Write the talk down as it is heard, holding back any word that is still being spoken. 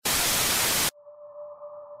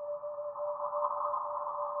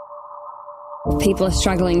People are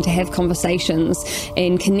struggling to have conversations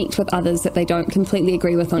and connect with others that they don't completely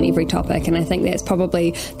agree with on every topic. And I think that's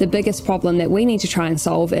probably the biggest problem that we need to try and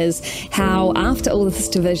solve, is how after all this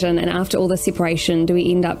division and after all this separation do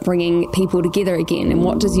we end up bringing people together again, and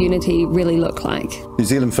what does unity really look like? New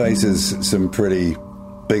Zealand faces some pretty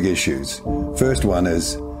big issues. First one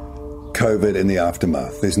is COVID and the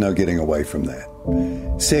aftermath. There's no getting away from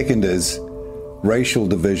that. Second is racial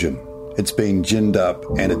division. It's been ginned up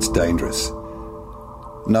and it's dangerous.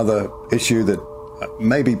 Another issue that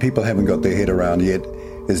maybe people haven't got their head around yet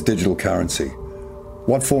is digital currency.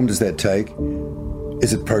 What form does that take?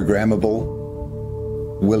 Is it programmable?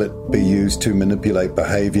 Will it be used to manipulate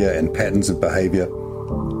behaviour and patterns of behaviour?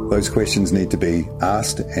 Those questions need to be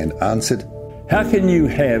asked and answered. How can you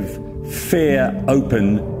have fair,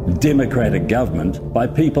 open, democratic government by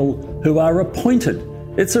people who are appointed?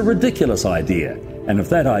 It's a ridiculous idea. And if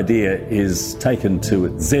that idea is taken to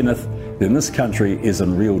its zenith, then this country is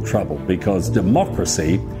in real trouble, because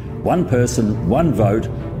democracy, one person, one vote,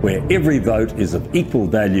 where every vote is of equal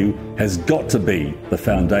value, has got to be the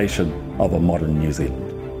foundation of a modern New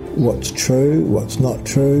Zealand. What's true, what's not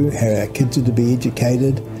true, how our kids are to be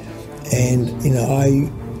educated. And,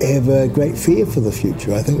 I have a great fear for the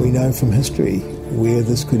future. I think we know from history where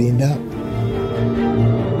this could end up.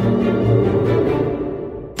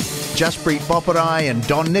 Jaspreet Boparai and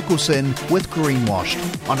Don Nicholson with Greenwashed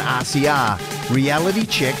on RCR, Reality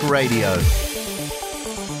Check Radio.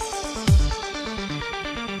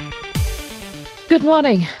 Good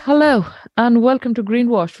morning, hello, and welcome to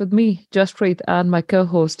Greenwashed with me, Jaspreet, and my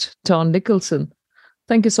co-host, Don Nicholson.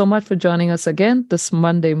 Thank you so much for joining us again this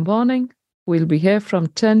Monday morning. We'll be here from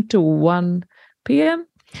 10 to 1 p.m.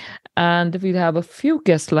 and we'll have a few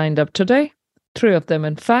guests lined up today, 3 of them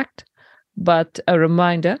in fact. But a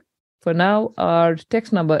reminder, for now, our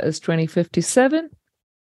text number is 2057,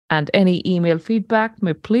 and any email feedback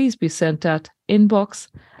may please be sent at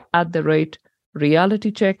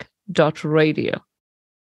inbox@realitycheck.radio.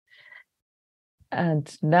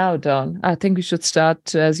 And now, Don, I think we should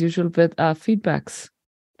start, as usual, with our feedbacks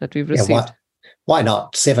that we've received. Why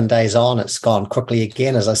not? 7 days on, it's gone quickly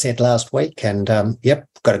again, as I said last week. And,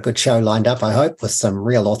 got a good show lined up, I hope, with some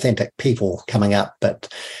real authentic people coming up.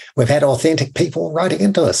 But we've had authentic people writing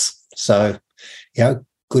into us. So, good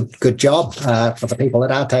job for the people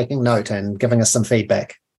that are taking note and giving us some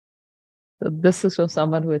feedback. So this is from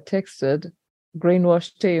someone who had texted,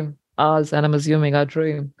 Greenwashed team, ours, and I'm assuming our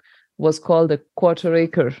dream, was called the quarter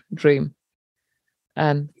acre dream.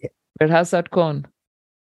 And where has that gone?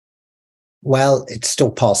 Well, it's still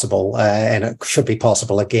possible, and it should be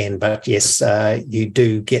possible again. But yes, you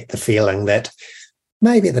do get the feeling that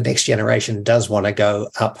maybe the next generation does want to go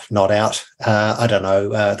up, not out. I don't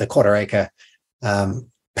know. The quarter acre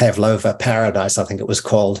Pavlova paradise, I think it was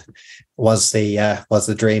called, was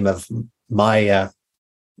the dream of my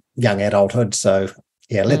young adulthood. So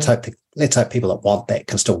yeah, let's hope people that want that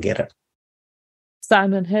can still get it.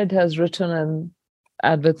 Simon Head has written and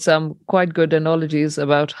with some quite good analogies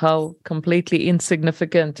about how completely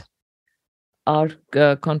insignificant our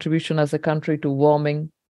contribution as a country to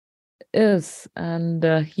warming is. And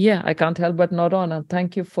I can't help but nod on. And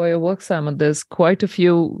thank you for your work, Simon. There's quite a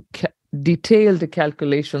few detailed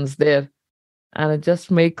calculations there, and it just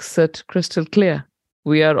makes it crystal clear.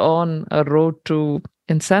 We are on a road to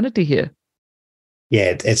insanity here.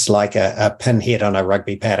 Yeah, it's like a pinhead on a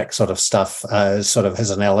rugby paddock sort of stuff, sort of his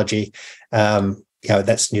analogy.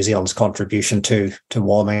 That's New Zealand's contribution to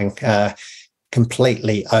warming,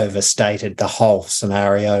 completely overstated the whole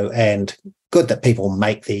scenario, and good that people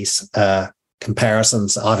make these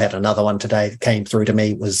comparisons. I've had another one today that came through to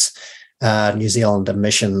me, was New Zealand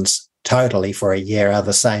emissions totally for a year are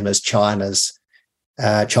the same as China's.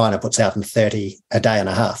 China puts out in 30 a day and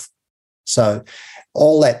a half. So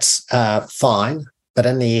all that's fine, but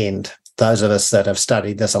in the end, those of us that have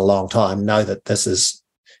studied this a long time know that this is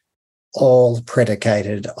all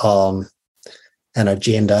predicated on an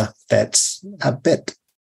agenda that's a bit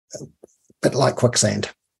like quicksand.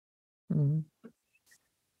 Mm-hmm.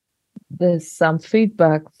 There's some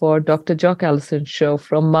feedback for Dr. Jock Allison's show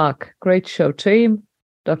from Mark. Great show, team.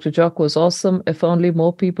 Dr. Jock was awesome. If only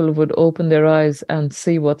more people would open their eyes and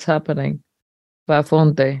see what's happening. Why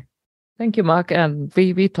won't they? Thank you, Mark. And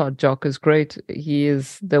we thought Jock is great. He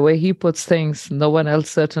is, the way he puts things, no one else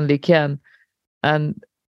certainly can. And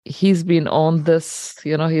he's been on this,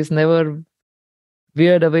 he's never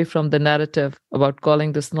veered away from the narrative about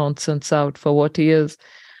calling this nonsense out for what he is.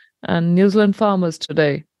 And New Zealand farmers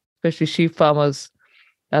today, especially sheep farmers,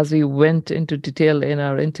 as we went into detail in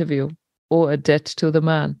our interview, owe a debt to the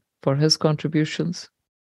man for his contributions.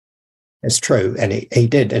 It's true. And he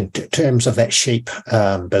did, in terms of that sheep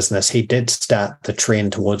business, he did start the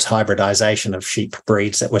trend towards hybridization of sheep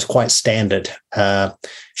breeds that was quite standard.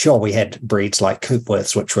 Sure, we had breeds like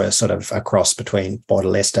Coopworths, which were sort of a cross between Border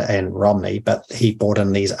Leicester and Romney, but he brought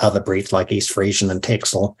in these other breeds like East Frisian and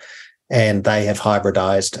Texel, and they have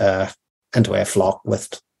hybridized into our flock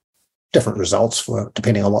with different results for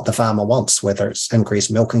depending on what the farmer wants, whether it's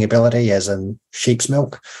increased milking ability, as in sheep's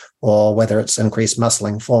milk, or whether it's increased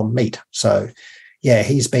muscling for meat. So, yeah,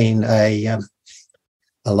 he's been a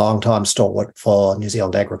long time stalwart for New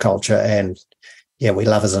Zealand agriculture, and yeah, we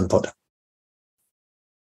love his input.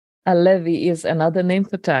 A levy is another name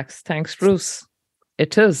for tax. Thanks, Bruce.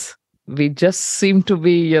 It is. We just seem to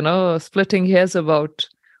be, splitting hairs about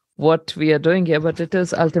what we are doing here, but it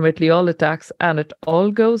is ultimately all a tax, and it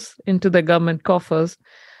all goes into the government coffers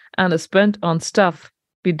and is spent on stuff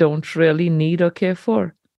we don't really need or care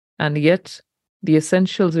for. And yet, the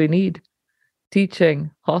essentials we need,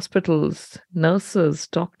 teaching, hospitals, nurses,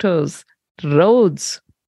 doctors, roads,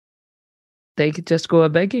 they just go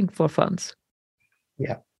begging for funds.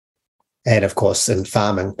 Yeah. And of course, in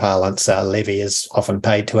farming parlance, our levy is often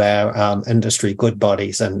paid to our industry good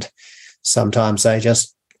bodies, and sometimes they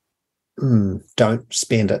just don't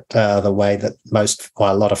spend it the way that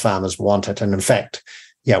a lot of farmers want it. And in fact,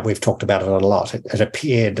 yeah, we've talked about it a lot. It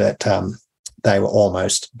appeared that they were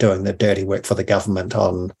almost doing the dirty work for the government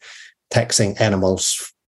on taxing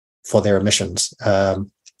animals for their emissions.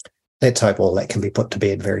 Let's hope all that can be put to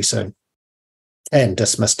bed very soon and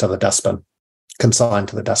dismissed to the dustbin, consigned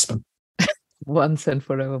to the dustbin. Once and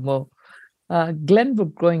forevermore.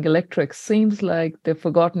 Glenbrook Growing Electric seems like they've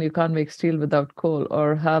forgotten you can't make steel without coal,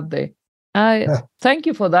 or have they? I thank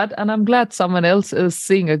you for that, and I'm glad someone else is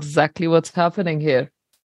seeing exactly what's happening here.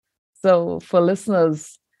 So for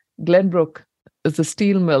listeners, Glenbrook is a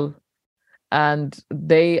steel mill, and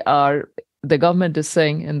the government is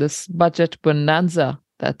saying in this budget bonanza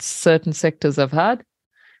that certain sectors have had,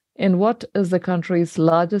 in what is the country's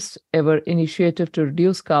largest ever initiative to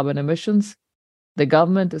reduce carbon emissions, the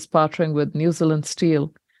government is partnering with New Zealand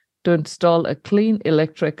Steel to install a clean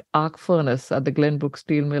electric arc furnace at the Glenbrook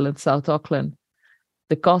Steel Mill in South Auckland.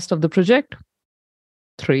 The cost of the project?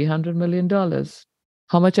 $300 million.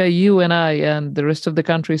 How much are you and I and the rest of the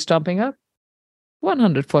country stomping up?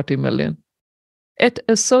 $140 million. It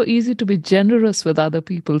is so easy to be generous with other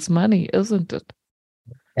people's money, isn't it?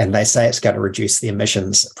 And they say it's going to reduce the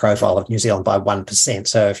emissions profile of New Zealand by 1%.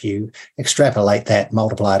 So if you extrapolate that,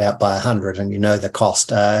 multiply it out by 100, and you know the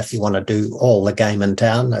cost if you want to do all the game in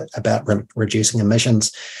town about reducing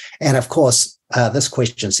emissions. And of course, this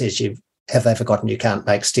question says, have they forgotten you can't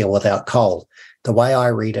make steel without coal? The way I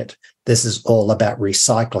read it, this is all about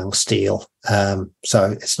recycling steel. So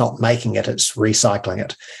it's not making it, it's recycling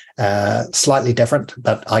it. Slightly different,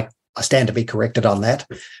 but I stand to be corrected on that.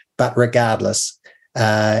 But regardless,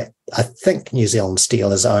 I think New Zealand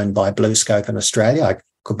Steel is owned by BlueScope in Australia. I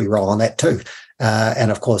could be wrong on that too.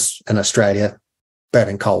 And of course, in Australia,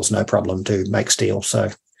 burning coal's no problem to make steel. So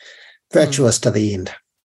virtuous to the end.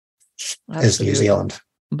 Absolutely. Is New Zealand.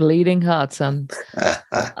 Bleeding hearts, and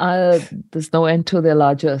there's no end to their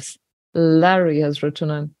largesse. Larry has written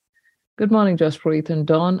in, good morning, Jaspreet and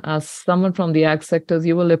Dawn. As someone from the ag sectors,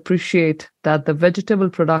 you will appreciate that the vegetable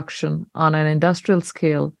production on an industrial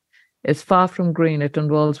scale is far from green. It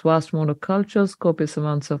involves vast monocultures, copious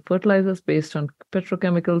amounts of fertilizers based on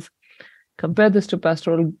petrochemicals. Compare this to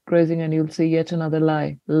pastoral grazing and you'll see yet another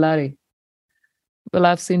lie. Larry. Well,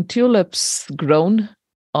 I've seen tulips grown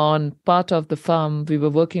on part of the farm we were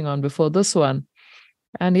working on before this one.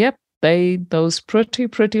 And yep, those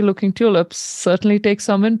pretty looking tulips certainly take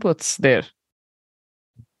some inputs there.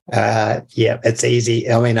 Yeah, it's easy.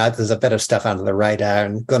 I mean, there's a bit of stuff under the radar,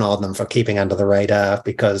 and good on them for keeping under the radar,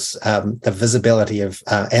 because the visibility of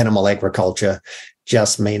animal agriculture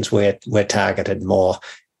just means we're targeted more.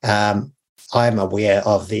 I'm aware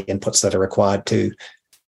of the inputs that are required to,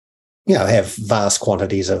 have vast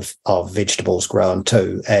quantities of vegetables grown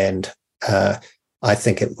too, and I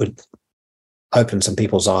think it would open some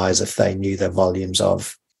people's eyes if they knew the volumes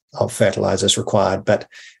of fertilizers required. But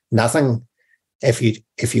nothing. If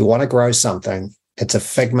you want to grow something, it's a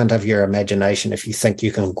figment of your imagination if you think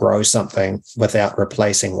you can grow something without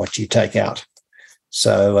replacing what you take out.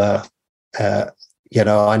 So, I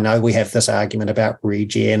know we have this argument about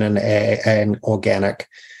regen and organic,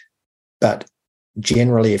 but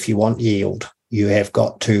generally, if you want yield, you have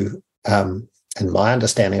got to, in my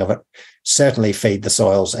understanding of it, certainly feed the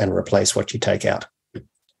soils and replace what you take out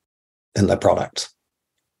in the products.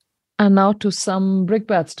 And now to some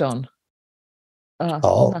brickbats, Don.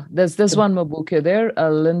 There's one more book here. There,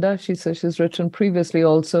 Linda, she says she's written previously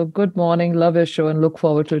also. Good morning, love your show, and look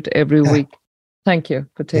forward to it every week. Thank you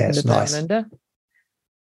for taking the time, nice. Linda.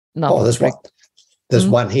 No, there's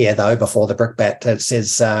one here though before the brickbat. It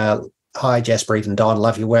says, "Hi, Jaspreet and Don,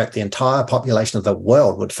 love your work. The entire population of the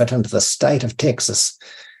world would fit into the state of Texas."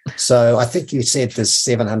 So I think you said there's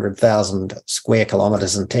 700,000 square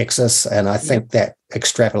kilometres in Texas, and I think that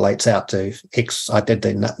extrapolates out to I did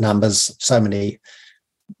the numbers, so many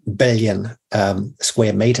billion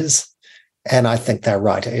square metres, and I think they're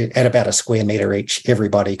right. At about a square metre each,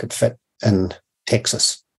 everybody could fit in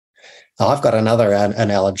Texas. I've got another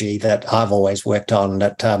analogy that I've always worked on,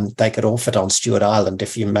 that they could all fit on Stewart Island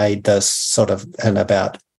if you made this sort of in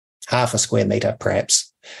about half a square metre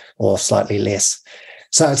perhaps, or slightly less.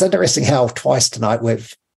 So it's interesting how twice tonight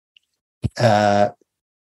we've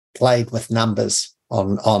played with numbers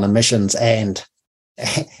on emissions and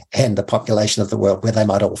the population of the world, where they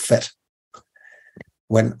might all fit.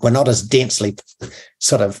 When we're not as densely,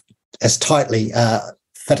 sort of as tightly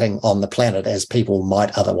fitting on the planet as people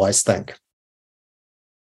might otherwise think.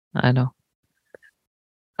 I know.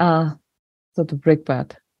 So the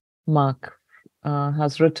brickbat, Mark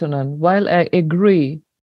has written, and while I agree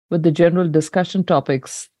with the general discussion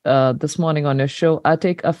topics this morning on your show, I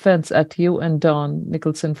take offense at you and Don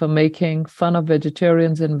Nicholson for making fun of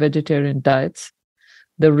vegetarians and vegetarian diets.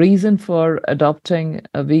 The reason for adopting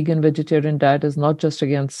a vegan vegetarian diet is not just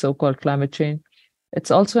against so-called climate change.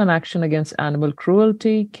 It's also an action against animal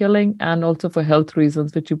cruelty, killing, and also for health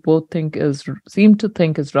reasons, which you both seem to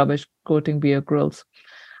think is rubbish, quoting Bear Grylls.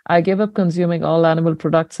 I gave up consuming all animal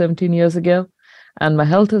products 17 years ago, and my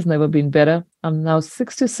health has never been better. I'm now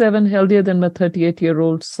 67, healthier than my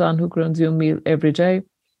 38-year-old son who consumes meal every day.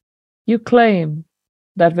 You claim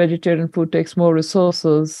that vegetarian food takes more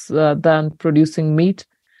resources than producing meat,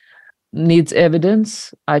 needs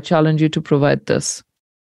evidence. I challenge you to provide this.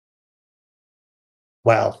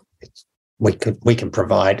 Well, we can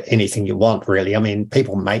provide anything you want, really. I mean,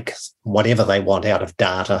 people make whatever they want out of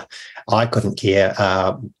data. I couldn't care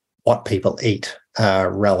what people eat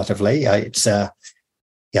relatively.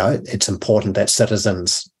 It's important that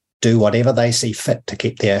citizens do whatever they see fit to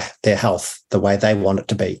keep their health the way they want it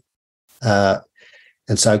to be.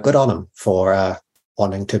 And so good on them for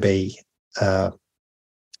wanting to be a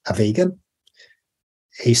vegan.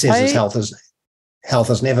 He says his health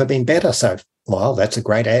has never been better. So, well, that's a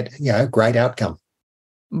great great outcome.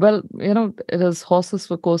 Well, it is horses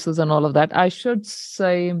for courses and all of that. I should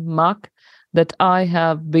say, Mark, that I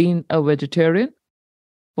have been a vegetarian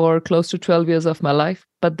for close to 12 years of my life.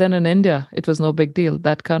 But then in India, it was no big deal.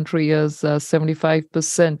 That country is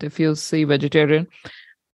 75%, if you see, vegetarian.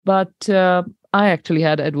 But I actually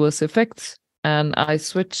had adverse effects, and I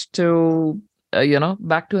switched to,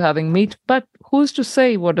 back to having meat. But who's to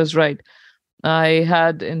say what is right? I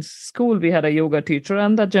had in school, we had a yoga teacher,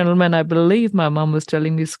 and that gentleman, I believe my mom was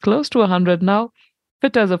telling me, is close to 100 now,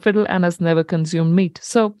 fit as a fiddle, and has never consumed meat.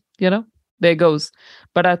 So, there goes.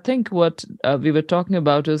 But I think what we were talking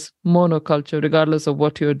about is monoculture, regardless of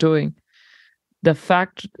what you're doing. The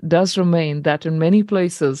fact does remain that in many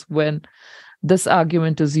places, when this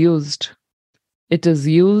argument is used, it is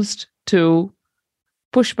used to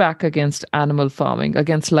push back against animal farming,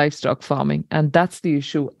 against livestock farming. And that's the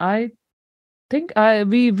issue. I think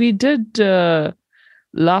we did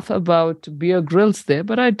laugh about Bear Grylls there,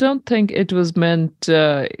 but I don't think it was meant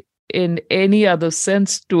in any other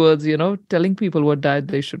sense towards, telling people what diet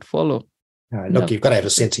they should follow. Look, you've got to have a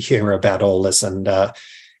sense of humour about all this, and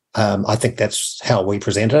I think that's how we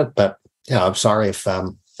present it. But I'm sorry if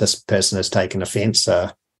this person has taken offence.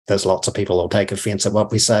 There's lots of people who'll take offence at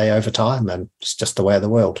what we say over time, and it's just the way of the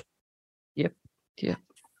world. Yep. Yeah.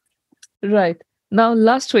 Right. Now,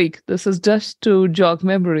 last week, this is just to jog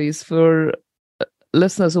memories for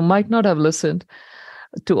listeners who might not have listened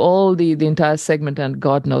to all the entire segment, and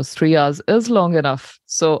God knows 3 hours is long enough,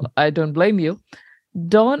 so I don't blame you.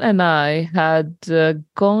 Dawn and I had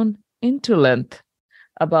gone into length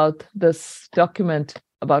about this document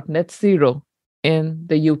about net zero in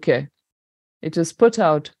the UK. It was put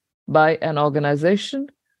out by an organization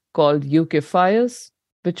called UK Fires,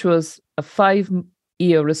 which was a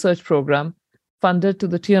 5-year research program funded to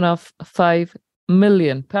the tune of £5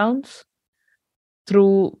 million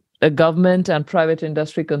through a government and private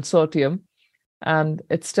industry consortium, and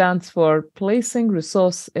it stands for Placing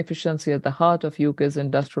Resource Efficiency at the Heart of UK's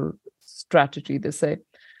Industrial Strategy, they say.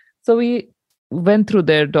 So we went through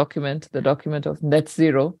their document, the document of net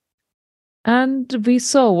zero, and we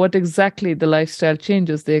saw what exactly the lifestyle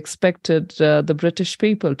changes they expected the British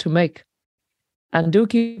people to make. And do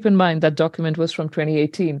keep in mind that document was from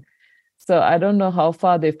 2018. So I don't know how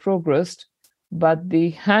far they've progressed, but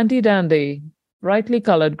the handy-dandy, brightly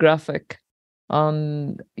colored graphic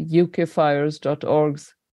on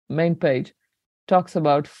ukfires.org's main page talks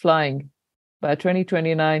about flying. By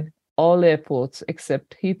 2029, all airports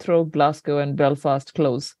except Heathrow, Glasgow, and Belfast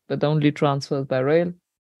close, with only transfers by rail.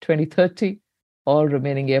 2030, all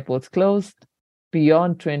remaining airports closed.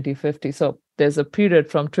 Beyond 2050, so there's a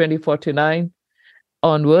period from 2049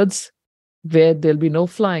 onwards where there'll be no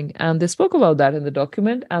flying. And they spoke about that in the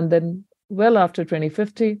document. And then well after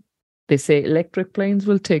 2050, they say electric planes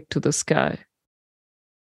will take to the sky.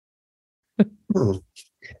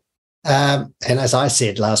 And as I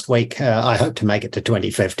said last week, I hope to make it to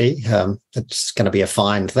 2050. It's going to be a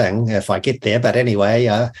fine thing if I get there. But anyway,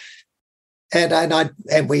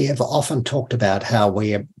 and we have often talked about how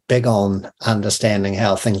we're big on understanding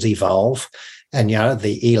how things evolve. And,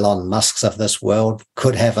 the Elon Musks of this world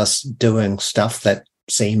could have us doing stuff that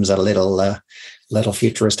seems a little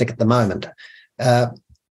futuristic at the moment.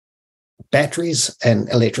 Batteries and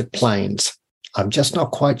electric planes. I'm just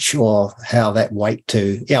not quite sure how that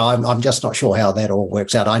I'm just not sure how that all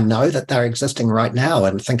works out. I know that they're existing right now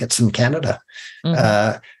and think it's in Canada.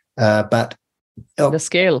 But the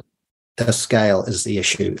scale is the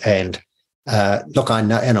issue. And look, I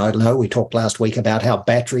know we talked last week about how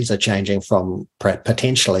batteries are changing from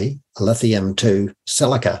potentially lithium to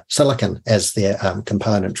silicon as their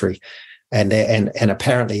componentry. And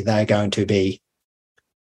apparently they're going to be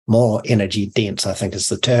more energy dense, I think is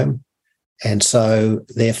the term. And so,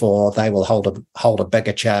 therefore, they will hold a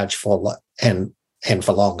bigger charge for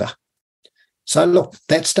longer. So, look,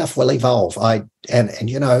 that stuff will evolve.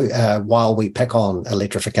 While we pick on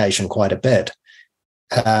electrification quite a bit,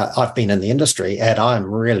 I've been in the industry and I'm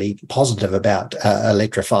really positive about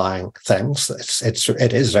electrifying things.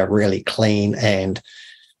 It is a really clean and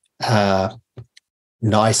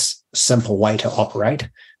nice, simple way to operate.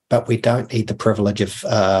 But we don't need the privilege of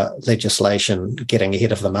legislation getting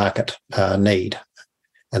ahead of the market need.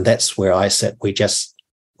 And that's where I sit.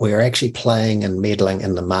 We're actually playing and meddling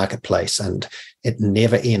in the marketplace, and it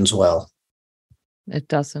never ends well. It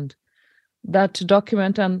doesn't. That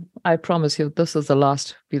document, and I promise you, this is the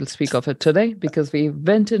last we'll speak of it today because we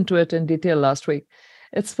went into it in detail last week.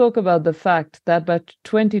 It spoke about the fact that by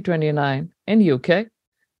 2029 in UK,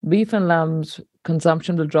 beef and lamb's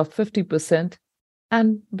consumption will drop 50%.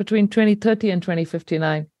 And between 2030 and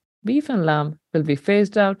 2059, beef and lamb will be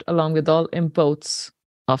phased out along with all imports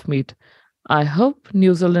of meat. I hope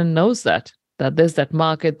New Zealand knows that there's that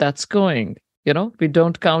market that's going. We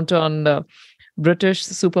don't count on British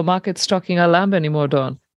supermarkets stocking our lamb anymore,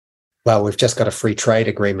 Don. Well, we've just got a free trade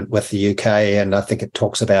agreement with the UK, and I think it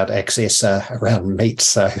talks about access around meat.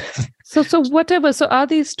 So whatever. So are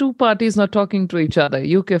these two parties not talking to each other?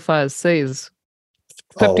 UK Fires says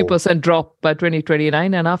 50% drop by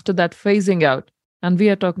 2029, and after that phasing out. And we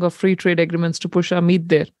are talking of free trade agreements to push our meat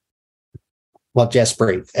there. Well,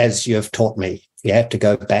 Jaspreet, as you've taught me, you have to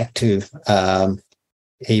go back to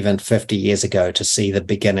even 50 years ago to see the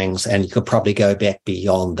beginnings, and you could probably go back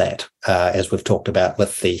beyond that, as we've talked about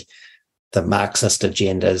with the Marxist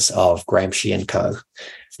agendas of Gramsci and co.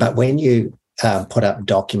 But when you put up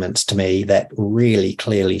documents to me that really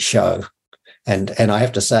clearly show, and I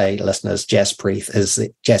have to say, listeners, Jaspreet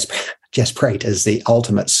is the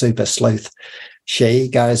ultimate super sleuth. She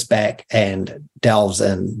goes back and delves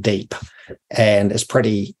in deep, and it's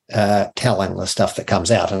pretty telling, the stuff that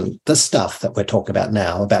comes out. And this stuff that we're talking about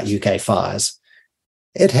now, about UK fires,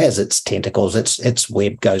 it has its tentacles. Its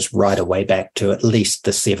web goes right away back to at least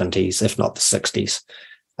the 70s, if not the 60s.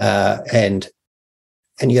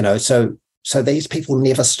 So these people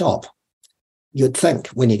never stop. You'd think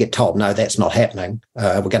when you get told, no, that's not happening.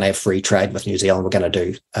 We're going to have free trade with New Zealand. We're going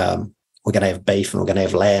to have beef and we're going to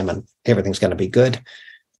have lamb and everything's going to be good.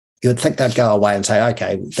 You'd think they'd go away and say,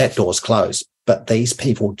 okay, that door's closed. But these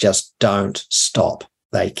people just don't stop.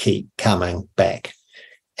 They keep coming back.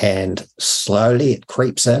 And slowly it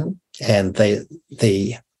creeps in, and the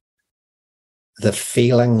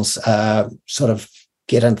feelings sort of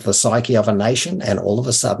get into the psyche of a nation, and all of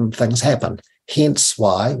a sudden things happen. Hence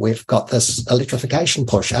why we've got this electrification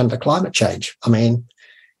push under climate change. I mean,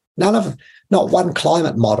 not one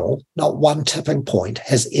climate model, not one tipping point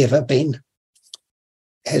has ever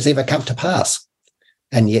come to pass.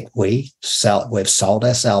 And yet we've sold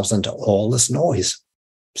ourselves into all this noise.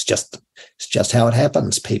 It's just how it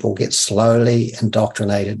happens. People get slowly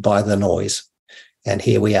indoctrinated by the noise. And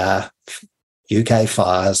here we are. UK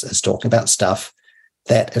Fires is talking about stuff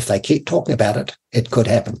that if they keep talking about it, it could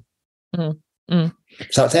happen.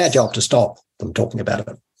 So it's our job to stop them talking about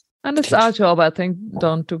it. And it's our job, I think,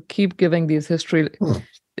 Don, to keep giving these history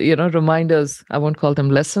reminders. I won't call them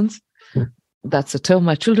lessons. That's a term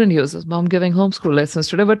my children use. Mom giving homeschool lessons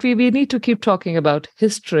today. But we need to keep talking about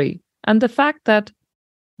history and the fact that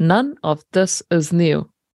none of this is new.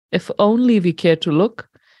 If only we care to look,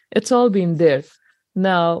 it's all been there.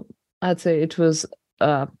 Now, I'd say it was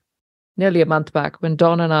nearly a month back when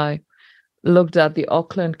Dawn and I looked at the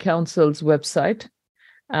Auckland Council's website,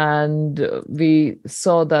 and we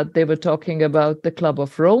saw that they were talking about the Club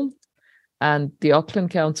of Rome, and the Auckland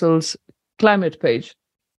Council's climate page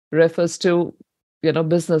refers to,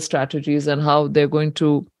 business strategies and how they're going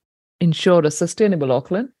to ensure a sustainable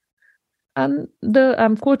Auckland. And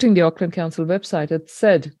I'm quoting the Auckland Council website. It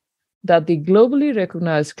said that the globally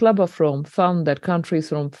recognized Club of Rome found that countries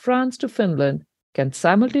from France to Finland can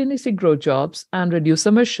simultaneously grow jobs and reduce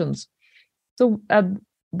emissions. So at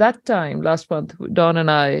that time, last month, Dawn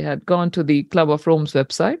and I had gone to the Club of Rome's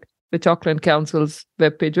website, which Auckland Council's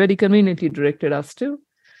webpage very conveniently directed us to.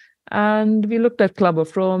 And we looked at Club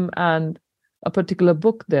of Rome and a particular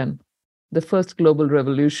book then, The First Global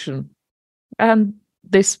Revolution. And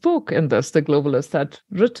they spoke in this, the globalists had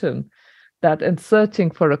written that in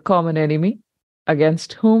searching for a common enemy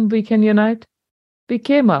against whom we can unite, we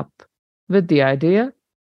came up with the idea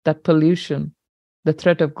that pollution, the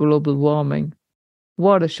threat of global warming,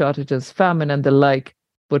 water shortages, famine, and the like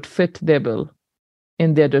would fit their bill.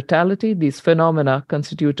 In their totality, these phenomena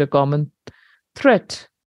constitute a common threat,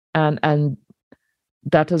 and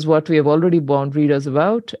that is what we have already warned readers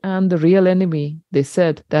about. And the real enemy, they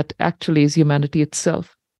said, that actually is humanity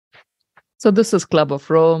itself. So this is Club of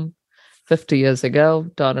Rome, 50 years ago.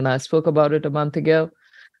 Dawn and I spoke about it a month ago.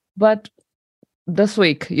 But this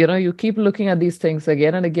week, you keep looking at these things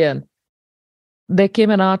again and again. There came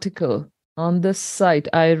an article on this site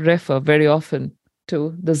I refer very often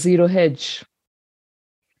to, the Zero Hedge.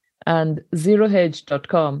 And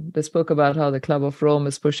zerohedge.com, they spoke about how the Club of Rome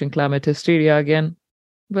is pushing climate hysteria again.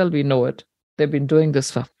 Well, we know it. They've been doing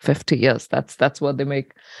this for 50 years. That's what they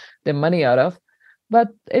make their money out of. But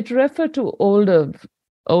it referred to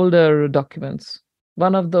older documents.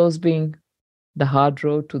 One of those being The Hard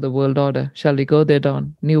Road to the World Order. Shall we go there,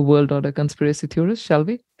 Dawn? New World Order conspiracy theorists, shall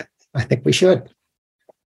we? I think we should.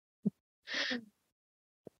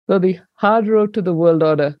 So The Hard Road to the World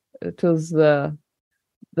Order. It was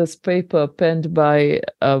this paper penned by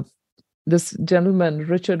this gentleman,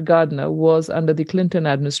 Richard Gardner, was under the Clinton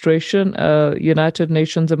administration, United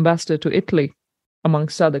Nations ambassador to Italy,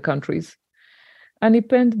 amongst other countries. And he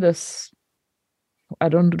penned this, I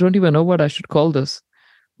don't even know what I should call this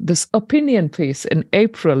opinion piece in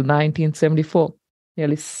April 1974,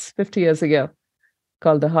 nearly 50 years ago,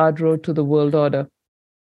 called The Hard Road to the World Order.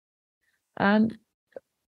 And,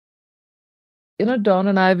 Dawn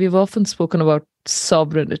and I, we've often spoken about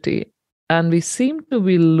sovereignty, and we seem to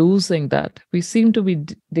be losing that. We seem to be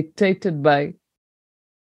dictated by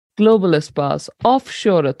globalist powers,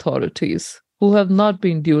 offshore authorities who have not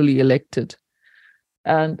been duly elected.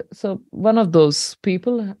 And so one of those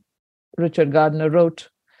people, Richard Gardner, wrote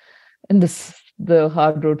in The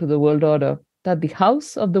Hard Road to the World Order that the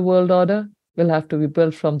house of the world order will have to be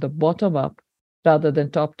built from the bottom up rather than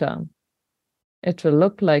top down. It will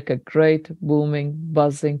look like a great, booming,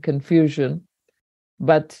 buzzing confusion,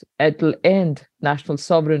 but it will end national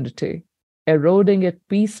sovereignty, eroding it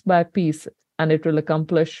piece by piece, and it will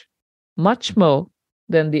accomplish much more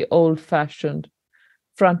than the old-fashioned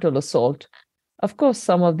frontal assault. Of course,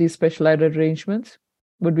 some of these specialized arrangements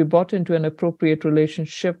would be brought into an appropriate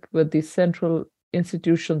relationship with the central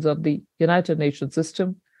institutions of the United Nations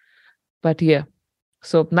system. But yeah,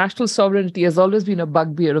 so national sovereignty has always been a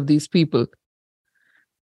bugbear of these people.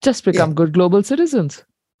 Just become good global citizens.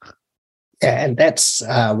 Yeah, and that's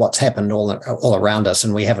what's happened all around us,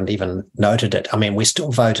 and we haven't even noted it. I mean, we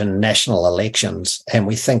still vote in national elections, and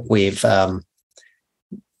we think we've got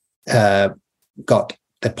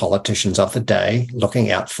the politicians of the day looking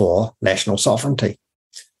out for national sovereignty.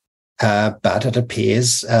 But it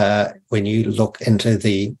appears when you look into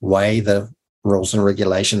the way the rules and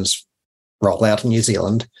regulations roll out in New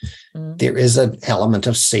Zealand, there is an element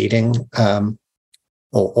of ceding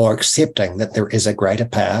or accepting that there is a greater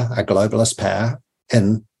power, a globalist power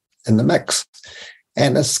in the mix.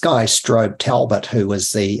 And this guy, Strobe Talbot, who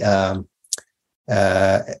was the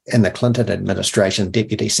in the Clinton administration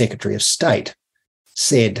Deputy Secretary of State,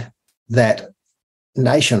 said that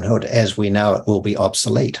nationhood as we know it will be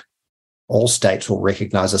obsolete. All states will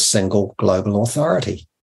recognize a single global authority.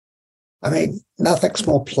 I mean, nothing's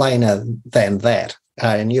more plainer than that.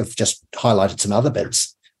 And you've just highlighted some other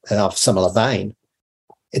bits of similar vein.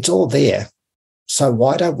 It's all there. So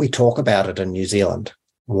why don't we talk about it in New Zealand?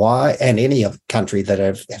 Why, and any other country that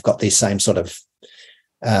have got these same sort of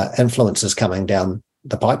influences coming down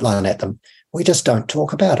the pipeline at them. We just don't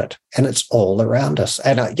talk about it, and it's all around us.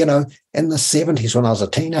 And, in the 70s when I was a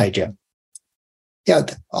teenager,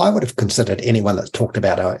 I would have considered anyone that talked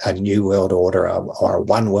about a new world order or a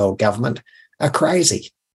one world government are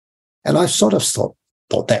crazy. And I sort of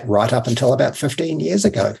thought that right up until about 15 years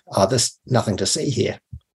ago. There's nothing to see here.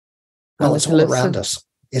 Well, it's all around us.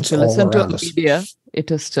 It's all around us. Media,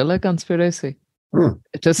 it is still a conspiracy.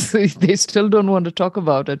 It is. They still don't want to talk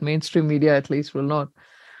about it. Mainstream media, at least, will not.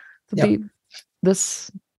 So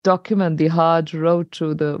this document, The Hard Road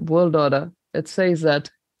to the World Order, it says that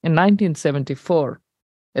in 1974,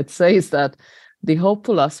 it says that the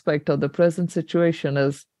hopeful aspect of the present situation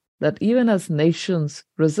is that even as nations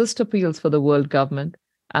resist appeals for the world government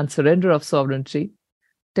and surrender of sovereignty,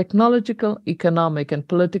 technological, economic, and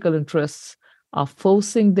political interests are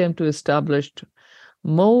forcing them to establish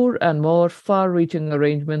more and more far-reaching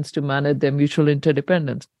arrangements to manage their mutual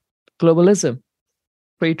interdependence. Globalism,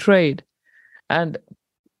 free trade, and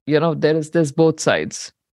there's both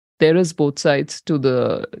sides. There is both sides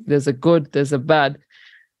there's a good, there's a bad,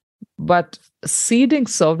 but ceding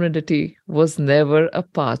sovereignty was never a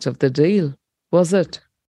part of the deal, was it?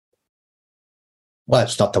 Well,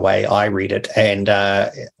 it's not the way I read it. And,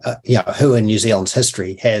 who in New Zealand's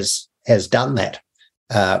history has done that?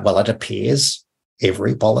 Well, it appears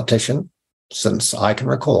every politician, since I can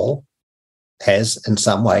recall, has in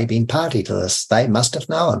some way been party to this. They must have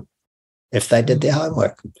known if they did their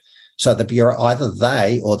homework. So either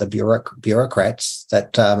they or the bureaucrats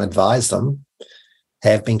that advise them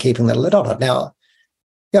have been keeping the lid on it. Now,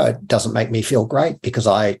 it doesn't make me feel great because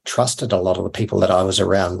I trusted a lot of the people that I was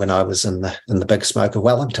around when I was in the big smoke of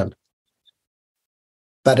Wellington.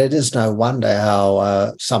 But it is no wonder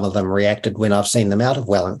how some of them reacted when I've seen them out of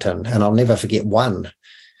Wellington. And I'll never forget one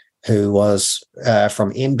who was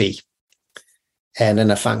from MB. And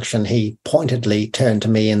in a function, he pointedly turned to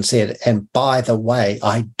me and said, and by the way,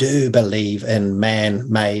 I do believe in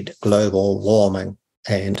man-made global warming,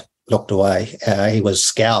 and looked away. He was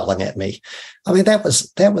scowling at me. I mean, that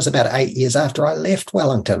was about 8 years after I left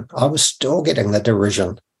Wellington. I was still getting the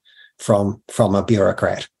derision from a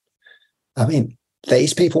bureaucrat. I mean,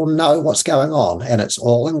 these people know what's going on, and it's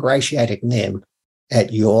all ingratiating them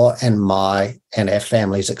at your and my and our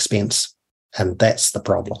family's expense. And that's the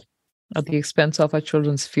problem. At the expense of our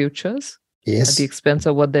children's futures? Yes. At the expense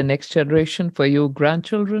of what their next generation, for you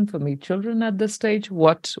grandchildren, for me children at this stage,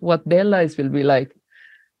 what their lives will be like.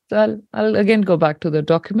 So I'll again go back to the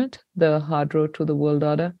document, The Hard Road to the World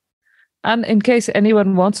Order. And in case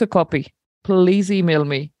anyone wants a copy, please email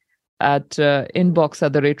me at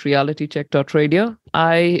inbox@realitycheck.radio.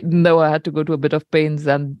 I know I had to go to a bit of pains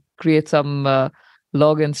and create some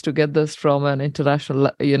logins to get this from an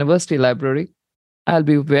international university library. I'll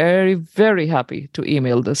be very, very happy to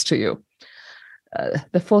email this to you.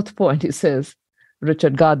 The fourth point, he says,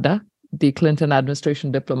 Richard Gardner, the Clinton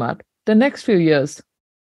administration diplomat, the next few years,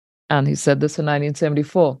 and he said this in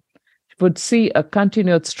 1974, would see a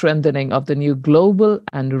continued strengthening of the new global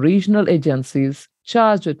and regional agencies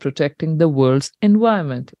charged with protecting the world's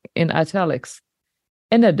environment, in italics,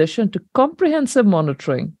 in addition to comprehensive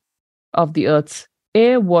monitoring of the Earth's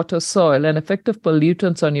air, water, soil, and effective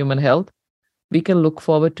pollutants on human health. We can look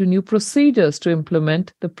forward to new procedures to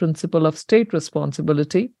implement the principle of state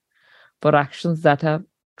responsibility for actions that have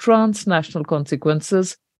transnational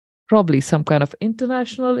consequences, probably some kind of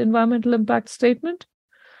international environmental impact statement.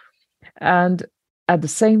 And at the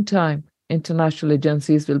same time, international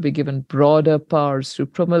agencies will be given broader powers to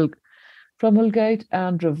promulgate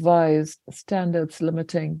and revise standards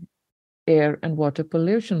limiting air and water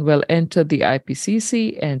pollution. Well, enter the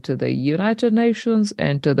IPCC, enter the United Nations,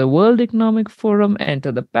 enter the World Economic Forum,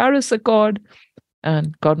 enter the Paris Accord,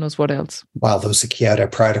 and God knows what else. Well, there was the Kyoto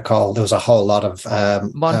Protocol. There was a whole lot of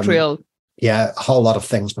Montreal. A whole lot of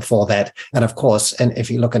things before that. And of course, and if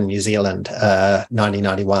you look in New Zealand,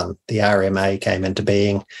 1991, the RMA came into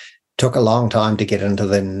being. Took a long time to get into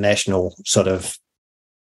the national sort of,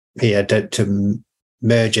 to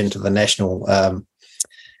merge into the national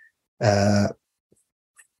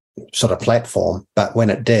sort of platform. But when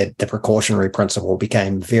it did, the precautionary principle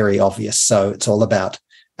became very obvious. So it's all about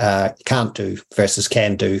can't do versus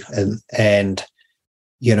can do. And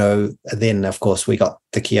then, of course, we got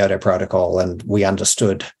the Kyoto Protocol and we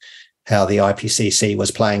understood how the IPCC was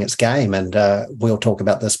playing its game. And we'll talk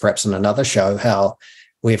about this perhaps in another show, how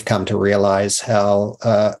we've come to realize how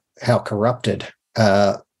corrupted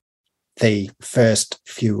the first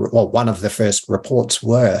one of the first reports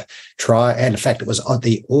were. And in fact, it was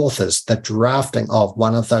the authors, the drafting of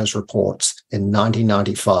one of those reports in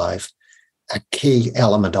 1995, a key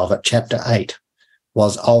element of it, Chapter 8,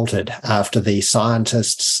 was altered after the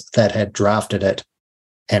scientists that had drafted it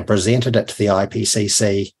and presented it to the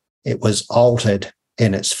IPCC. It was altered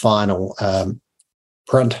in its final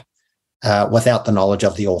print without the knowledge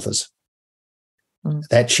of the authors.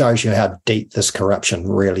 That shows you how deep this corruption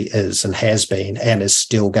really is and has been and is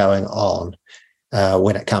still going on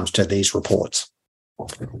when it comes to these reports.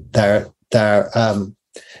 They're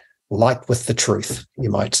light with the truth, you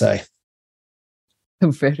might say.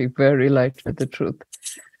 Very, very light with the truth.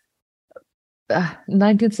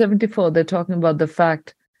 1974, they're talking about the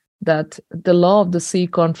fact that the Law of the Sea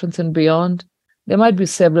Conference and beyond, there might be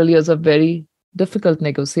several years of very difficult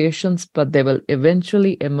negotiations, but there will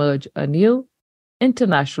eventually emerge a new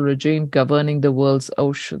international regime governing the world's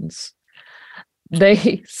oceans.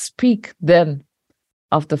 They speak then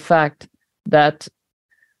of the fact that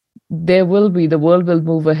the world will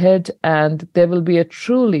move ahead and there will be a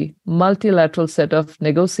truly multilateral set of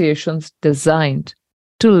negotiations designed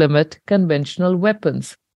to limit conventional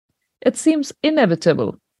weapons. It seems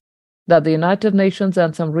inevitable that the United Nations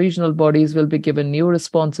and some regional bodies will be given new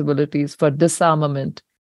responsibilities for disarmament,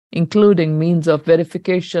 including means of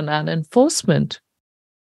verification and enforcement.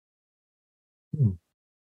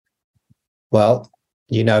 Well,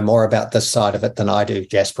 you know more about this side of it than I do,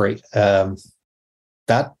 Jaspreet.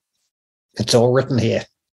 But it's all written here.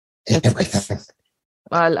 Everything.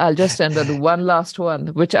 I'll just end on one last one,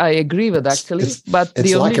 which I agree with, actually. But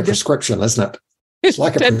it's like a prescription, isn't it? It's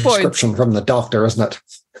like a prescription from the doctor, isn't it?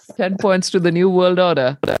 10 points to the New World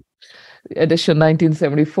Order, edition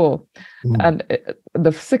 1974. And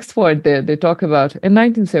the sixth point they talk about, in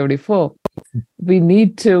 1974, we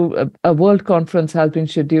need to, a world conference has been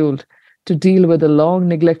scheduled to deal with the long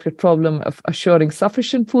neglected problem of assuring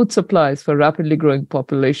sufficient food supplies for rapidly growing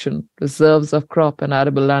population. Reserves of crop and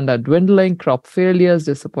arable land are dwindling, crop failures,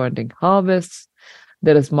 disappointing harvests.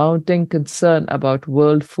 There is mounting concern about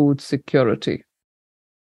world food security.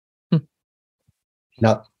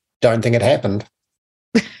 No, don't think it happened.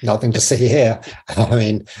 Nothing to see here. I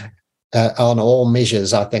mean, on all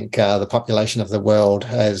measures, I think the population of the world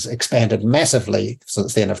has expanded massively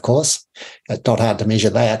since then, of course. It's not hard to measure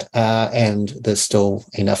that. And there's still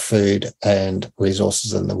enough food and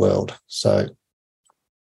resources in the world. So,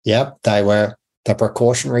 yeah, the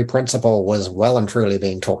precautionary principle was well and truly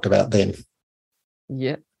being talked about then.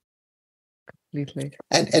 Yeah, completely.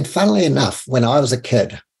 And funnily enough, when I was a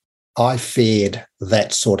kid, I feared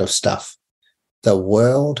that sort of stuff. The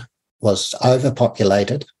world was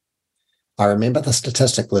overpopulated. I remember the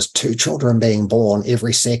statistic was 2 children being born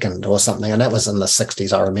every second or something, and that was in the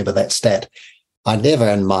 60s. I remember that stat. I never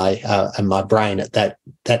in my brain at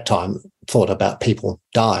that time thought about people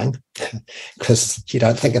dying because you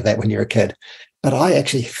don't think of that when you're a kid. But I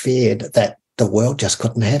actually feared that the world just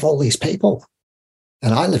couldn't have all these people.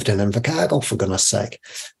 And I lived in Invercargill, for goodness sake.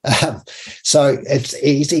 So it's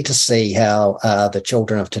easy to see how the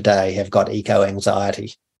children of today have got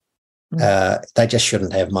eco-anxiety. They just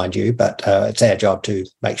shouldn't have, mind you, but it's our job to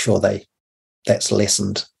make sure that's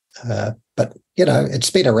lessened. But, you know, it's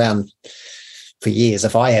been around for years.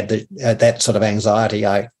 If I had that sort of anxiety,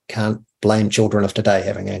 I can't blame children of today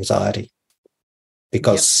having anxiety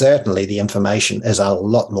because certainly the information is a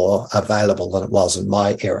lot more available than it was in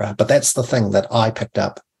my era. But that's the thing that I picked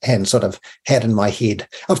up and sort of had in my head.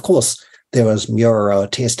 Of course, there was Mururoa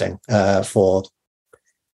testing for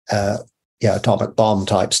atomic bomb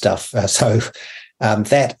type stuff. So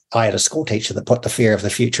that I had a school teacher that put the fear of the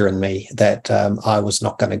future in me that I was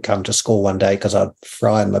not going to come to school one day because I'd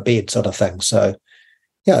fry in my bed sort of thing. So,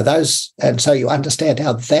 and so you understand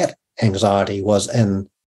how that anxiety was in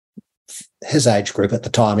his age group at the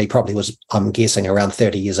time. He probably was, I'm guessing, around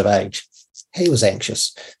 30 years of age. He was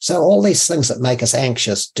anxious. So all these things that make us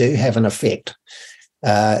anxious do have an effect.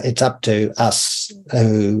 It's up to us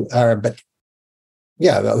who are a bit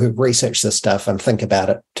who research this stuff and think about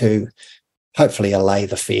it to hopefully allay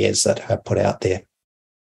the fears that are put out there.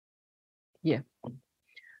 Yeah.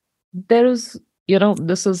 There is,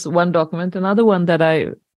 this is one document. Another one that I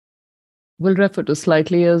will refer to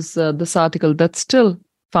slightly is this article that's still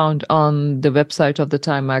found on the website of the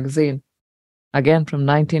Time magazine, again from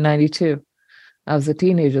 1992. I was a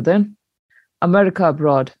teenager then. America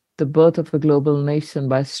Abroad, The Birth of a Global Nation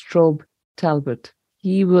by Strobe Talbot.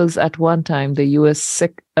 He was at one time the U.S.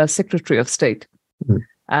 Secretary of State. Mm-hmm.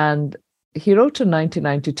 And he wrote in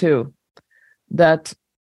 1992 that,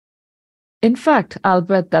 in fact, I'll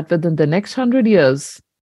bet that within the next 100 years,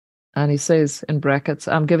 and he says in brackets,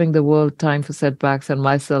 I'm giving the world time for setbacks and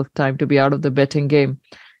myself time to be out of the betting game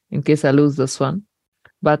in case I lose this one.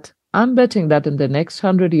 But I'm betting that in the next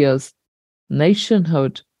 100 years,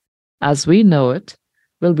 nationhood, as we know it,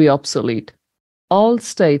 will be obsolete. all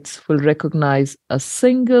states will recognize a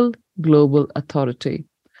single global authority.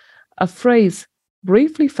 A phrase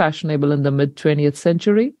briefly fashionable in the mid-20th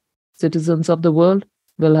century, citizens of the world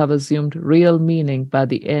will have assumed real meaning by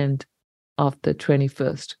the end of the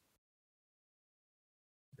 21st.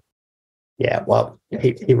 Yeah, well,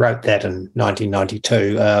 he wrote that in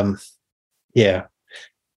 1992.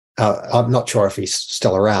 I'm not sure if he's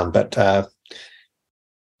still around, but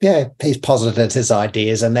he's posited his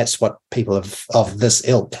ideas, and that's what people of this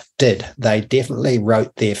ilk did. They definitely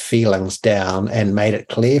wrote their feelings down and made it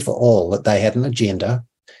clear for all that they had an agenda,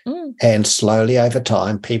 and slowly over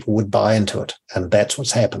time, people would buy into it, and that's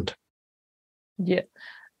what's happened. Yeah,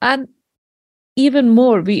 and even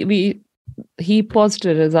more, he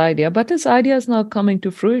posited his idea, but his idea is now coming to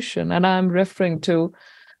fruition, and I'm referring to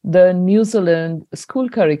the New Zealand school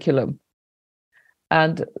curriculum.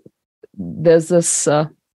 And there's this an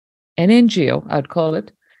NGO, I'd call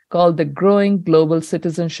it, called the Growing Global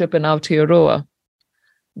Citizenship in Aotearoa.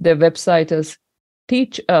 Their website is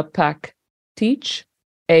teachapac,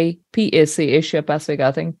 Asia Pacific,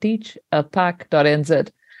 I think, teachapac.nz.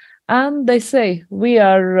 And they say, we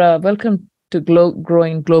are welcome to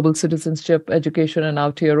growing global citizenship education in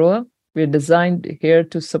Aotearoa. We're designed here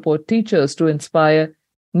to support teachers to inspire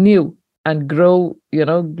new and grow,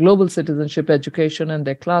 global citizenship education in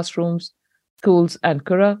their classrooms, schools, and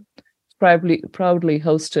kura. Proudly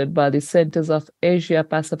hosted by the Centers of Asia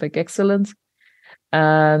Pacific Excellence.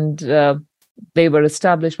 And they were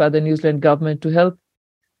established by the New Zealand government to help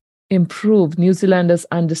improve New Zealanders'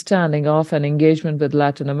 understanding of and engagement with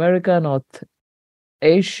Latin America, North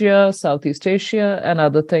Asia, Southeast Asia, and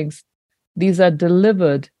other things. These are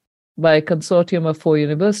delivered by a consortium of 4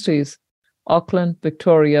 universities: Auckland,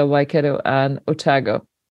 Victoria, Waikato, and Otago.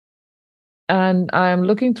 And I am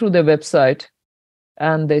looking through their website,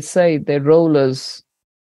 and they say their role is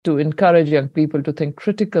to encourage young people to think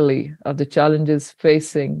critically of the challenges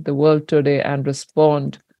facing the world today and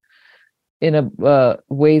respond in a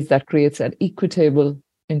ways that creates an equitable,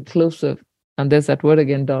 inclusive, and there's that word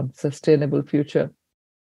again, Don, sustainable future.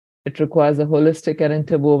 It requires a holistic and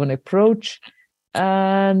interwoven approach.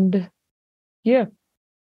 And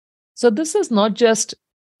so this is not just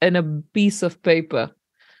in a piece of paper.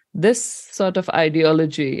 This sort of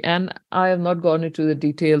ideology, and I have not gone into the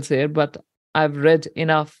details here, but I've read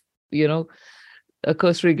enough, a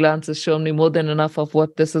cursory glance has shown me more than enough of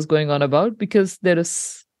what this is going on about, because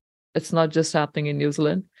it's not just happening in New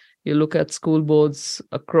Zealand. You look at school boards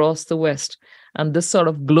across the West, and this sort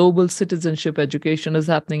of global citizenship education is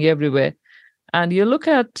happening everywhere. And you look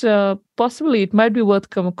at, possibly it might be worth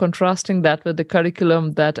contrasting that with the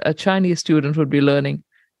curriculum that a Chinese student would be learning,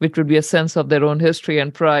 which would be a sense of their own history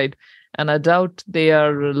and pride. And I doubt they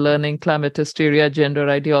are learning climate hysteria, gender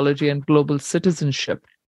ideology, and global citizenship.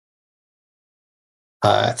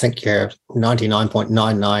 I think you're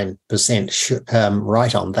 99.99%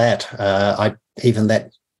 right on that. Even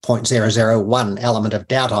that 0.001 element of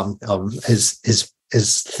doubt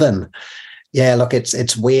is thin. Yeah, look,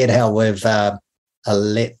 it's weird how we've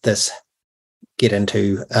let this get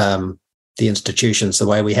into the institutions the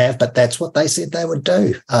way we have, but that's what they said they would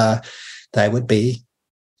do. They would be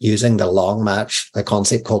using the long march, a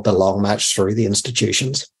concept called the long march through the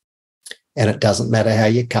institutions. And it doesn't matter how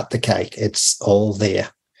you cut the cake, it's all there.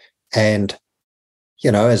 And,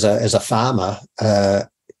 as a farmer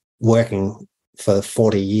working for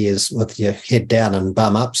 40 years with your head down and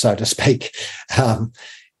bum up, so to speak,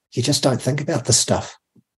 you just don't think about this stuff.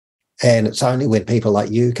 And it's only when people like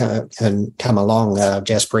you can come along,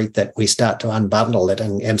 Jaspreet, that we start to unbundle it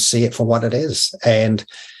and see it for what it is. And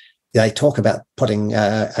they talk about putting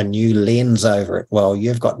a new lens over it. Well,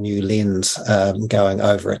 you've got new lens going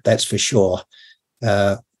over it, that's for sure.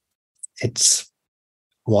 It's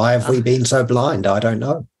why have we been so blind? I don't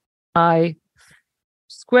know. I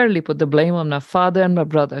squarely put the blame on my father and my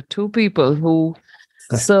brother, 2 people who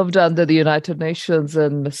served under the United Nations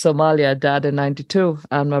in Somalia, Dad in 92,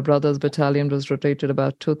 and my brother's battalion was rotated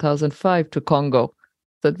about 2005 to Congo.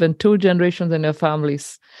 So when 2 generations in your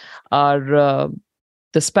families are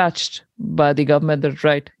dispatched by the government that,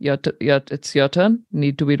 right, it's your turn,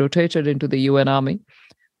 need to be rotated into the UN Army,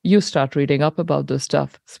 you start reading up about this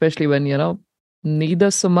stuff, especially when, neither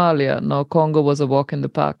Somalia nor Congo was a walk in the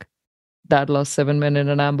park. Dad lost 7 men in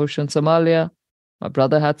an ambush in Somalia. My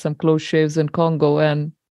brother had some close shaves in Congo,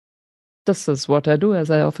 and this is what I do,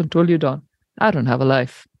 as I often told you, Don. I don't have a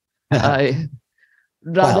life. I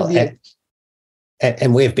rather be...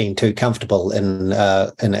 And we've been too comfortable in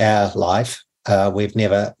our life. We've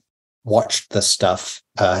never watched this stuff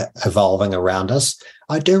evolving around us.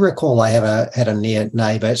 I do recall I had a near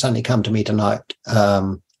neighbour. It's only come to me tonight.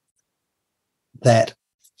 that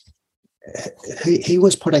he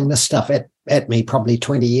was putting this stuff at me probably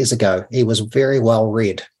 20 years ago. He was very well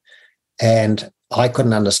read, and I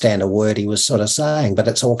couldn't understand a word he was sort of saying, but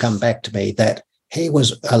it's all come back to me that he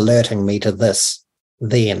was alerting me to this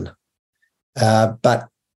then. But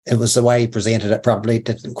it was the way he presented it probably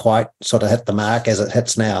didn't quite sort of hit the mark as it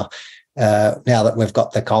hits now. Now that we've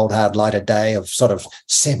got the cold, hard light of day of sort of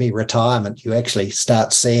semi-retirement, you actually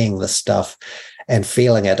start seeing this stuff and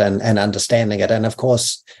feeling it and understanding it. And of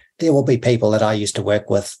course, there will be people that I used to work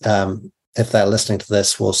with, if they're listening to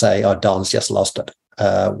this, will say, oh, Don's just lost it.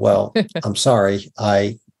 Well, I'm sorry.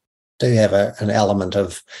 I do have an element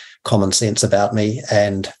of common sense about me,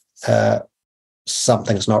 and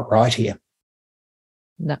something's not right here.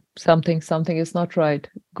 No, something is not right.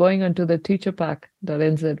 Going onto the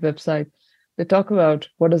teacherpack.nz website, they talk about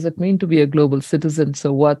what does it mean to be a global citizen.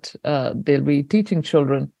 So what they'll be teaching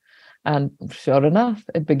children. And sure enough,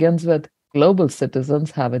 it begins with global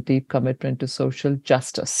citizens have a deep commitment to social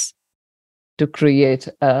justice to create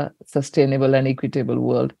a sustainable and equitable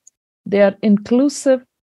world. They are inclusive,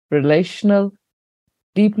 relational,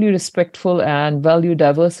 deeply respectful, and value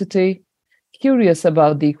diversity, curious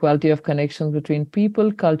about the equality of connections between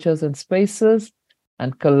people, cultures, and spaces,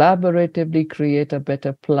 and collaboratively create a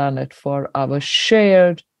better planet for our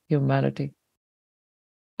shared humanity.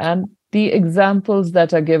 And the examples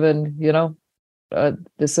that are given,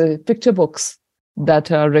 there's picture books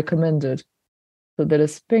that are recommended. So there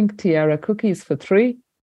is Pink Tiara Cookies for 3,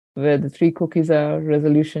 where the 3 cookies are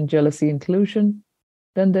resolution, jealousy, inclusion.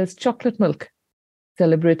 Then there's Chocolate Milk,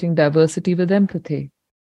 celebrating diversity with empathy.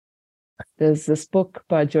 There's this book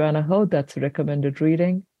by Joanna Ho that's recommended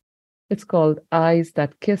reading. It's called Eyes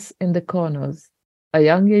That Kiss in the Corners. A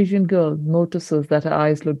young Asian girl notices that her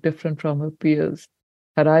eyes look different from her peers.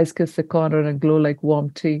 Her eyes kiss the corner and glow like warm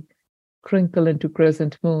tea, crinkle into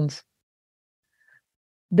crescent moons.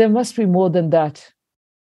 There must be more than that.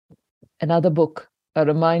 Another book, a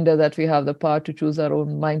reminder that we have the power to choose our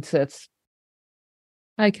own mindsets.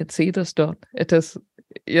 I can see this, Dawn. It is,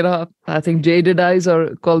 I think jaded eyes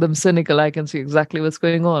or call them cynical. I can see exactly what's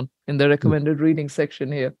going on in the recommended reading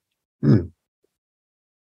section here.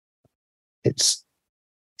 It's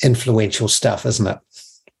influential stuff, isn't it?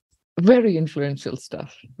 Very influential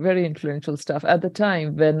stuff. Very influential stuff. At the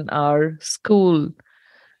time when our school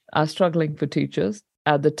are struggling for teachers,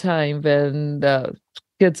 at the time when the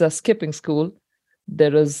kids are skipping school,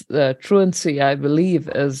 there is truancy, I believe,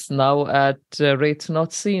 is now at rates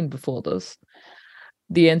not seen before this.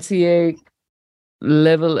 The NCA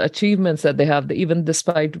level achievements that they have, even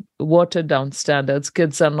despite watered down standards,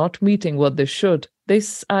 kids are not meeting what they should.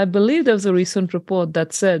 I believe there was a recent report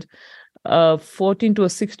that said a 14 to a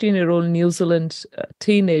 16-year-old New Zealand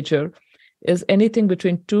teenager is anything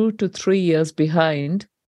between 2 to 3 years behind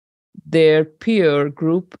their peer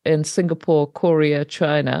group in Singapore, Korea,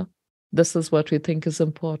 China. This is what we think is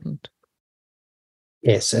important.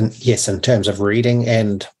 Yes, in terms of reading,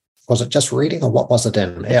 and was it just reading or what was it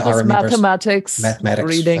in? I remember mathematics,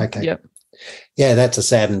 reading. Okay. Yep. Yeah, that's a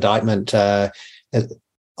sad indictment on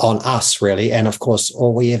us, really. And of course,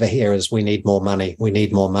 all we ever hear is we need more money. We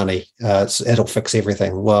need more money. It'll fix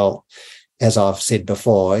everything. Well, as I've said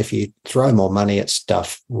before, if you throw more money at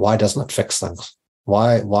stuff, why doesn't it fix things?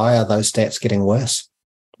 Why are those stats getting worse?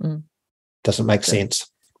 Doesn't make sense.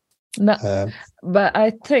 No, but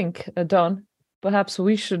I think, Don, perhaps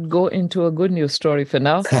we should go into a good news story for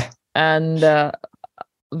now. And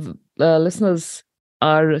listeners,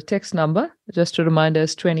 our text number, just a reminder,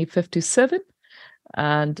 is 2057.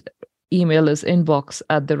 And email is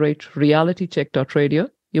inbox@realitycheck.radio.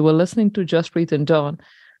 You were listening to Just Breathe and Dawn.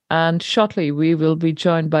 And shortly, we will be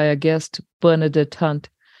joined by a guest, Bernadette Hunt.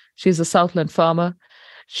 She's a Southland farmer.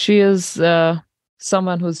 She is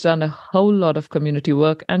someone who's done a whole lot of community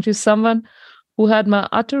work. And she's someone who had my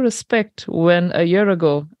utter respect when a year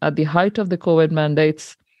ago, at the height of the COVID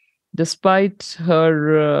mandates, despite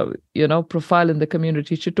her profile in the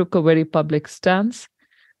community, she took a very public stance,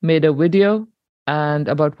 made a video and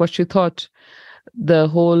about what she thought the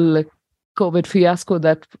whole COVID fiasco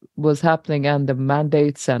that was happening and the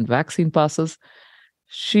mandates and vaccine passes.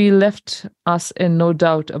 She left us in no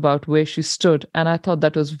doubt about where she stood. And I thought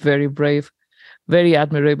that was very brave, very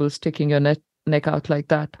admirable, sticking your neck out like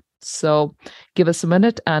that. So give us a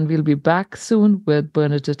minute and we'll be back soon with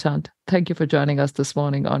Bernadette Hunt. Thank you for joining us this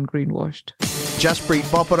morning on Greenwashed. Jaspreet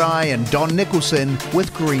Boparai and Don Nicholson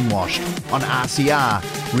with Greenwashed on RCR,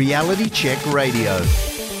 Reality Check Radio.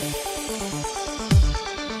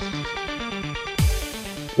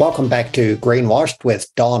 Welcome back to Greenwashed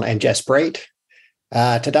with Don and Jaspreet.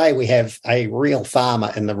 Today we have a real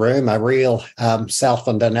farmer in the room, a real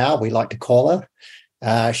Southlander now, we like to call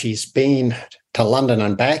her. She's been to London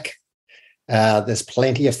and back. There's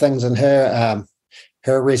plenty of things in her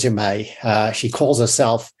resume. She calls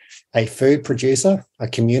herself a food producer, a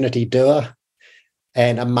community doer,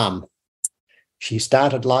 and a mum. She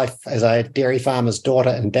started life as a dairy farmer's daughter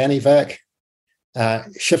in Dannevirke,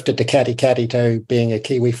 shifted to Katikati to being a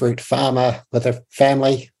kiwi fruit farmer with her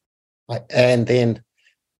family, and then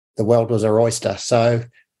the world was her oyster. So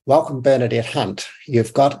welcome, Bernadette Hunt.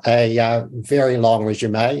 You've got a very long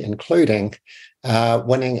resume, including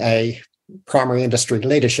winning a Primary Industry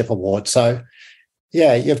Leadership Award. So,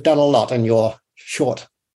 yeah, you've done a lot in your short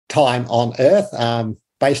time on Earth,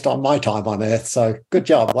 based on my time on Earth. So good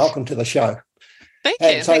job. Welcome to the show. Thank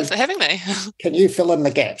you. Thanks for having me. Can you fill in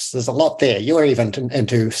the gaps? There's a lot there. You were even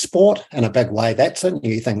into sport in a big way. That's a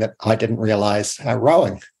new thing that I didn't realise,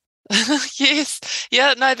 rowing. Yes.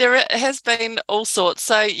 Yeah, no, there has been all sorts.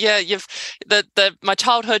 So yeah, you've my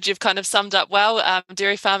childhood you've kind of summed up well.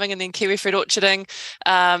 Dairy farming and then kiwi fruit orcharding.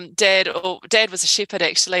 Dad was a shepherd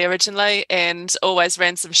actually originally, and always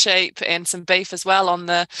ran some sheep and some beef as well on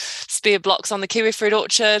the spare blocks on the kiwi fruit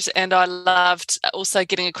orchard. And I loved also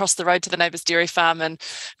getting across the road to the neighbour's dairy farm and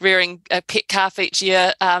rearing a pet calf each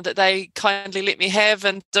year that they kindly let me have,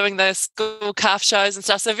 and doing the school calf shows and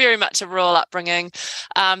stuff. So very much a rural upbringing.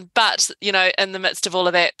 But, you know, in the midst of all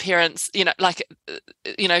of that, parents, you know, like,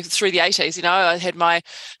 you know, through the 80s, you know, I had my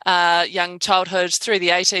young childhood through the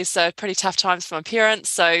 80s, so pretty tough times for my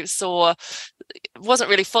parents. So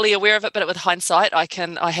wasn't really fully aware of it, but with hindsight, I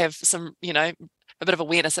have some, you know, a bit of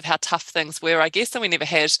awareness of how tough things were, I guess. And we never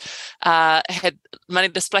had money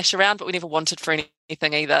to splash around, but we never wanted for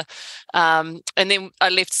anything either. And then I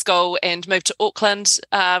left school and moved to Auckland.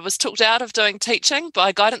 Was talked out of doing teaching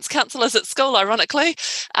by guidance counsellors at school, ironically.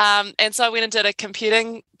 And so I went and did a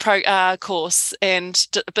computing course and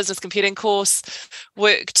a business computing course.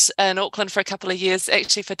 Worked in Auckland for a couple of years,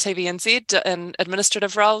 actually for TVNZ in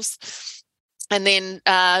administrative roles. And then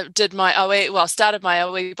started my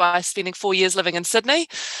OE by spending 4 years living in Sydney,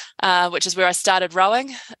 which is where I started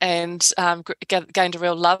rowing, and gained a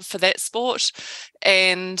real love for that sport.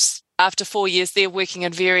 And after 4 years there, working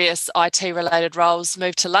in various IT-related roles,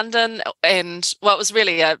 moved to London, and it was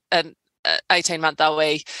really an 18-month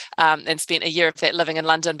OE, and spent a year of that living in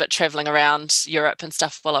London, but travelling around Europe and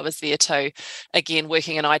stuff while I was there too. Again,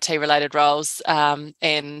 working in IT-related roles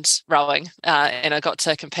and rowing. And I got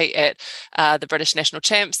to compete at the British National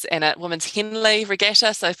Champs and at Women's Henley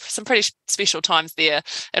Regatta, so some pretty special times there.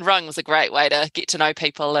 And rowing was a great way to get to know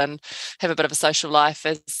people and have a bit of a social life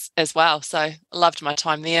as well. So I loved my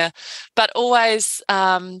time there, but always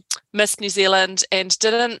missed New Zealand, and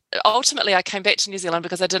ultimately I came back to New Zealand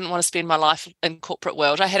because I didn't want to spend my life in corporate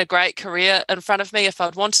world. I had a great career in front of me if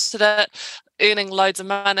I'd wanted it, earning loads of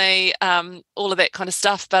money, all of that kind of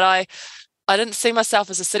stuff, but I didn't see myself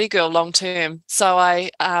as a city girl long term. So I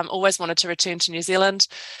always wanted to return to New Zealand,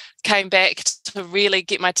 came back to really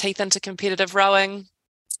get my teeth into competitive rowing.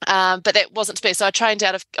 But that wasn't to be. So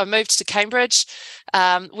I moved to Cambridge,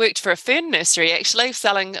 worked for a fern nursery, actually,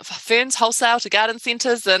 selling ferns wholesale to garden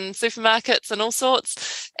centres and supermarkets and all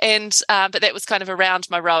sorts. And but that was kind of around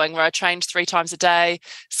my rowing, where I trained 3 times a day,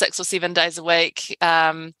 6 or 7 days a week,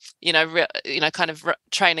 kind of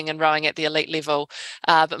training and rowing at the elite level.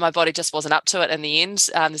 But my body just wasn't up to it in the end.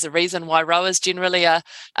 There's a reason why rowers generally are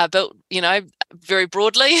built, very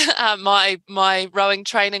broadly. My rowing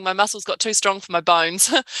training, my muscles got too strong for my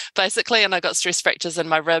bones. Basically, and I got stress fractures in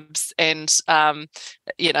my ribs, and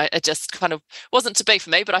it just kind of wasn't to be for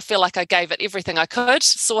me. But I feel like I gave it everything I could,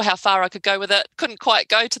 saw how far I could go with it, couldn't quite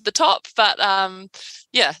go to the top, but and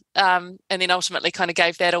then ultimately kind of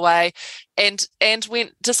gave that away, and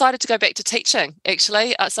decided to go back to teaching,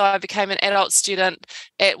 actually. So I became an adult student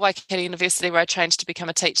at Waikato University, where I trained to become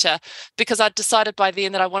a teacher, because I decided by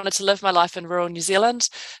then that I wanted to live my life in rural New Zealand,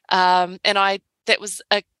 and that was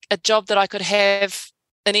a job that I could have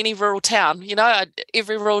in any rural town.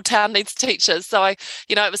 Every rural town needs teachers. So it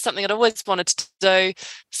was something I'd always wanted to do.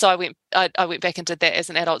 So I went back and did that as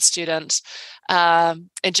an adult student.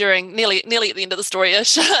 And during nearly at the end of the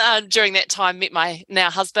story-ish, during that time, met my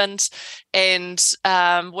now husband, and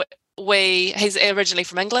he's originally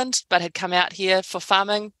from England, but had come out here for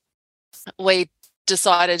farming. We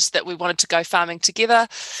decided that we wanted to go farming together,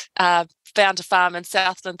 found a farm in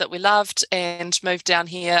Southland that we loved, and moved down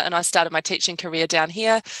here, and I started my teaching career down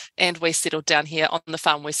here, and we settled down here on the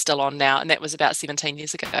farm we're still on now, and that was about 17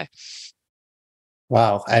 years ago.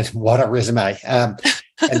 Wow, and what a resume.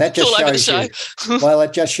 And that just all over the shows show. you, well,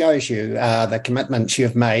 it just shows you the commitments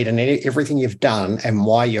you've made and everything you've done and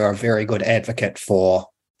why you're a very good advocate for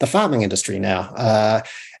the farming industry now.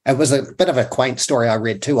 It was a bit of a quaint story I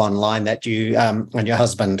read too online that you and your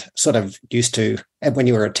husband sort of used to, when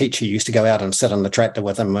you were a teacher, you used to go out and sit on the tractor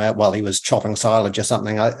with him while he was chopping silage or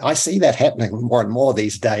something. I see that happening more and more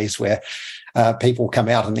these days where people come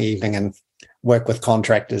out in the evening and work with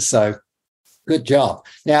contractors. So good job.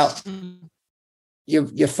 Now,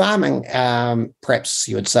 you're farming, perhaps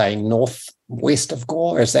you would say northwest of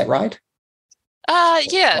Gore, is that right?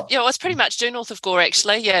 Yeah, well, it's pretty much due north of Gore,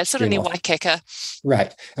 actually. Yeah, sort of near Waikaka.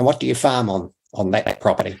 Right. And what do you farm on that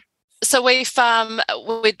property? So we farm,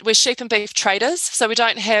 we're sheep and beef traders. So we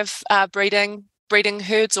don't have breeding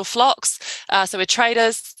herds or flocks. So we're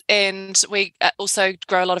traders, and we also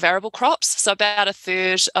grow a lot of arable crops. So about a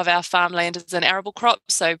third of our farmland is in arable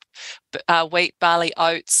crops. So wheat, barley,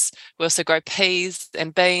 oats. We also grow peas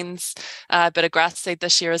and beans, a bit of grass seed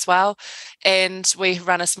this year as well. And we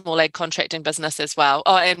run a small ag contracting business as well.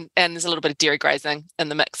 Oh, and there's a little bit of dairy grazing in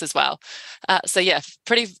the mix as well. So yeah,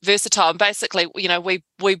 pretty versatile. And basically,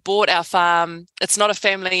 we bought our farm. It's not a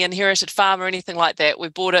family inherited farm or anything like that. We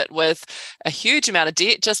bought it with a huge amount of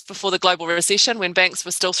debt just before the global recession, when banks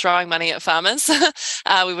were still throwing money at farmers.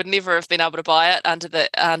 We would never have been able to buy it under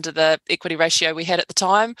the equity ratio we had at the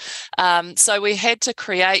time. So we had to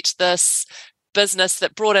create this business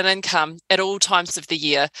that brought in income at all times of the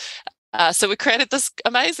year. So we created this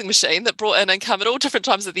amazing machine that brought in income at all different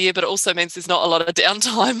times of the year, but it also means there's not a lot of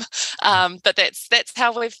downtime. But that's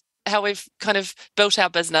how we've kind of built our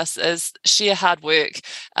business, is sheer hard work,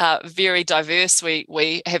 very diverse.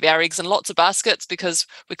 We have our eggs in lots of baskets because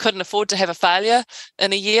we couldn't afford to have a failure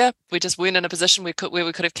in a year. We just weren't in a position where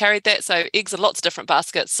we could have carried that. So eggs in lots of different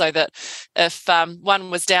baskets, so that if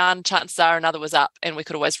one was down, chances are another was up, and we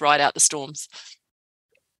could always ride out the storms.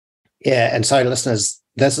 Yeah, and so listeners,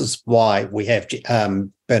 this is why we have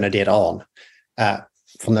Bernadette on.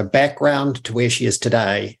 From the background to where she is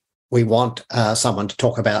today, we want someone to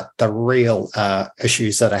talk about the real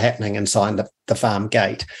issues that are happening inside the farm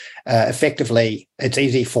gate. Effectively, it's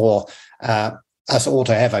easy for us all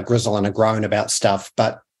to have a grizzle and a groan about stuff,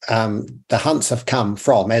 but the hunts have come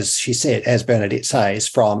from, as she said, as Bernadette says,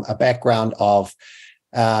 from a background of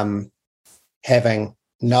having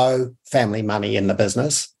no family money in the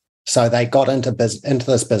business. So they got into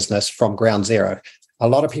this business from ground zero. A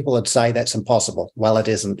lot of people would say that's impossible. Well, it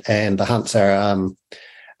isn't, and the hunts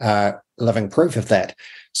are living proof of that.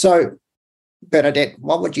 So, Bernadette,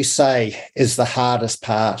 what would you say is the hardest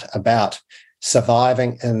part about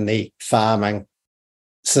surviving in the farming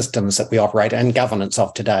systems that we operate and governance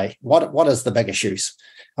of today? What is the big issues?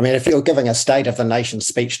 I mean, if you're giving a State of the Nation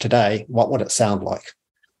speech today, what would it sound like?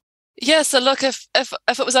 Yeah, so look, if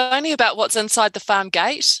it was only about what's inside the farm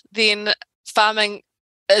gate, then farming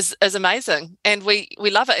is amazing, and we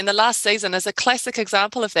love it. And the last season is a classic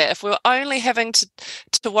example of that. If we were only having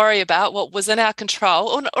to worry about what was in our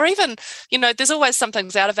control, or even, there's always some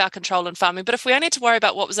things out of our control in farming, but if we only had to worry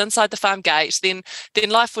about what was inside the farm gate, then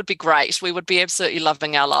life would be great. We would be absolutely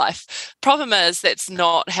loving our life. Problem is, that's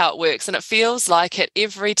not how it works, and it feels like at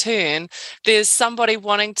every turn there's somebody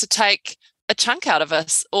wanting to take a chunk out of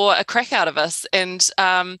us or a crack out of us and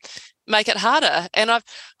make it harder. And I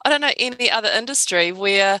don't know any other industry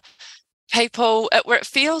where it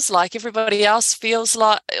feels like everybody else feels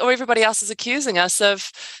like, or everybody else is accusing us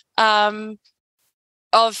of A,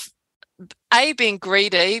 being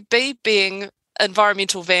greedy, B, being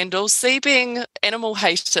environmental vandals, C, being animal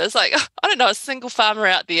haters. Like, I don't know a single farmer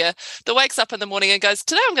out there that wakes up in the morning and goes,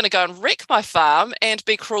 today I'm going to go and wreck my farm and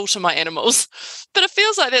be cruel to my animals. But it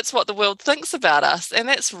feels like that's what the world thinks about us, and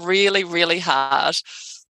that's really, really hard.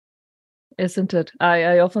 Isn't it?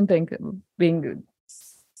 I often think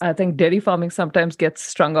I think dairy farming sometimes gets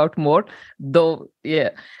strung out more, though, yeah.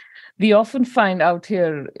 We often find out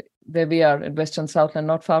here where we are in Western Southland,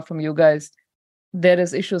 not far from you guys, there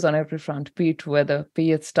is issues on every front, be it weather,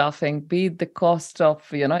 be it staffing, be it the cost of,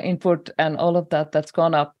 input and all of that's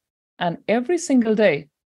gone up. And every single day,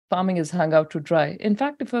 farming is hung out to dry. In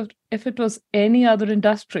fact, if it was any other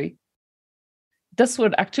industry, this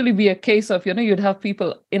would actually be a case of, you'd have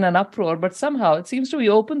people in an uproar, but somehow it seems to be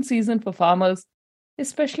open season for farmers,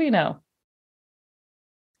 especially now.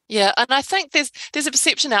 Yeah, and I think there's a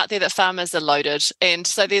perception out there that farmers are loaded, and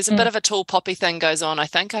so there's a bit of a tall poppy thing goes on. I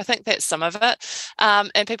think that's some of it,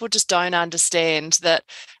 and people just don't understand that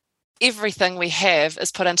everything we have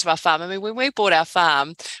is put into our farm. I mean, when we bought our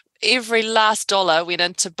farm, every last dollar went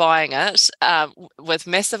into buying it, with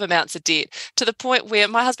massive amounts of debt, to the point where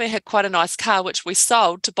my husband had quite a nice car, which we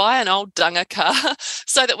sold to buy an old dunga car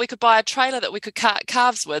so that we could buy a trailer that we could cart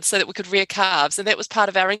calves with, so that we could rear calves. And that was part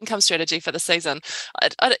of our income strategy for the season.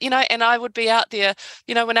 And I would be out there,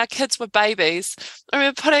 when our kids were babies. I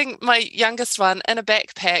remember putting my youngest one in a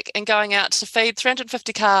backpack and going out to feed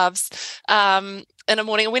 350 calves in a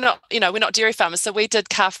morning. And we're not dairy farmers, so we did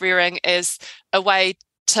calf rearing as a way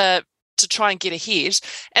to try and get ahead.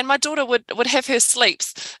 And my daughter would have her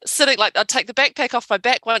sleeps sitting, like, I'd take the backpack off my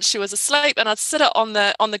back once she was asleep, and I'd sit it on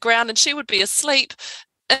the ground, and she would be asleep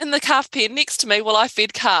in the calf pen next to me while I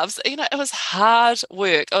fed calves. It was hard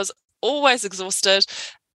work. I was always exhausted.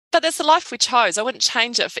 But that's the life we chose. I wouldn't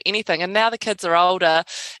change it for anything. And now the kids are older,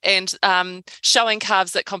 and showing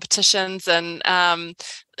calves at competitions, and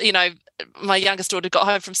my youngest daughter got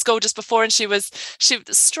home from school just before, and she was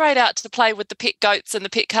straight out to play with the pet goats and the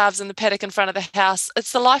pet calves in the paddock in front of the house.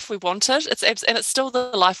 It's the life we wanted. And it's still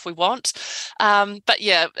the life we want. But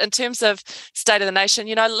yeah, in terms of state of the nation,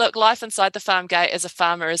 look, life inside the farm gate as a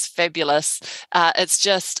farmer is fabulous. It's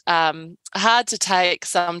just hard to take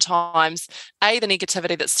sometimes, A, the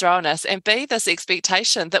negativity that's thrown us, and B, this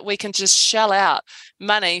expectation that we can just shell out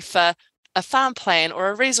money for a farm plan or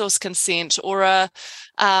a resource consent or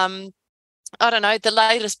the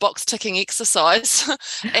latest box ticking exercise,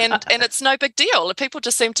 and it's no big deal. People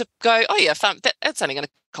just seem to go, oh yeah, that's only going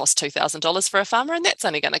to cost $2,000 for a farmer, and that's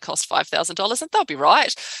only going to cost $5,000, and they'll be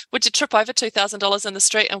right. Would you trip over $2,000 in the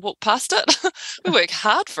street and walk past it? We work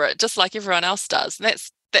hard for it, just like everyone else does, and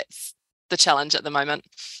that's the challenge at the moment.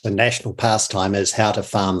 The national pastime is how to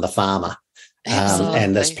farm the farmer.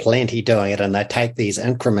 And there's plenty doing it, and they take these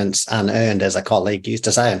increments unearned, as a colleague used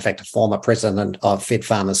to say. In fact, a former president of Fed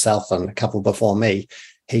Farmers South, and a couple before me,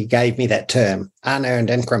 he gave me that term,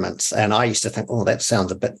 unearned increments, and I used to think, oh, that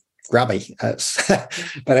sounds a bit grubby.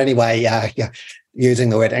 But anyway, using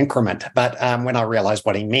the word increment. But when I realised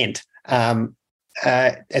what he meant,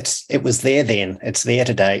 it was there then, it's there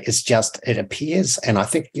today. It's just, it appears, and I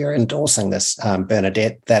think you're endorsing this,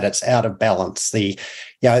 Bernadette, that it's out of balance. The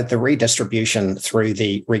redistribution through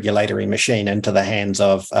the regulatory machine into the hands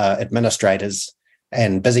of administrators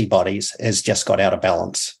and busybodies has just got out of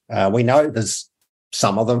balance. We know there's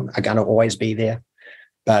some of them are going to always be there,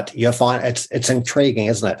 but you'll find it's intriguing,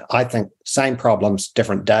 isn't it? I think same problems,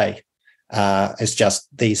 different day. It's just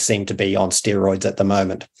these seem to be on steroids at the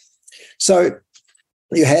moment. So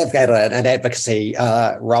you have had an advocacy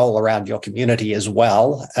role around your community as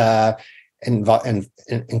well,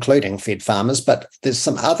 including Fed Farmers, but there's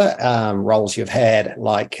some other roles you've had,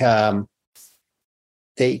 like the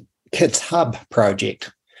Kids Hub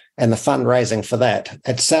project and the fundraising for that.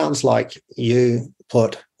 It sounds like you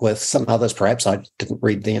put, with some others perhaps, I didn't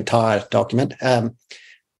read the entire document, a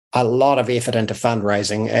lot of effort into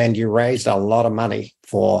fundraising, and you raised a lot of money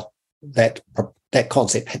for that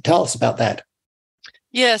concept. Tell us about that.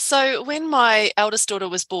 Yeah, so when my eldest daughter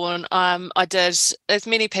was born, I did, as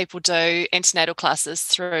many people do, antenatal classes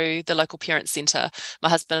through the local parent centre. My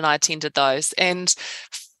husband and I attended those. And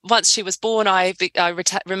once she was born, I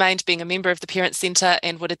remained being a member of the parent centre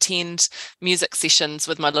and would attend music sessions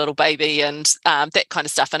with my little baby and that kind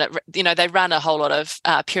of stuff. And they run a whole lot of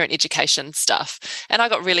parent education stuff. And I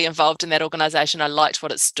got really involved in that organisation. I liked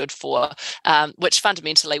what it stood for, which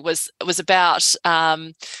fundamentally was about.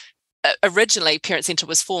 Originally, Parent Centre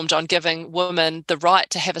was formed on giving women the right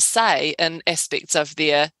to have a say in aspects of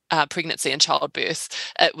their pregnancy and childbirth.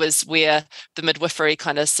 It was where the midwifery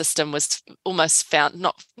kind of system was almost found,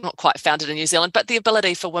 not quite founded in New Zealand, but the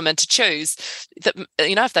ability for women to choose that,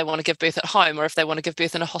 if they want to give birth at home, or if they want to give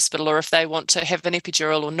birth in a hospital, or if they want to have an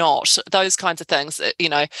epidural or not, those kinds of things,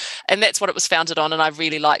 and that's what it was founded on. And I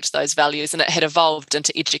really liked those values, and it had evolved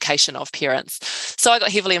into education of parents. So I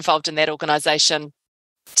got heavily involved in that organisation.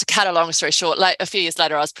 To cut a long story short, a few years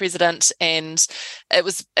later, I was president, and I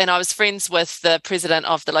was friends with the president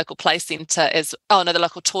of the local play centre the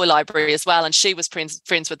local toy library as well, and she was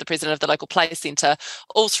friends with the president of the local play centre.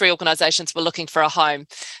 All three organisations were looking for a home,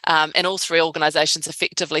 and all three organisations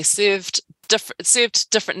effectively served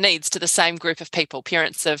different needs to the same group of people,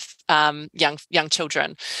 parents of young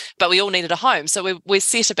children, but we all needed a home. So we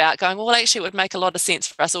set about going, well, actually, it would make a lot of sense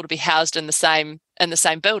for us all to be housed in the same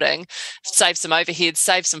building, save some overheads,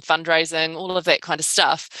 save some fundraising, all of that kind of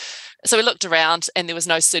stuff. So we looked around, and there was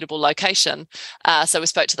no suitable location. So we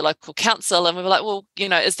spoke to the local council, and we were like, well,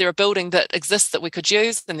 is there a building that exists that we could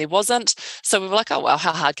use? And there wasn't. So we were like, oh, well,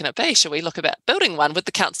 how hard can it be? Should we look about building one? Would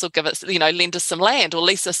the council give us, lend us some land or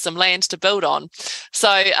lease us some land to build on?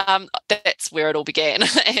 So that's where it all began.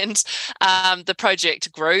 And the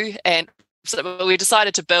project grew, and so we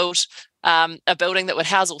decided to build a building that would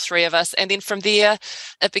house all three of us. And then from there,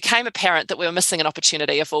 it became apparent that we were missing an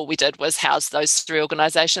opportunity if all we did was house those three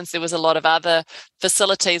organisations. There was a lot of other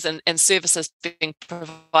facilities and services being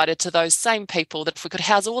provided to those same people, that if we could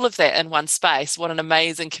house all of that in one space, what an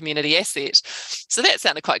amazing community asset. So that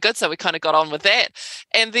sounded quite good. So we kind of got on with that.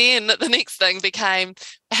 And then the next thing became,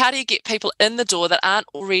 how do you get people in the door that aren't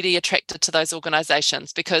already attracted to those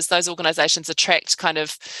organisations? Because those organisations attract kind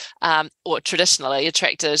of, or traditionally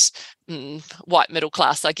attracted white middle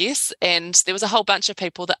class, I guess. And there was a whole bunch of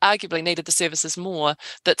people that arguably needed the services more,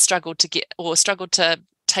 that struggled to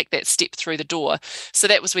take that step through the door. So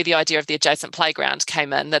that was where the idea of the adjacent playground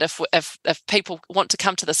came in, that if people want to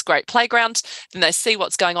come to this great playground, then they see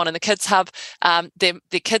what's going on in the kids hub, their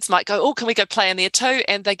kids might go, oh, can we go play in there too?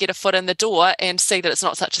 And they get a foot in the door and see that it's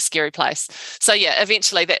not such a scary place. So yeah,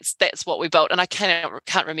 eventually that's what we built. And I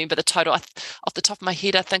can't remember the total. Off the top of my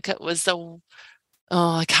head, I think it was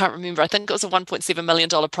I can't remember. I think it was a $1.7 million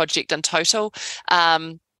project in total,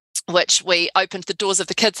 which we opened the doors of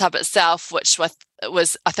the kids hub itself, which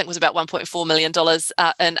was I think was about $1.4 million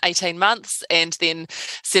in 18 months, and then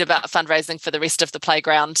set about fundraising for the rest of the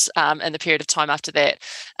playground in the period of time after that.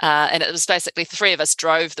 And it was basically the three of us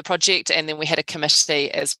drove the project, and then we had a committee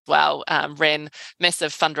as well, ran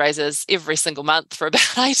massive fundraisers every single month for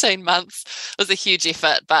about 18 months. It was a huge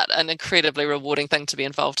effort, but an incredibly rewarding thing to be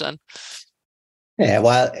involved in. Yeah,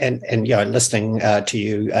 well, and listening to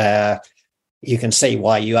you, you can see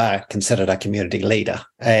why you are considered a community leader.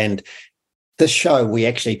 And this show, we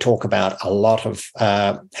actually talk about a lot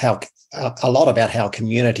about how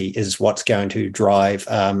community is what's going to drive,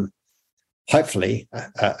 hopefully,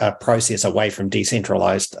 a process away from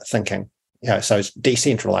decentralized thinking. So it's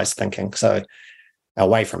decentralized thinking. So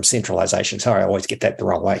away from centralization. Sorry, I always get that the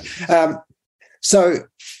wrong way. So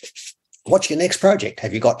what's your next project?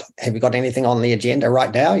 Have you got anything on the agenda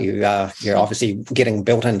right now? You're obviously getting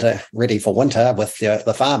built into ready for winter with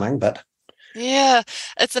the farming, but yeah,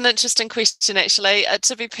 it's an interesting question actually.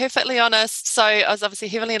 To be perfectly honest, so I was obviously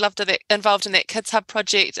heavily involved in that Kids Hub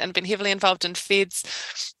project and been heavily involved in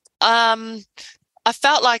Feds. I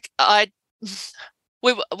felt like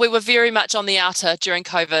we were very much on the outer during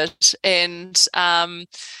COVID, and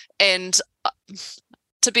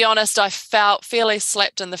to be honest, I felt fairly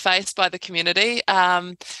slapped in the face by the community.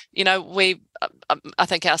 I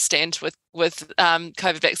think our stand with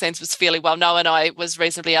COVID vaccines was fairly well known. I was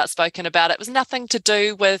reasonably outspoken about it. It was nothing to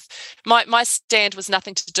do with my stand was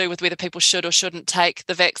nothing to do with whether people should or shouldn't take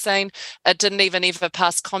the vaccine. It didn't even ever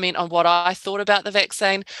pass comment on what I thought about the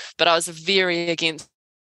vaccine, but I was very against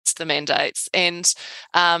the mandates, and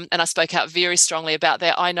I spoke out very strongly about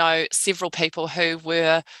that. I know several people who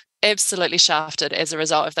were absolutely shafted as a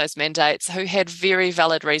result of those mandates, who had very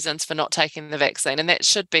valid reasons for not taking the vaccine, and that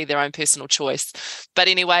should be their own personal choice. But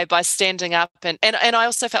anyway, by standing up, and I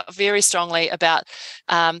also felt very strongly about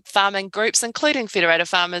farming groups, including Federated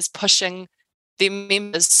Farmers, pushing their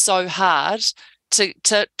members so hard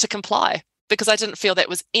to comply, because I didn't feel that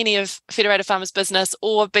was any of Federated Farmers' business,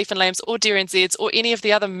 or Beef and Lambs, or Dairy NZ's, or any of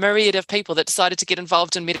the other myriad of people that decided to get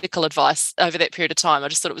involved in medical advice over that period of time. I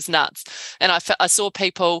just thought it was nuts. And I saw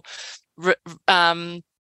people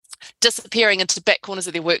disappearing into back corners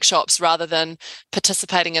of their workshops rather than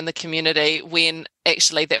participating in the community, when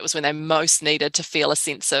actually that was when they most needed to feel a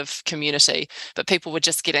sense of community. But people were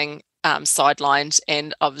just getting sidelined,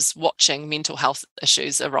 and I was watching mental health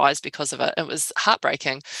issues arise because of it. It was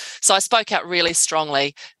heartbreaking. So I spoke out really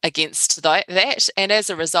strongly against that, and as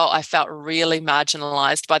a result, I felt really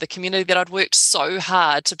marginalised by the community that I'd worked so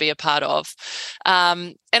hard to be a part of.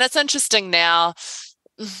 And it's interesting now,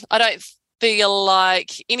 I don't feel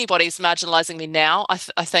like anybody's marginalising me now.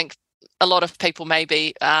 I think a lot of people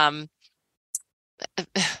maybe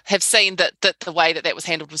have seen that the way that was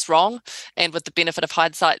handled was wrong, and with the benefit of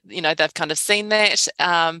hindsight, they've kind of seen that.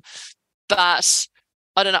 But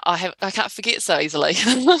I don't know, I can't forget so easily.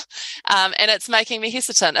 And it's making me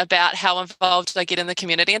hesitant about how involved I get in the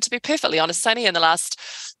community. And to be perfectly honest, it's only in the last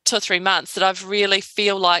 2 or 3 months that I've really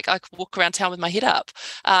feel like I could walk around town with my head up.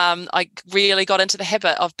 I really got into the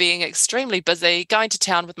habit of being extremely busy, going to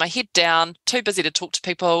town with my head down, too busy to talk to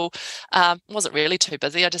people. Wasn't really too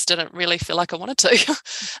busy, I just didn't really feel like I wanted to.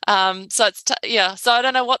 So it's so I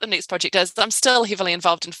don't know what the next project is. I'm still heavily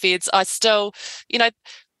involved in Feds. I still,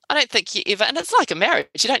 I don't think you ever, and it's like a marriage,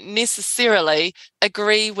 you don't necessarily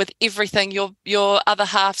agree with everything your other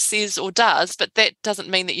half says or does, but that doesn't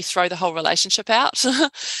mean that you throw the whole relationship out.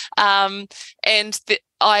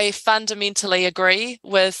 I fundamentally agree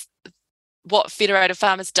with what Federated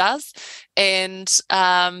Farmers does, and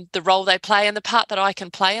the role they play and the part that I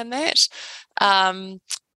can play in that.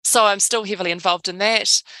 So I'm still heavily involved in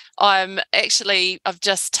that. I've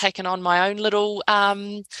just taken on my own little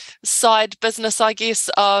side business, I guess,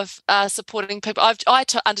 of supporting people. I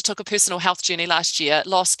undertook a personal health journey last year,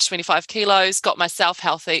 lost 25 kilos, got myself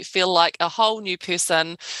healthy, feel like a whole new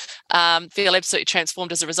person, feel absolutely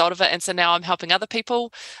transformed as a result of it. And so now I'm helping other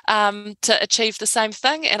people to achieve the same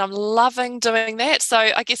thing, and I'm loving doing that. So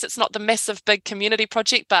I guess it's not the massive big community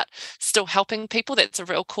project, but still helping people. That's a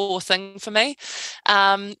real core thing for me.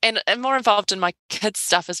 And more involved in my kids'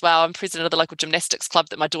 stuff as well. I'm president of the local gymnastics club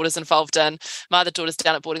that my daughter's involved in. My other daughter's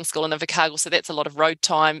down at boarding school in Invercargill, so that's a lot of road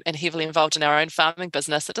time, and heavily involved in our own farming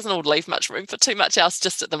business. It doesn't all leave much room for too much else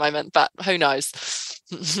just at the moment, but who knows?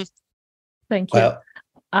 Thank you. Well,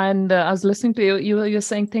 and I was listening to you. You're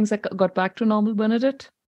saying things that got back to normal, Bernadette,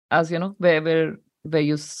 as you know, where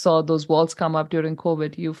you saw those walls come up during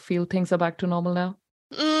COVID. You feel things are back to normal now?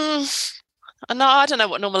 No, I don't know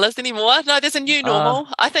what normal is anymore. No, there's a new normal.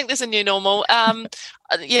 I think there's a new normal. I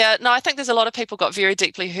think there's a lot of people got very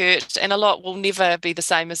deeply hurt, and a lot will never be the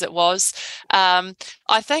same as it was. I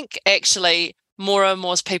think actually more and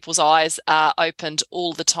more people's eyes are opened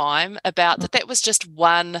all the time about that was just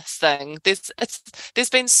one thing. There's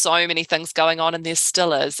been so many things going on, and there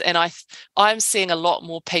still is. And I'm seeing a lot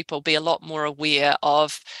more people be a lot more aware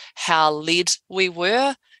of how led we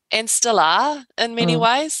were and still are in many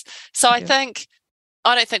ways. So I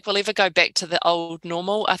don't think we'll ever go back to the old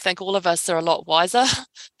normal. I think all of us are a lot wiser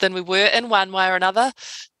than we were in one way or another.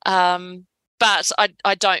 But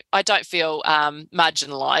I don't feel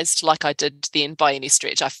marginalised like I did then by any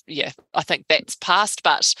stretch. I think that's past.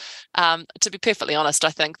 But to be perfectly honest, I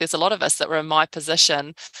think there's a lot of us that were in my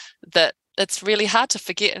position that it's really hard to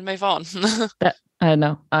forget and move on. I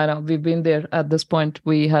know. We've been there at this point.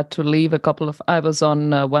 We had to leave I was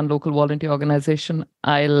on one local volunteer organization.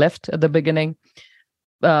 I left at the beginning.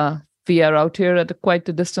 We are out here at quite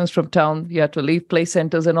a distance from town. You had to leave play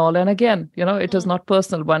centers and all. And again, it is not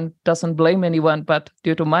personal. One doesn't blame anyone, but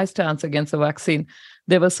due to my stance against the vaccine,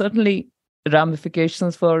 there were certainly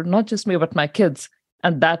ramifications for not just me, but my kids.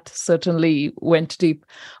 And that certainly went deep.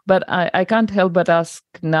 But I can't help but ask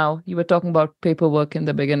now, you were talking about paperwork in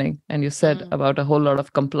the beginning, and you said about a whole lot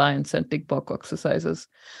of compliance and tick box exercises.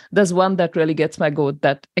 There's one that really gets my goat,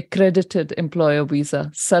 that accredited employer visa.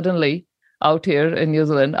 Suddenly, out here in New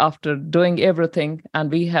Zealand, after doing everything,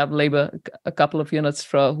 and we have labor, a couple of units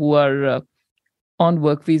who are on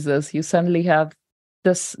work visas, you suddenly have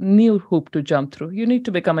this new hoop to jump through. You need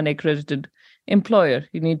to become an accredited employer.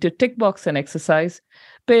 You need to tick box and exercise,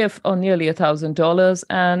 pay nearly $1,000,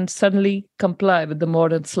 and suddenly comply with the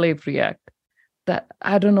Modern Slavery Act. That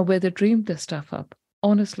I don't know where they dreamed this stuff up.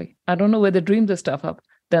 Honestly, I don't know where they dreamed this stuff up.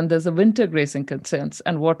 Then there's a winter grazing consents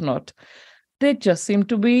and whatnot. There just seem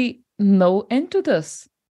to be no end to this.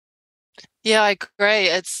 Yeah, I agree.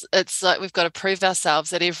 It's like we've got to prove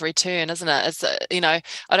ourselves at every turn, isn't it? It's I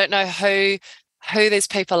don't know who these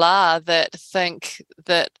people are that think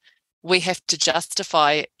that we have to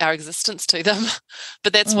justify our existence to them,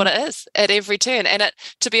 but that's what it is at every turn. And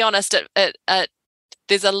to be honest,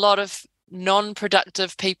 there's a lot of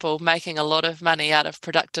non-productive people making a lot of money out of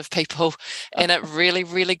productive people, and it really,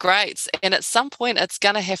 really grates. And at some point, it's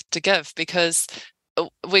going to have to give, because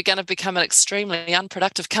we're going to become an extremely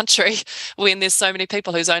unproductive country when there's so many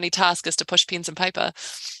people whose only task is to push pens and paper.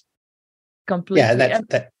 Completely.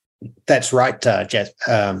 Yeah, that's right, Jess.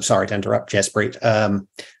 Sorry to interrupt, Jaspreet.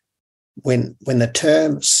 When the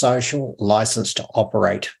term social license to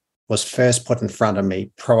operate was first put in front of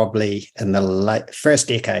me, probably in the first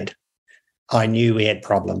decade, I knew we had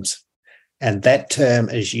problems. And that term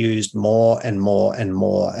is used more and more and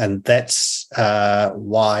more. And that's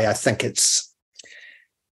why I think it's,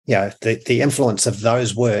 the influence of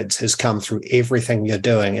those words has come through everything you're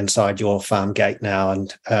doing inside your farm gate now.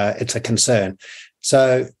 And it's a concern.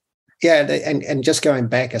 So, and just going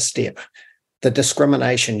back a step, the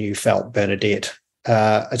discrimination you felt, Bernadette,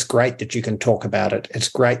 it's great that you can talk about it. It's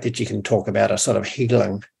great that you can talk about a sort of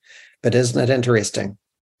healing. But isn't it interesting?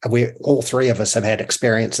 All three of us have had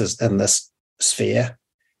experiences in this sphere.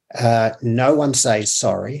 No one says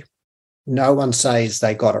sorry. No one says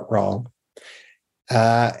they got it wrong.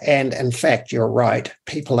 And in fact, you're right.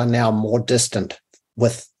 People are now more distant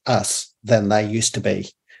with us than they used to be.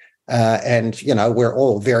 And we're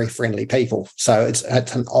all very friendly people. So it's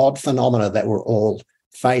an odd phenomenon that we're all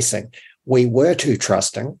facing. We were too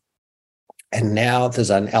trusting, and now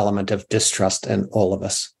there's an element of distrust in all of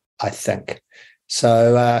us, I think.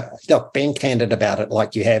 So, look, being candid about it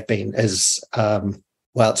like you have been is,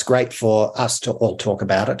 it's great for us to all talk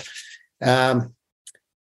about it. And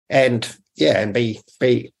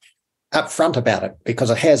be upfront about it, because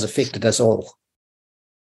it has affected us all.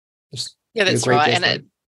 Yeah, that's agree, right. And Jeffrey?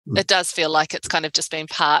 it does feel like it's kind of just been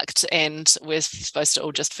parked and we're supposed to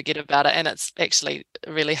all just forget about it. And it's actually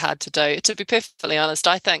really hard to do. To be perfectly honest,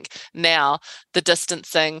 I think now the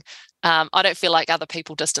distancing, I don't feel like other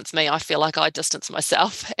people distance me. I feel like I distance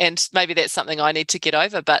myself. And maybe that's something I need to get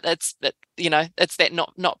over. But it's that, it's that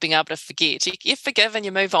not being able to forget. You forgive and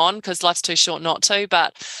you move on because life's too short not to.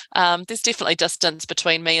 But there's definitely distance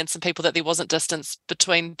between me and some people that there wasn't distance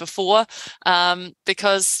between before,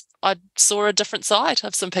 because I saw a different side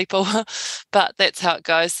of some people, but that's how it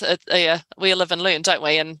goes. We live and learn, don't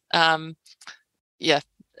we? And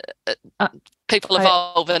people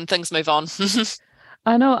evolve and things move on.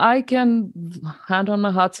 I know I can hand on my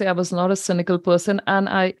heart say I was not a cynical person, and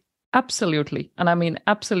I absolutely, and I mean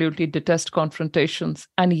absolutely detest confrontations,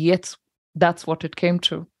 and yet that's what it came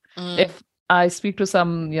to. If I speak to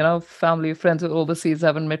some, family friends who overseas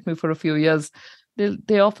haven't met me for a few years,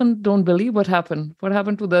 they often don't believe what happened. What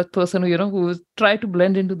happened to that person who tried to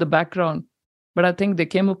blend into the background. But I think there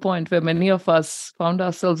came a point where many of us found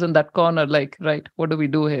ourselves in that corner, like, right, what do we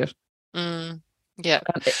do here? Yeah,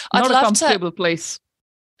 not a comfortable place.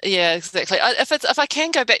 Yeah, exactly. If I can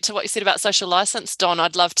go back to what you said about social license, Don,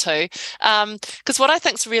 I'd love to. Because what I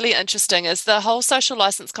think is really interesting is the whole social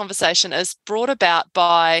license conversation is brought about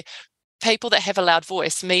by people that have a loud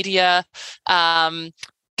voice, media,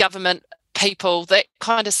 government people, that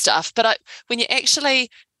kind of stuff. But when you actually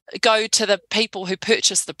go to the people who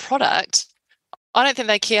purchase the product, I don't think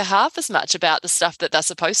they care half as much about the stuff that they're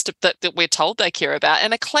supposed to, that we're told they care about.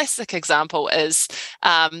 And a classic example is,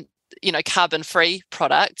 carbon-free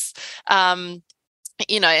products.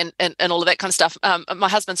 And all of that kind of stuff. My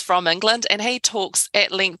husband's from England, and he talks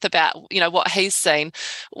at length about, what he's seen,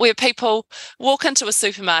 where people walk into a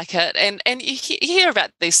supermarket and you hear about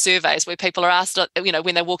these surveys where people are asked,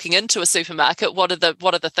 when they're walking into a supermarket, what are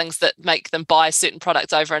the things that make them buy certain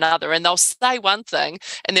products over another? And they'll say one thing,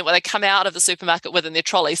 and then when they come out of the supermarket within their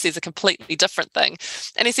trolley, says a completely different thing.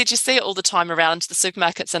 And he said, you see it all the time around the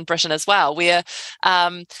supermarkets in Britain as well, where,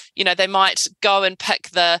 they might go and pick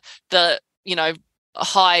the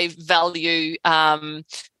high value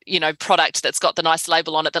product that's got the nice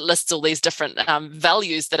label on it that lists all these different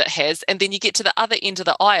values that it has, and then you get to the other end of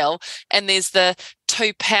the aisle and there's the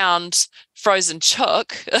 £2 frozen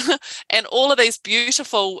chook and all of these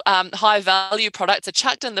beautiful high value products are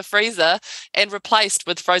chucked in the freezer and replaced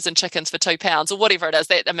with frozen chickens for £2 or whatever it is.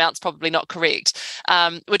 That amount's probably not correct,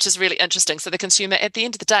 which is really interesting. So the consumer at the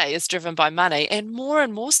end of the day is driven by money, and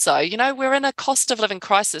more so, we're in a cost of living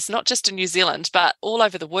crisis, not just in New Zealand but all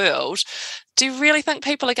over the world. Do you really think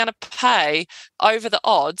people are going to pay over the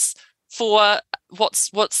odds for what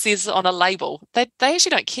says on a label? They actually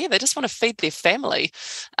don't care. They just want to feed their family.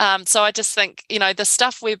 So I just think, the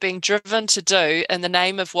stuff we're being driven to do in the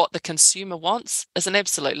name of what the consumer wants is an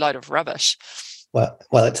absolute load of rubbish. Well,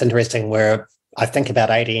 it's interesting where I think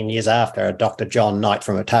about 18 years after, Dr. John Knight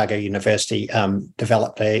from Otago University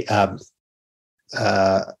developed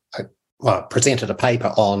presented a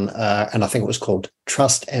paper on, and I think it was called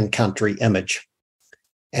Trust and Country Image.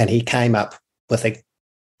 And he came up with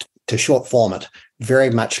to short form it, very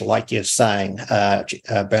much like you're saying,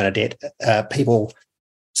 Bernadette, people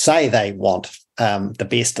say they want the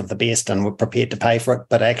best of the best and were prepared to pay for it,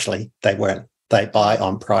 but actually they weren't. They buy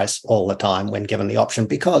on price all the time when given the option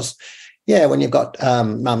because, when you've got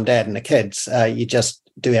mum, dad and the kids, you just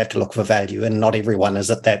do have to look for value, and not everyone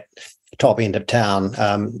is at that top end of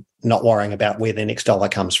town, not worrying about where their next dollar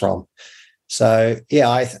comes from. So,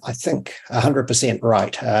 I think 100%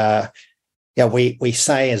 right. We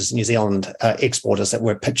say as New Zealand exporters that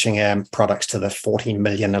we're pitching our products to the 14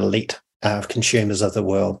 million elite consumers of the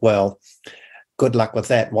world. Well, good luck with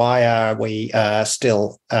that. Why are we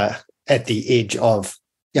still at the edge of,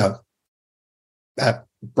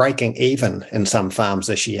 breaking even in some farms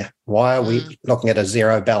this year? Why are we looking at a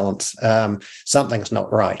zero balance? Something's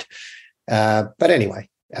not right. But anyway,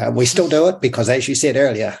 we still do it because, as you said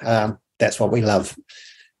earlier, that's what we love.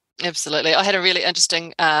 Absolutely. I had a really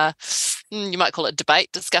interesting, you might call it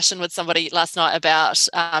debate discussion with somebody last night about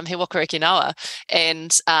He Wakariki Noa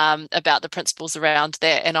and about the principles around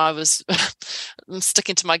that. And I was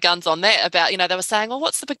sticking to my guns on that about, they were saying, well,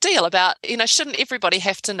 what's the big deal about, shouldn't everybody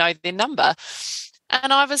have to know their number?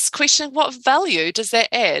 And I was questioning, what value does that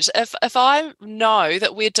add? If I know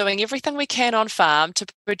that we're doing everything we can on farm to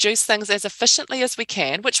produce things as efficiently as we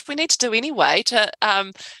can, which we need to do anyway to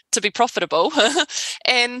be profitable,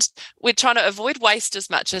 and we're trying to avoid waste as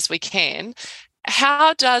much as we can,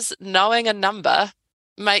 how does knowing a number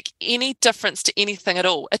make any difference to anything at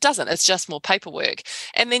all. It doesn't. It's just more paperwork.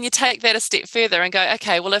 And then you take that a step further and go,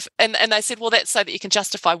 okay, well, if and they said, well, that's so that you can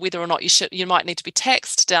justify whether or not you might need to be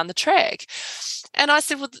taxed down the track. And I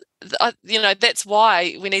said, well, that's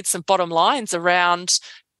why we need some bottom lines around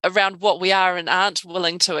what we are and aren't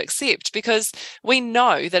willing to accept, because we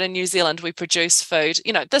know that in New Zealand we produce food.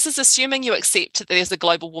 This is assuming you accept that there's a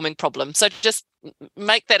global warming problem. So just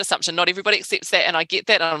make that assumption. Not everybody accepts that, and I get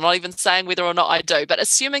that, and I'm not even saying whether or not I do, but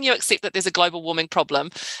assuming you accept that there's a global warming problem,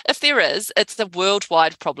 if there is, it's a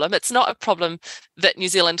worldwide problem. It's not a problem that New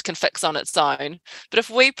Zealand can fix on its own. But if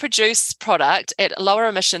we produce product at lower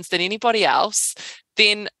emissions than anybody else,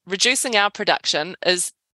 then reducing our production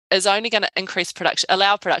is only going to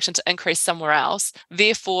allow production to increase somewhere else,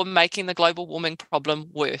 therefore making the global warming problem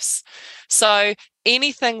worse. So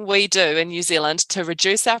anything we do in New Zealand to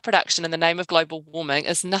reduce our production in the name of global warming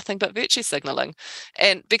is nothing but virtue signalling,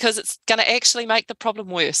 and because it's going to actually make the problem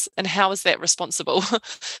worse. And how is that responsible?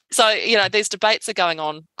 So, these debates are going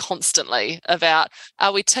on constantly about,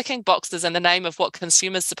 are we ticking boxes in the name of what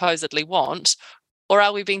consumers supposedly want, or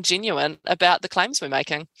are we being genuine about the claims we're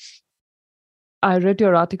making? I read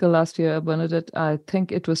your article last year, Bernadette. I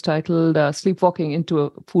think it was titled Sleepwalking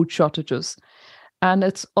into Food Shortages. And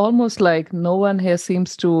it's almost like no one here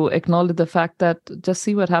seems to acknowledge the fact that just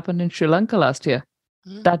see what happened in Sri Lanka last year.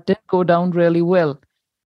 That did go down really well.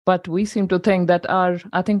 But we seem to think that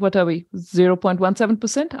what are we,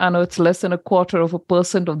 0.17%? I know it's less than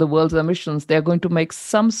 0.25% of the world's emissions. They're going to make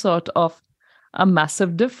some sort of a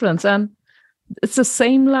massive difference. And it's the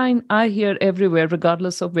same line I hear everywhere,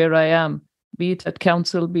 regardless of where I am. Be it at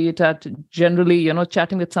council, be it at generally,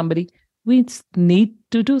 chatting with somebody, we need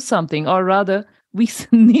to do something, or rather, we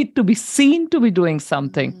need to be seen to be doing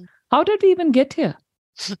something. How did we even get here?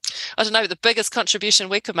 I don't know. The biggest contribution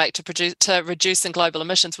we could make to reducing global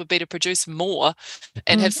emissions would be to produce more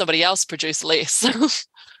and have somebody else produce less.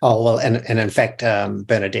 Oh, well, and in fact,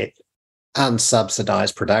 Bernadette,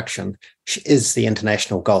 unsubsidized production is the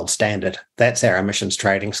international gold standard. That's our emissions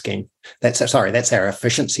trading scheme. That's our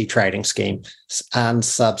efficiency trading scheme.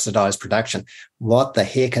 Unsubsidized production. What the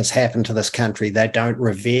heck has happened to this country? They don't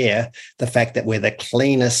revere the fact that we're the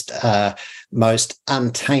cleanest, most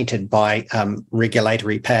untainted by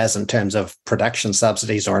regulatory powers in terms of production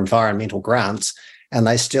subsidies or environmental grants, and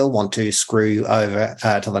they still want to screw over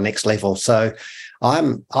to the next level. So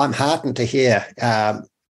I'm heartened to hear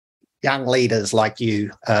young leaders like you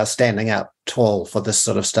standing up tall for this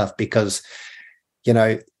sort of stuff, because,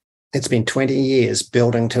 it's been 20 years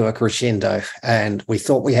building to a crescendo, and we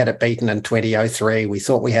thought we had it beaten in 2003. We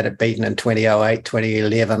thought we had it beaten in 2008,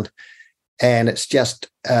 2011. And it's just,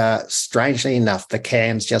 strangely enough, the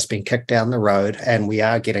can's just been kicked down the road, and we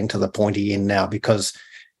are getting to the pointy end now, because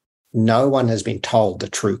no one has been told the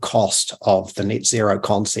true cost of the net zero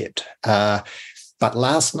concept. But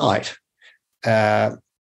last night,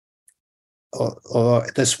 or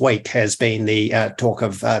this week, has been the talk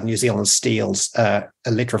of New Zealand Steel's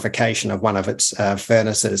electrification of one of its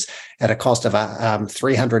furnaces at a cost of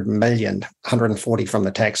 300 million, 140 from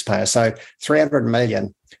the taxpayer. So 300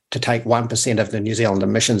 million to take 1% of the New Zealand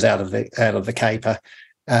emissions out of the caper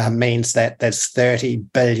means that there's 30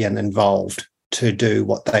 billion involved to do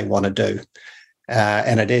what they want to do.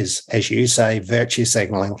 And it is, as you say, virtue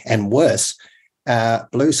signalling. And worse,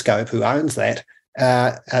 BlueScope, who owns that,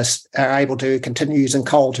 are able to continue using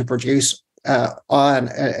coal to produce iron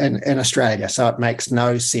in Australia. So it makes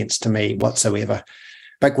no sense to me whatsoever.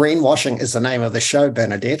 But greenwashing is the name of the show,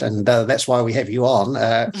 Bernadette, and that's why we have you on,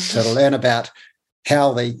 to learn about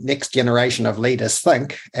how the next generation of leaders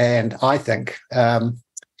think. And I think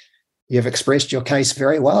you've expressed your case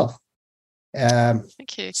very well.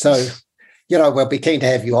 Thank you. So, we'll be keen to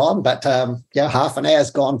have you on, but half an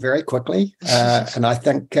hour's gone very quickly, and I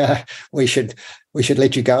think we should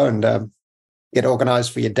let you go and get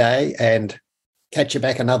organised for your day and catch you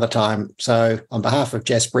back another time. So, on behalf of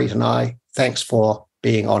Jaspreet and I, thanks for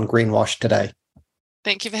being on Greenwashed today.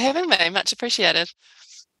 Thank you for having me. Much appreciated.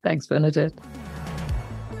 Thanks, Bernadette.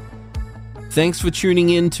 Thanks for tuning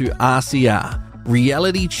in to RCR,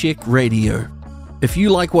 Reality Check Radio. If you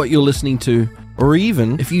like what you're listening to, or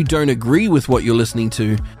even if you don't agree with what you're listening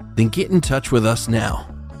to, then get in touch with us now.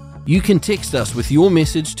 You can text us with your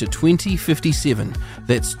message to 2057,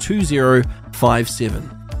 that's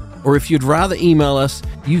 2057. Or if you'd rather email us,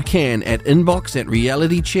 you can at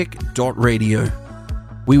inbox@realitycheck.radio.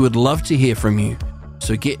 We would love to hear from you,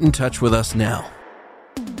 so get in touch with us now.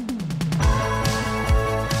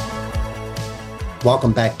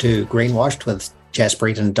 Welcome back to Greenwashed with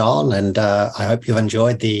Jaspreet and Don, and I hope you've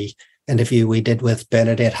enjoyed the interview we did with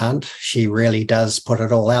Bernadette Hunt. She really does put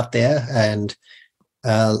it all out there, and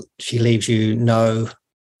she leaves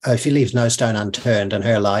she leaves no stone unturned in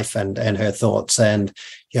her life and her thoughts. And,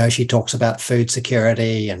 she talks about food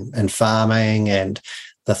security and farming and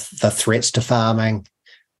the threats to farming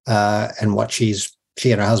and what she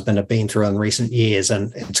and her husband have been through in recent years.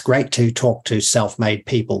 And it's great to talk to self-made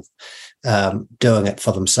people doing it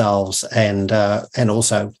for themselves and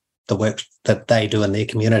also the work that they do in their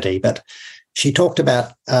community. But she talked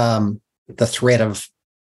about the threat of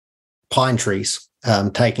pine trees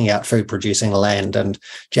taking out food-producing land. And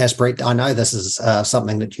Jaspreet, I know this is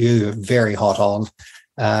something that you're very hot on.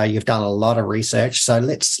 You've done a lot of research, so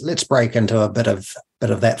let's break into a bit of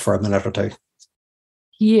that for a minute or two.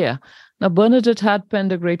 Yeah. Now, Bernadette had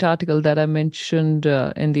penned a great article that I mentioned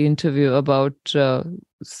in the interview about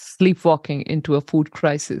sleepwalking into a food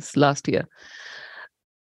crisis last year.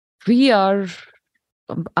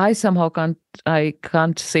 I somehow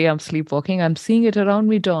can't say I'm sleepwalking. I'm seeing it around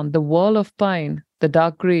me, Don. The wall of pine, the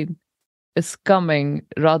dark green, is coming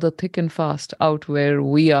rather thick and fast out where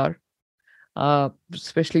we are,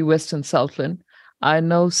 especially Western Southland. I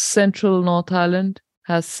know Central North Island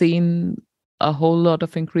has seen a whole lot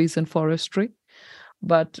of increase in forestry,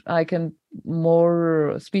 but I can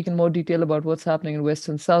speak in more detail about what's happening in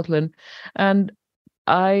Western Southland. And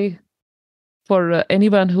for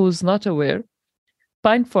anyone who's not aware,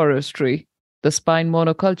 pine forestry, the pine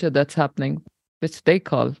monoculture that's happening, which they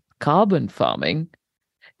call carbon farming,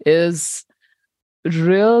 is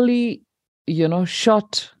really,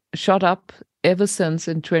 shot up ever since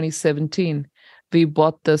in 2017. We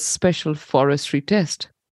bought this special forestry test.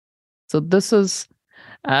 So this is,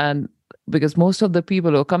 and because most of the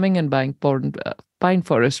people who are coming and buying pine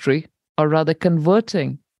forestry, or rather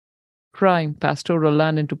converting prime pastoral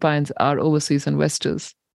land into pines, are overseas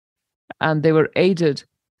investors. And they were aided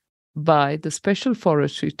by the special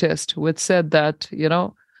forestry test, which said that,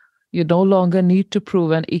 you no longer need to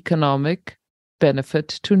prove an economic benefit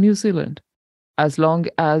to New Zealand. As long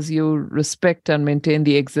as you respect and maintain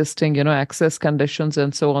the existing, access conditions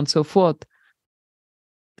and so on and so forth,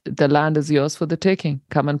 the land is yours for the taking.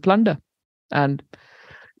 Come and plunder. And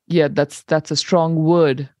yeah, that's a strong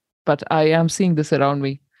word, but I am seeing this around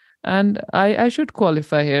me. And I should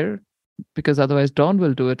qualify here, because otherwise Dawn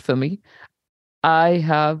will do it for me. I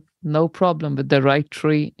have no problem with the right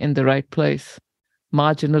tree in the right place.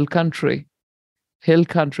 Marginal country, hill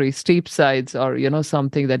country, steep sides, or,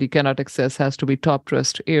 something that you cannot access has to be top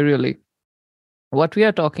dressed aerially. What we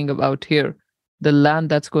are talking about here, the land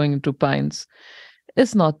that's going into pines,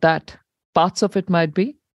 is not that. Parts of it might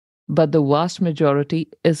be, but the vast majority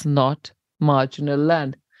is not marginal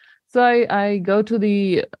land. So I go to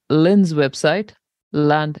the LINZ website,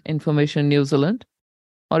 Land Information New Zealand,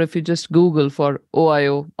 or if you just Google for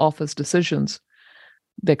OIO office decisions,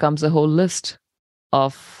 there comes a whole list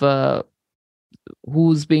of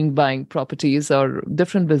who's buying properties or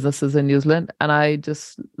different businesses in New Zealand. And I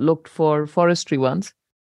just looked for forestry ones.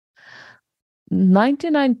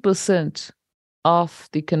 99% of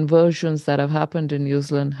the conversions that have happened in New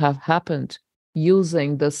Zealand have happened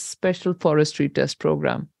using the special forestry test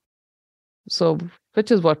program. So, which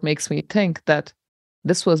is what makes me think that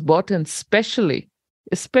this was bought in especially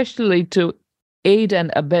to aid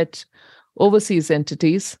and abet overseas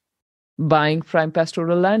entities buying prime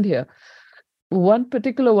pastoral land here. One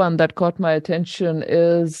particular one that caught my attention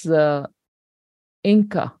is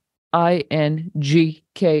Ingka,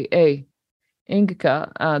 INGKA.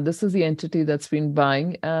 Ingka, this is the entity that's been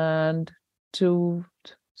buying, and so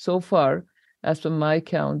far, as per my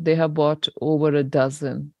count, they have bought over a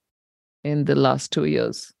dozen in the last 2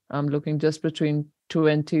 years. I'm looking just between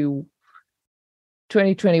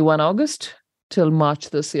 2021 August till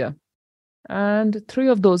March this year. And 3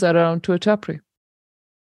 of those are around Tuatapere.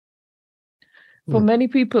 For many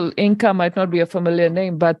people, Ingka might not be a familiar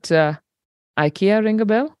name, but IKEA ring a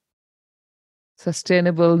bell?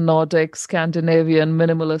 Sustainable Nordic, Scandinavian,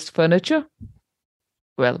 minimalist furniture?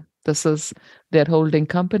 Well, this is their holding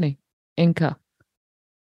company, Ingka.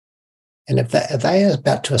 And if they are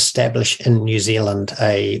about to establish in New Zealand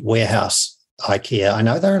a warehouse, IKEA, I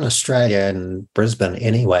know they're in Australia and Brisbane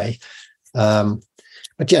anyway, but,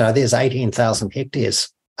 there's 18,000 hectares.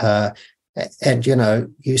 And,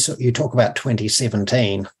 you talk about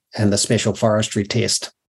 2017 and the special forestry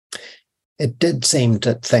test. It did seem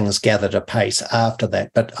that things gathered apace after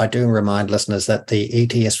that, but I do remind listeners that the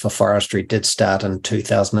ETS for forestry did start in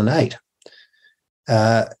 2008.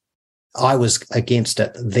 I was against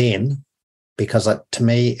it then because to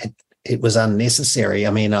me it was unnecessary.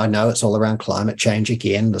 I mean, I know it's all around climate change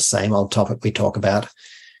again, the same old topic we talk about,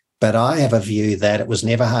 but I have a view that it was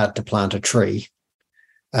never hard to plant a tree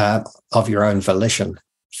of your own volition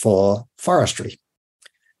for forestry.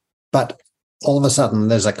 But all of a sudden,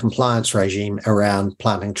 there's a compliance regime around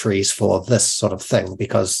planting trees for this sort of thing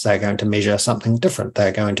because they're going to measure something different.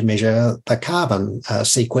 They're going to measure the carbon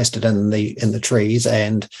sequestered in the trees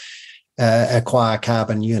and acquire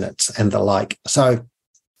carbon units and the like. So,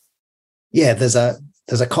 yeah, there's a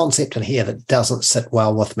concept in here that doesn't sit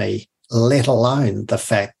well with me, let alone the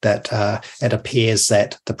fact that it appears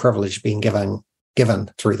that the privilege being given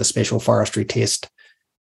through the special forestry test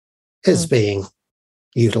is being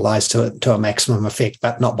utilised to a maximum effect,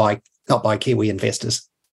 but not by Kiwi investors.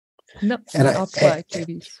 No, not by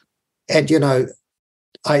Kiwis. And you know,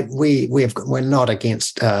 we're not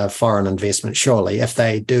against foreign investment. Surely, if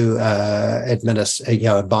they do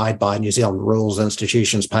abide by New Zealand rules,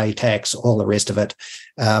 institutions, pay tax, all the rest of it,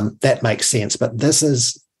 that makes sense. But this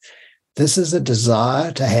is a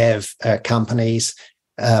desire to have companies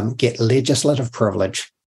get legislative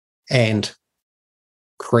privilege and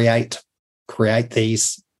create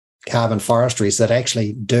these carbon forestries that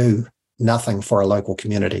actually do nothing for a local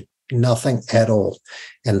community, nothing at all.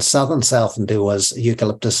 And southern South Ndu was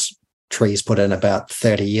eucalyptus trees put in about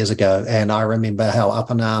 30 years ago. And I remember how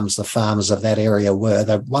up in arms the farmers of that area were,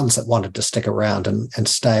 the ones that wanted to stick around and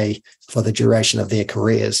stay for the duration of their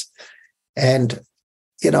careers. And,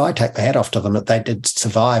 you know, I take my hat off to them that they did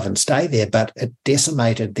survive and stay there, but it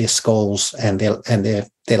decimated their schools and their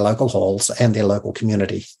local halls and their local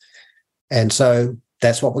community. And so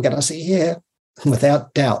that's what we're going to see here.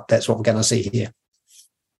 Without doubt, that's what we're going to see here.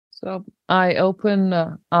 So I open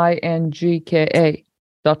ingka.com,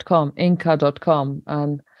 inca.com,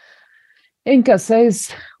 and Inca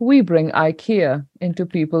says, we bring IKEA into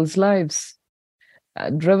people's lives.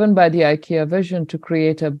 Driven by the IKEA vision to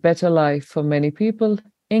create a better life for many people,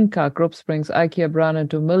 Inca Groups brings IKEA brand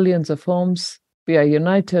into millions of homes. We are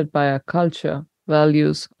united by our culture,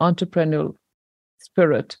 values, entrepreneurial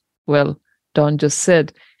spirit. Well, Don just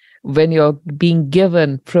said, when you're being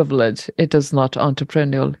given privilege, it is not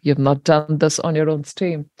entrepreneurial. You've not done this on your own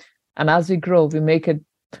steam. And as we grow, we make it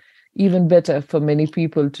even better for many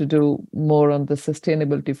people to do more on the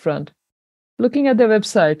sustainability front. Looking at their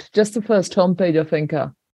website, just the first homepage of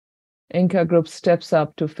Inca, Inca Group steps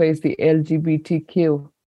up to face the LGBTQ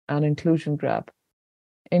and inclusion grab.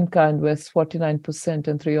 Inca invests 49%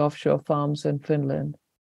 in 3 offshore farms in Finland.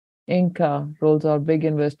 Inca rolls out big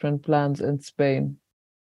investment plans in Spain.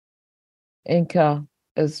 Inca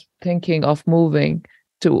is thinking of moving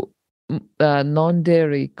to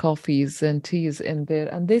non-dairy coffees and teas in there,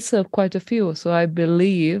 and they serve quite a few. So I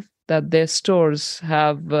believe that their stores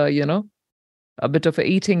have, a bit of an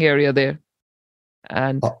eating area there.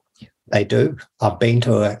 And they do. I've been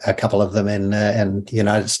to a couple of them in the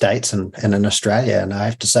United States and in Australia, and I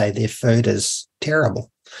have to say their food is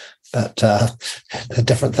terrible. But a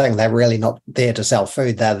different thing. They're really not there to sell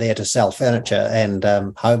food. They're there to sell furniture and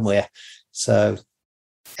homeware. So,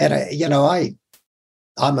 and I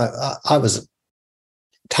was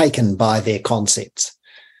taken by their concepts,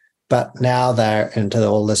 but now they're into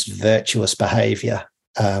all this virtuous behaviour.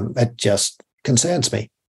 It just concerns me.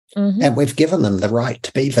 Mm-hmm. And we've given them the right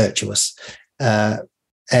to be virtuous.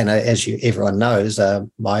 And as everyone knows,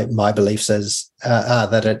 my beliefs are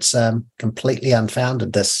that it's completely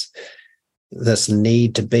unfounded, this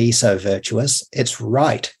need to be so virtuous. It's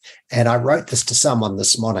right. And I wrote this to someone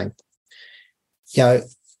this morning. You know,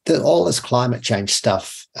 all this climate change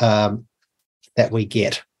stuff that we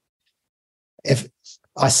get. If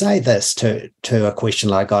I say this to a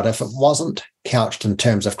question I got, if it wasn't couched in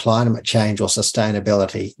terms of climate change or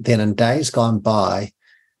sustainability, then in days gone by,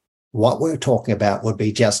 what we're talking about would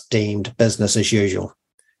be just deemed business as usual.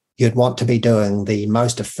 You'd want to be doing the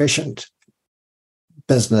most efficient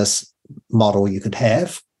business model you could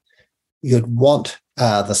have. You'd want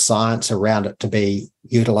the science around it to be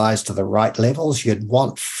utilized to the right levels. You'd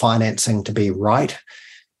want financing to be right.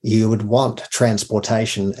 You would want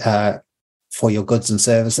transportation for your goods and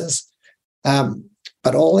services.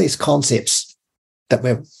 But all these concepts that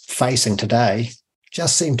we're facing today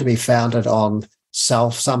just seem to be founded on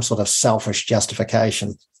some sort of selfish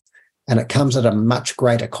justification. And it comes at a much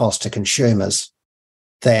greater cost to consumers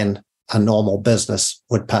than a normal business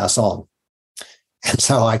would pass on. And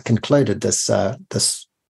so I concluded this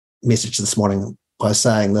message this morning by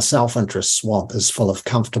saying the self-interest swamp is full of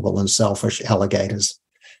comfortable and selfish alligators.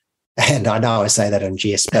 And I know I say that in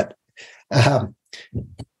jest, but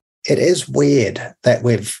it is weird that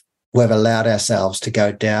we've allowed ourselves to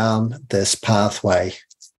go down this pathway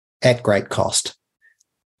at great cost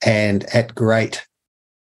and at great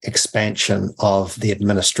expansion of the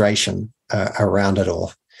administration around it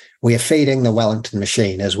all. We are feeding the Wellington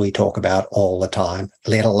machine, as we talk about all the time,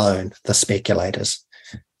 let alone the speculators.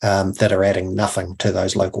 that are adding nothing to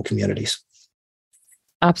those local communities.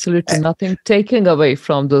 Absolutely nothing taking away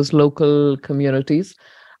from those local communities.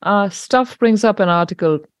 Stuff brings up an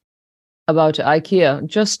article about IKEA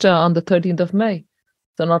just on the 13th of May.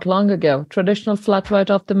 So not long ago, traditional flat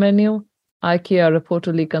white off the menu, IKEA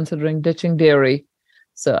reportedly considering ditching dairy.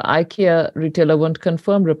 So IKEA retailer won't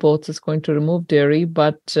confirm reports it's going to remove dairy,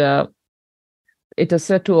 but it is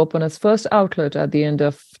set to open its first outlet at the end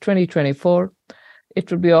of 2024.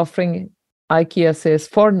 It will be offering, IKEA says,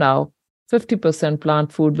 for now, 50%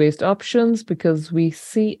 plant food-based options because we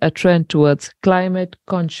see a trend towards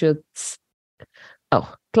climate-conscious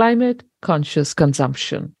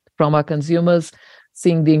consumption from our consumers,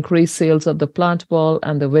 seeing the increased sales of the plant ball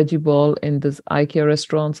and the veggie ball in these IKEA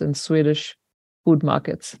restaurants and Swedish food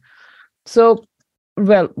markets. So,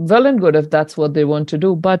 well and good if that's what they want to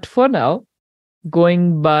do. But for now,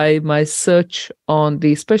 going by my search on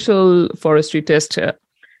the Special Forestry Tester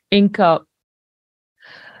Inca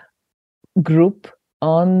group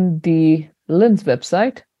on the LIN's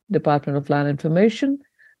website, Department of Land Information,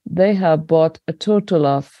 they have bought a total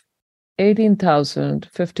of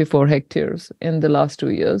 18,054 hectares in the last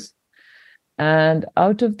 2 years. And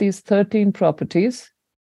out of these 13 properties,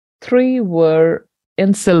 3 were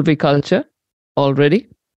in silviculture already,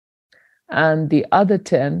 and the other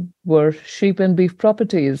 10 were sheep and beef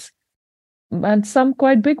properties, and some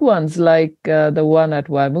quite big ones, like the one at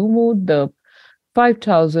Waimumu, the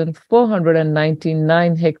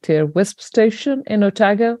 5,499 hectare Wisp Station in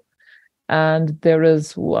Otago, and there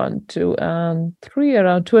is 1, 2, and 3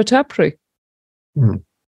 around Tuatapere.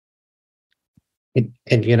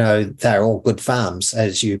 And you know, they're all good farms,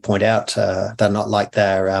 as you point out. They're not like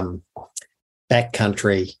their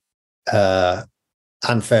backcountry,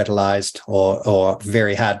 unfertilized or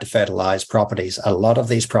very hard to fertilize properties. A lot of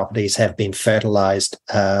these properties have been fertilized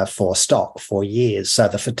for stock for years. So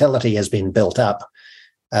the fertility has been built up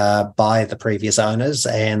by the previous owners,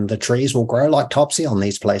 and the trees will grow like topsy on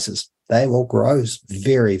these places. They will grow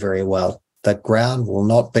very, very well. The ground will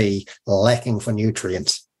not be lacking for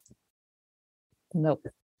nutrients. Nope.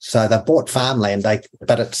 So they bought farmland,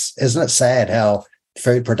 but isn't it sad how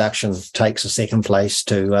food production takes a second place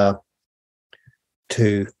to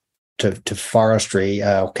forestry,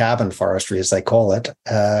 carbon forestry, as they call it,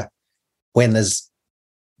 when there's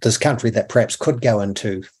this country that perhaps could go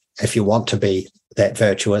into, if you want to be that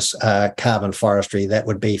virtuous, carbon forestry that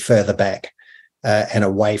would be further back and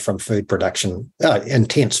away from food production,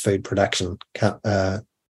 intense food production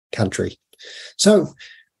country. So,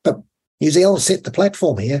 but New Zealand set the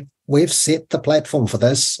platform here. We've set the platform for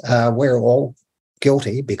this. We're all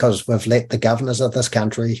guilty because we've let the governors of this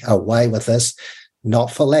country away with this.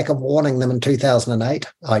 Not for lack of warning them in 2008.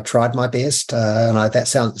 I tried my best,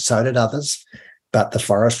 so did others. But the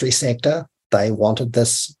forestry sector, they wanted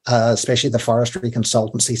this, especially the forestry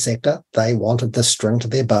consultancy sector, they wanted this string to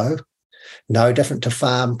their bow. No different to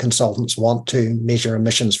farm consultants want to measure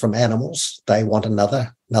emissions from animals. They want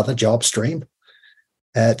another job stream.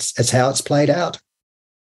 It's how it's played out.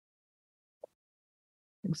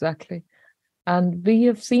 Exactly. And we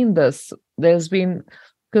have seen this. There's been,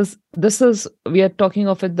 because we are talking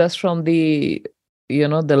of it thus from the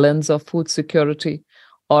lens of food security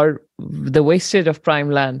or the wastage of prime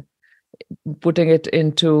land, putting it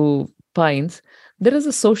into pines. There is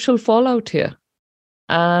a social fallout here.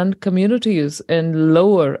 And communities in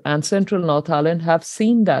Lower and Central North Island have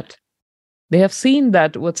seen that. They have seen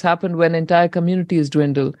that what's happened when entire communities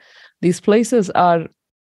dwindle. These places are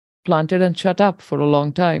planted and shut up for a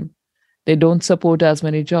long time. They don't support as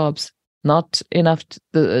many jobs. Not enough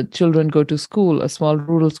the children go to school. A small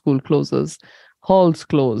rural school closes. Halls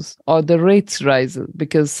close, or the rates rise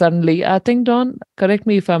because suddenly, I think, Don, correct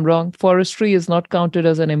me if I'm wrong, forestry is not counted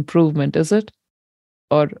as an improvement, is it?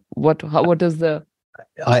 Or what is the...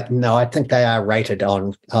 I think they are rated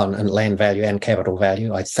on land value and capital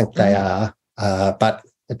value. I think they are, but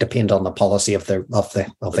it depends on the policy of the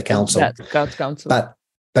council. That's council. But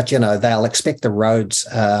they'll expect the roads.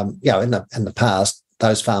 In the past,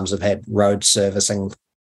 those farms have had road servicing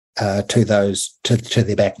to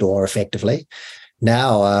their back door effectively.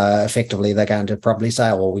 Now, effectively, they're going to probably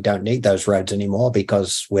say, well, we don't need those roads anymore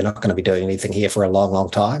because we're not going to be doing anything here for a long, long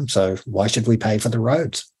time. So why should we pay for the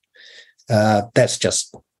roads? That's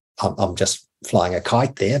just, I'm just flying a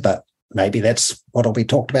kite there, but maybe that's what will be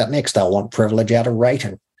talked about next. They'll want privilege out of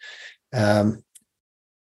rating. Who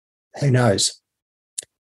knows?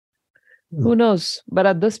 Who knows? But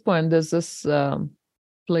at this point, there's this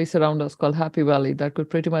place around us called Happy Valley that could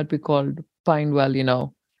pretty much be called Pine Valley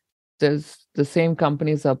now. There's the same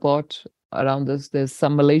companies are bought around this. There's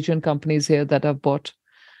some Malaysian companies here that have bought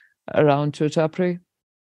around Tuatapere.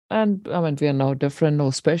 And I mean, we are no different,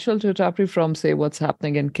 no special to Tapri from, say, what's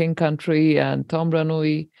happening in King Country and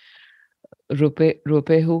Tomranui,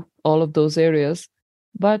 Rupehu, all of those areas.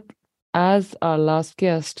 But as our last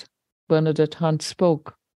guest, Bernadette Hunt,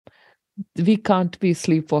 spoke, we can't be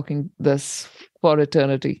sleepwalking this for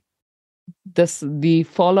eternity. The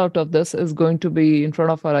fallout of this is going to be in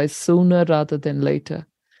front of our eyes sooner rather than later.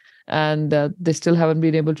 And they still haven't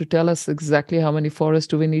been able to tell us exactly how many forests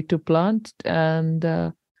do we need to plant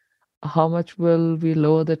and how much will we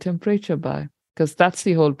lower the temperature by? Because that's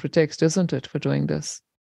the whole pretext, isn't it, for doing this?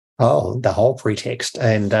 Oh, the whole pretext.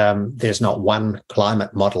 And there's not one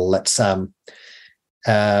climate model that's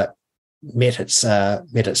met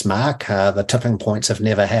its mark. The tipping points have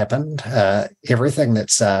never happened. Everything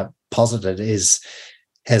that's posited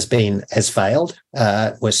has failed.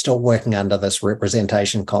 We're still working under this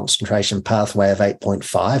representation concentration pathway of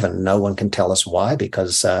 8.5, and no one can tell us why,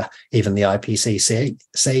 because even the IPCC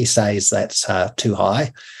says that's too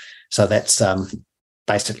high. So that's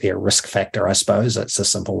basically a risk factor, I suppose. It's a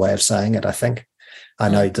simple way of saying it, I think. I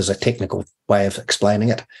know there's a technical way of explaining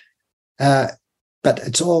it. But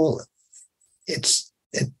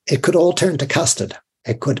it could all turn to custard.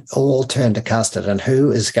 It could all turn to custard. And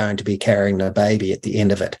who is going to be carrying the baby at the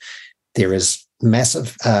end of it? There is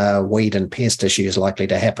massive weed and pest issues likely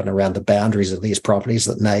to happen around the boundaries of these properties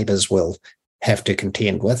that neighbours will have to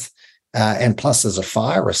contend with. And plus there's a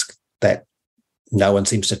fire risk that no one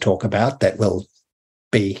seems to talk about that will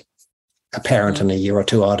be apparent in a year or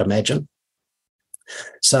two, I'd imagine.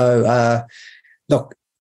 So, look,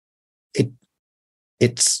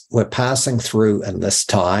 we're passing through in this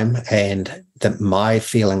time, and my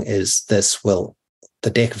feeling is the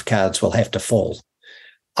deck of cards will have to fall.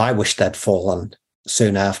 I wish they'd fallen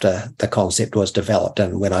soon after the concept was developed,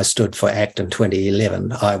 and when I stood for ACT in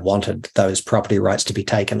 2011, I wanted those property rights to be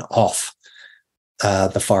taken off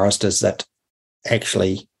the foresters that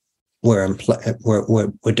actually were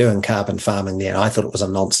doing carbon farming there. I thought it was a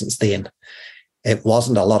nonsense then. It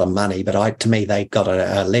wasn't a lot of money, but to me, they got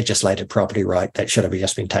a legislated property right that should have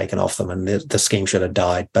just been taken off them, and the scheme should have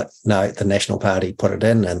died. But no, the National Party put it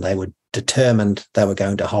in, and they were determined they were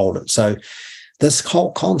going to hold it. So this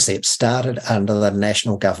whole concept started under the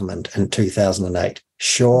national government in 2008.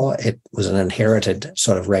 Sure, it was an inherited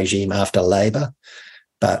sort of regime after Labor,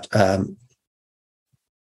 but I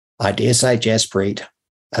dare say, Jaspreet,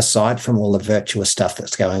 aside from all the virtuous stuff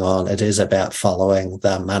that's going on, it is about following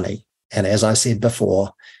the money. And as I said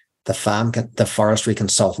before, the forestry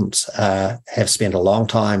consultants have spent a long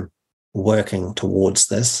time working towards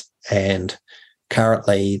this, and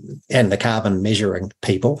currently, and the carbon measuring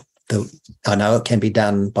people. I know it can be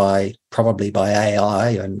done probably by AI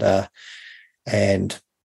and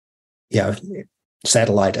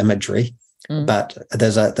satellite imagery, but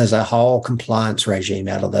there's a whole compliance regime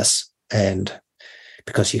out of this, and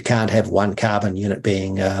because you can't have one carbon unit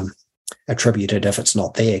being attributed if it's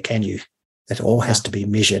not there, can you? It all has to be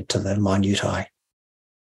measured to the minutiae.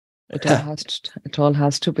 It all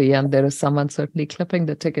has to be, and there is someone certainly clipping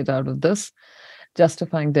the ticket out of this,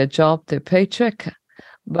 justifying their job, their paycheck.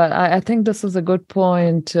 But I think this is a good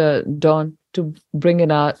point, Don, to bring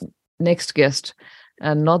in our next guest,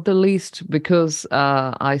 and not the least because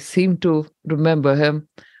I seem to remember him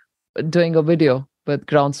doing a video with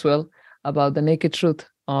Groundswell about the naked truth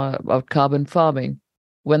about carbon farming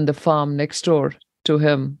when the farm next door to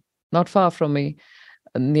him, not far from me,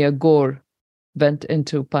 near Gore, went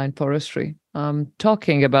into pine forestry. I'm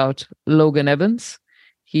talking about Logan Evans.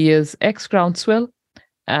 He is ex-Groundswell,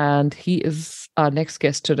 and he is our next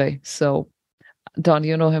guest today. So, Don,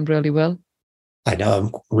 you know him really well? I know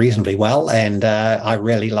him reasonably well, and I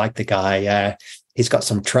really like the guy. He's got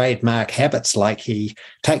some trademark habits, like he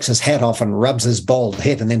takes his hat off and rubs his bald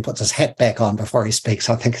head and then puts his hat back on before he speaks.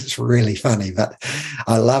 I think it's really funny, but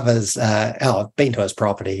I love his, I've been to his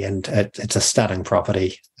property, and it's a stunning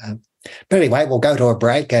property. But anyway, we'll go to a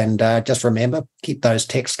break, and just remember, keep those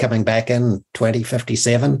texts coming back in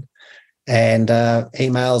 2057 and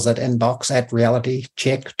emails at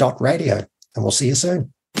inbox@realitycheck.radio, and we'll see you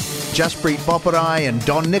soon. Jaspreet Boparai and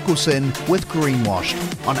Don Nicholson with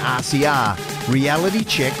Greenwashed on RCR, Reality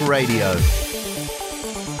Check Radio.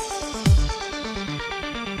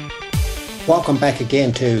 Welcome back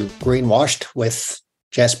again to Greenwashed with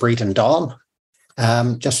Jaspreet and Don.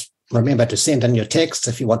 Just remember to send in your texts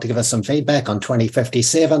if you want to give us some feedback on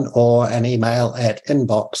 2057, or an email at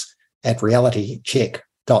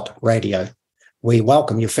inbox@realitycheck.radio. We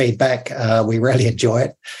welcome your feedback. We really enjoy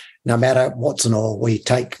it. No matter what's and all, we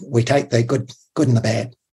take the good and the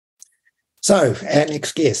bad. So our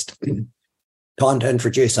next guest, time to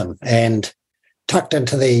introduce him. And tucked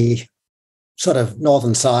into the sort of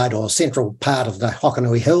northern side or central part of the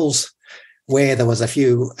Hokanui Hills, where there was a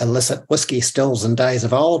few illicit whiskey stills in days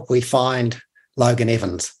of old, we find Logan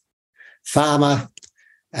Evans, farmer,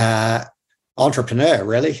 entrepreneur,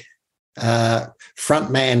 really,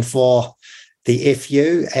 frontman for the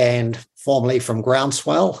FU and formerly from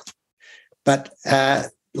Groundswell. But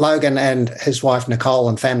Logan and his wife Nicole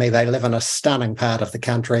and family, they live in a stunning part of the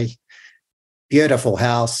country. Beautiful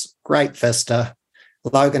house, great vista.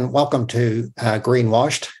 Logan, welcome to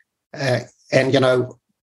Greenwashed. And, you know,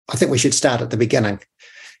 I think we should start at the beginning.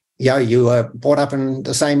 You were brought up in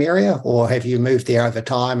the same area, or have you moved there over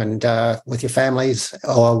time and with your families,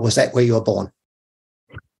 or was that where you were born?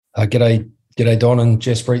 G'day, Don and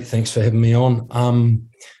Jaspreet. Thanks for having me on.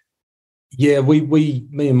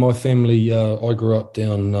 Me and my family, I grew up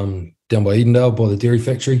down by Edendale by the dairy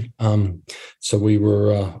factory. So we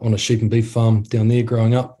were on a sheep and beef farm down there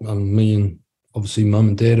growing up. Me and obviously mum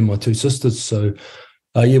and dad and my two sisters. So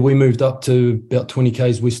we moved up to about 20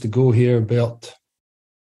 k's west of Gore here about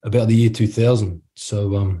the year 2000.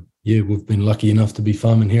 So we've been lucky enough to be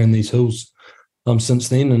farming here in these hills since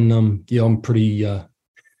then. And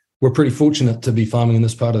we're pretty fortunate to be farming in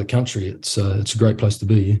this part of the country. It's a great place to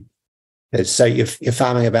be. Yeah. So you're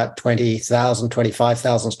farming about 20,000,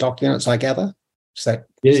 25,000 stock units, I gather. Is that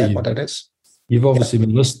what it is? You've obviously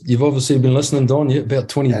been listening, Don. Yeah, about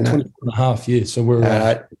 20 and a half. Yeah. So we're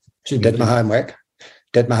did my homework.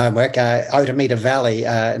 Otamita Valley,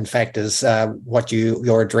 in fact, is what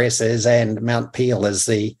your address is, and Mount Peel is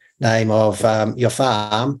the name of your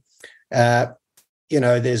farm.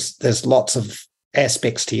 There's lots of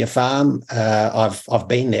aspects to your farm. I've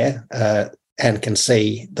been there and can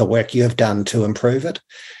see the work you have done to improve it.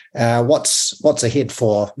 What's ahead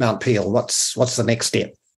for Mount Peel? What's the next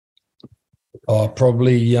step?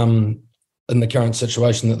 Probably in the current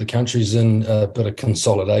situation that the country's in, a bit of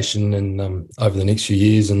consolidation and over the next few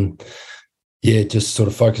years, and just sort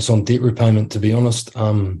of focus on debt repayment, to be honest.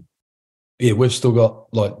 We've still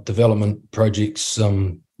got like development projects.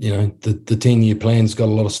 The 10-year plan's got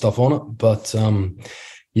a lot of stuff on it, but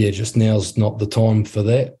just now's not the time for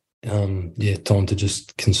that. Time to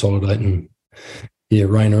just consolidate and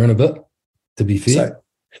rein her in a bit, to be fair.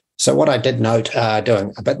 So what I did note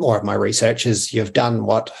doing a bit more of my research is you've done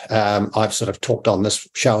what I've sort of talked on this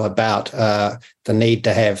show about, the need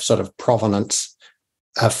to have sort of provenance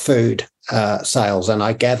food sales. And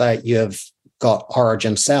I gather you've got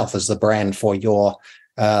Origin South as the brand for your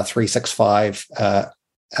 365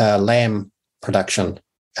 lamb production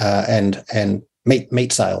and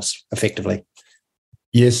meat sales, effectively.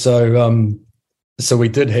 Yes, so we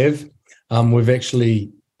did have. We've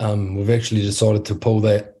actually decided to pull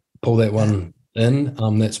that one in.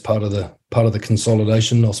 That's part of the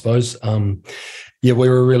consolidation, I suppose. We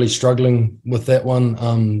were really struggling with that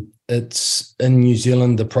one. It's in New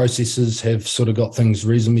Zealand, the processors have sort of got things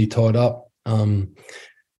reasonably tied up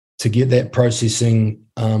to get that processing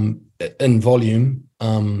in volume,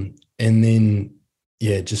 and then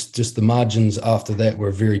just the margins after that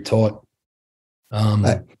were very tight.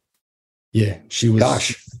 She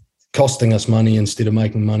was costing us money instead of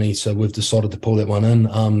making money, so we've decided to pull that one in.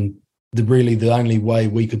 The only way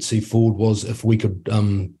we could see forward was if we could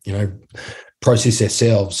process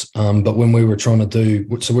ourselves, but when we were trying to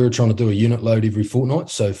do a unit load every fortnight,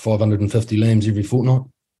 so 550 lambs every fortnight,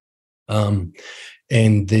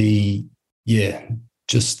 and the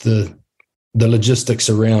logistics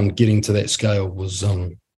around getting to that scale was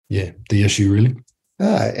the issue, really.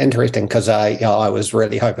 Interesting, because I was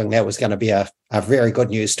really hoping that was going to be a very good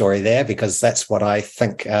news story there, because that's what I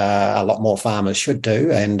think a lot more farmers should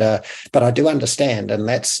do. And but I do understand, and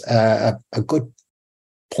that's a good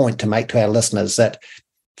point to make to our listeners, that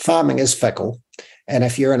farming is fickle. And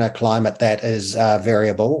if you're in a climate that is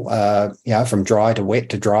variable, from dry to wet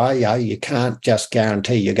to dry, you can't just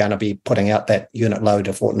guarantee you're going to be putting out that unit load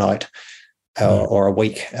a fortnight or a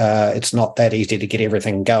week. It's not that easy to get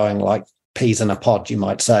everything going like peas in a pod, you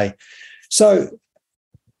might say. So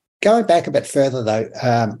going back a bit further, though,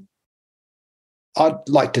 I'd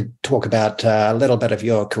like to talk about a little bit of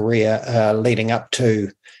your career leading up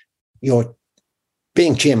to your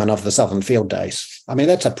being chairman of the Southern Field Days. I mean,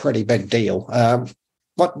 that's a pretty big deal.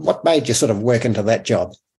 What made you sort of work into that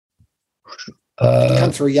job? You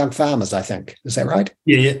come through Young Farmers, I think. Is that right?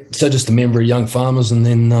 Yeah. So just a member of Young Farmers, and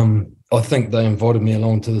then I think they invited me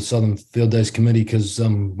along to the Southern Field Days Committee because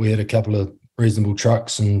we had a couple of reasonable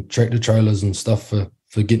trucks and tractor trailers and stuff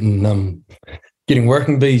for getting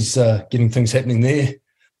working bees, getting things happening there.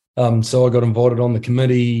 So I got invited on the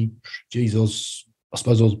committee. Geez, I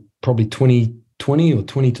suppose I was probably 20 or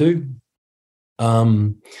 22.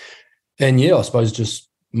 And I suppose just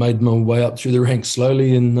made my way up through the ranks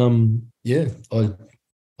slowly, and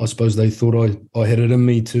I suppose they thought I had it in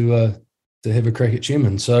me to have a crack at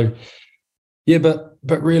chairman. So yeah, but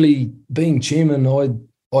really being chairman,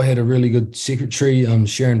 I had a really good secretary.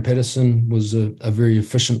 Sharon Patterson was a very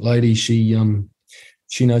efficient lady. She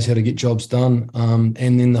knows how to get jobs done. And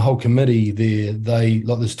then the whole committee there,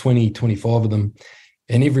 there's 20, 25 of them,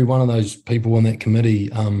 and every one of those people on that committee,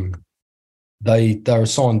 they're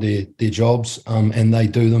assigned their jobs, and they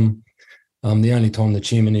do them. The only time the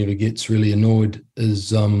chairman ever gets really annoyed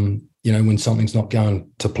is when something's not going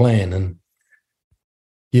to plan. And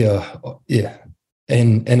yeah.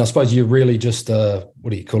 And I suppose you're really just what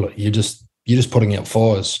do you call it? You're just putting out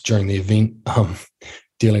fires during the event,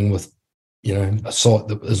 dealing with a site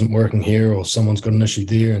that isn't working here, or someone's got an issue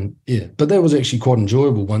there, and yeah. But that was actually quite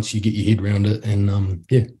enjoyable once you get your head around it, and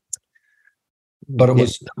yeah. But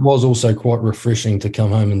it was also quite refreshing to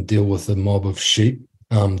come home and deal with a mob of sheep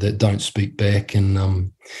that don't speak back,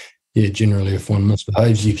 and generally if one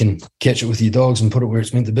misbehaves, you can catch it with your dogs and put it where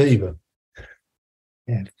it's meant to be, but.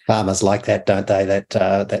 Yeah, farmers like that, don't they?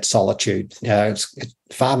 That solitude.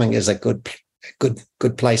 Farming is a good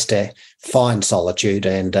place to find solitude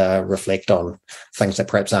and reflect on things that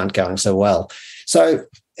perhaps aren't going so well. So,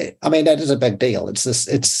 I mean, that is a big deal. It's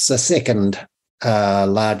the second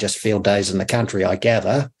largest field days in the country, I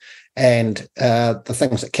gather, and the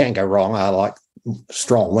things that can go wrong are like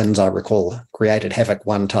strong winds. I recall created havoc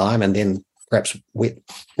one time, and then perhaps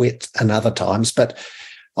wet another times, but.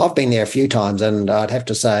 I've been there a few times, and I'd have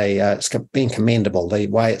to say it's been commendable, the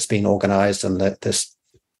way it's been organised and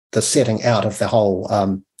the setting out of the whole,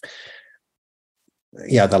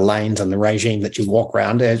 the lanes and the regime that you walk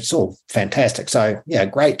around. It's all fantastic. So, yeah,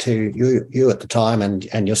 great to you at the time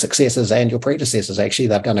and your successors and your predecessors, actually.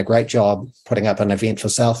 They've done a great job putting up an event for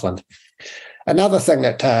Southland. Another thing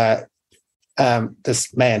that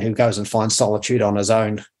this man who goes and finds solitude on his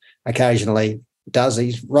own occasionally does,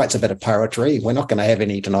 he writes a bit of poetry. We're not going to have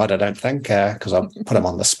any tonight, I don't think, because I'll put him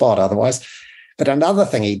on the spot otherwise. But another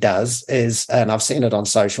thing he does is, and I've seen it on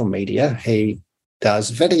social media, he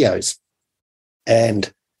does videos.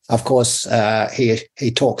 And, of course,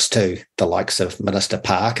 he talks to the likes of Minister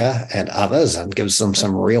Parker and others and gives them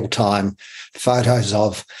some real-time photos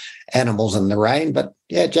of animals in the rain. But,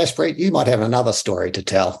 yeah, Jaspreet, you might have another story to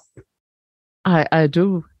tell. I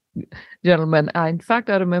do. Gentlemen, in fact,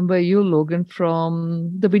 I remember you, Logan,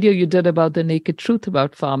 from the video you did about the naked truth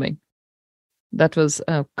about farming. That was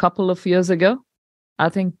a couple of years ago. I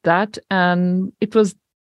think that, and it was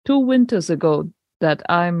 2 winters ago that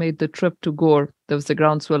I made the trip to Gore. There was a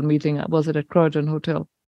groundswell meeting. Was it at Croydon Hotel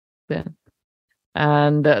then?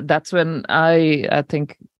 And that's when I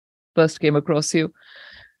think, first came across you.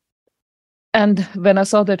 And when I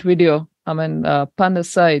saw that video, pun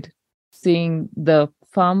aside, seeing the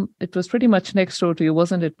farm, it was pretty much next door to you,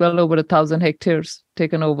 wasn't it? Well over 1,000 hectares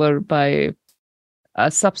taken over by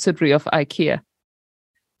a subsidiary of IKEA.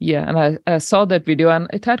 Yeah, and I saw that video, and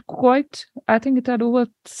it had I think it had over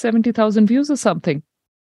 70,000 views or something.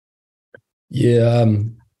 Yeah,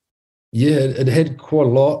 it had quite a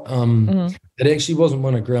lot. It actually wasn't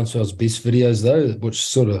one of Groundswell's best videos though,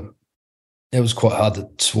 which it was quite hard to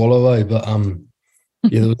swallow, but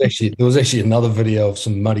there was actually another video of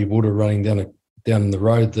some muddy water running down the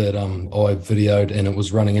road that I videoed, and it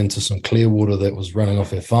was running into some clear water that was running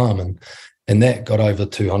off our farm, and that got over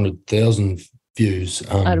 200,000 views.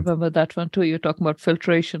 I remember that one too. You're talking about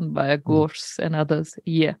filtration by gorse and others.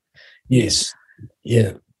 Yeah. Yes.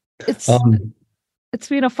 Yeah. It's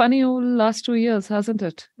been a funny old last 2 years, hasn't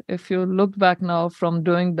it? If you look back now from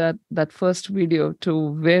doing that first video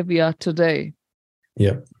to where we are today.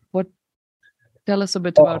 Yeah. Tell us a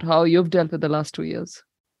bit about how you've dealt with the last 2 years.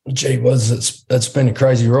 Gee whiz, it's been a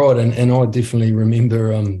crazy ride, and I definitely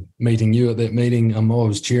remember meeting you at that meeting. I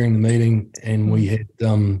was chairing the meeting, and we had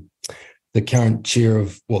the current chair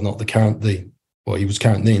of, well, not the current, he was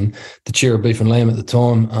current then, the chair of Beef and Lamb at the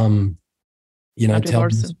time, Andrew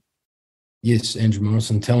Morrison. Yes, Andrew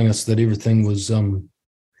Morrison, telling us that everything was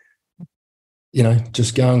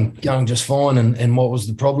just going just fine, and what was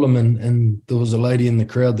the problem, and there was a lady in the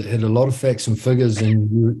crowd that had a lot of facts and figures,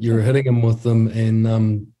 and you were hitting them with them,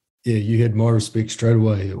 and you had my respect straight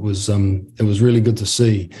away. It was really good to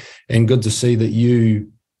see, and good to see that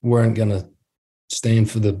you weren't going to stand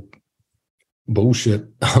for the bullshit,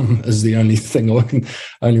 is the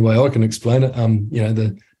only way I can explain it.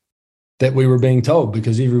 That we were being told,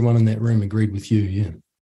 because everyone in that room agreed with you. Yeah.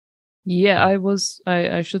 Yeah,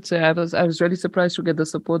 I should say I was really surprised to get the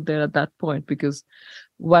support there at that point, because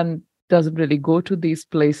one doesn't really go to these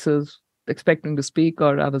places expecting to speak,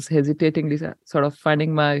 or I was hesitatingly sort of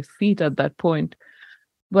finding my feet at that point.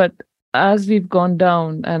 But as we've gone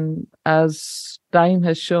down and as time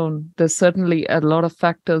has shown, there's certainly a lot of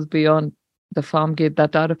factors beyond the farm gate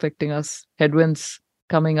that are affecting us, headwinds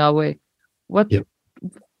coming our way.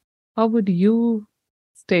 How would you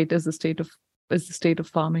state is the state of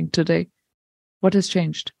farming today? What has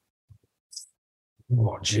changed?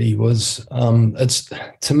 Oh, gee whiz. It's,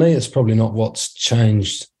 to me, it's probably not what's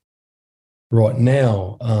changed right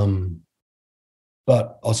now.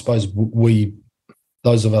 But I suppose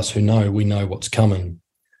those of us who know, we know what's coming.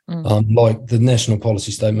 Like the National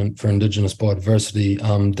Policy Statement for Indigenous Biodiversity,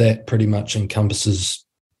 that pretty much encompasses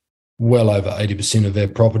well over 80% of our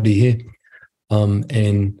property here.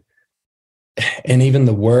 And even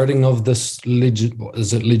the wording of this,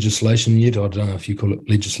 is it legislation yet? I don't know if you call it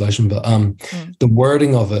legislation, but the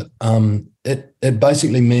wording of it, it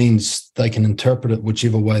basically means they can interpret it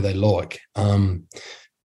whichever way they like. When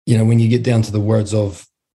you get down to the words of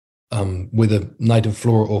whether native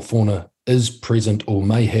flora or fauna is present or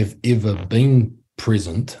may have ever been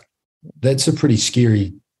present, that's a pretty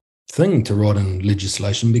scary thing to write in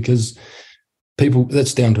legislation, because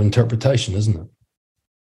that's down to interpretation, isn't it?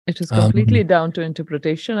 It is completely down to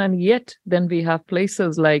interpretation, and yet then we have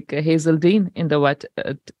places like Hazeldean in the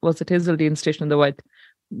Hazeldean Station in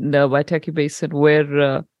the Waitaki Basin,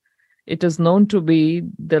 where it is known to be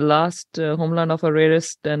the last homeland of a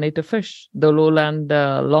rarest native fish, the lowland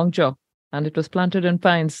longjaw, and it was planted in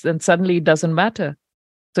pines, and suddenly it doesn't matter.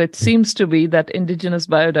 So it seems to be that indigenous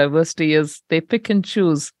biodiversity is, they pick and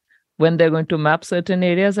choose when they're going to map certain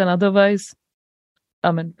areas, and otherwise,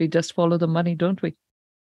 we just follow the money, don't we?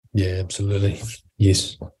 Yeah, absolutely.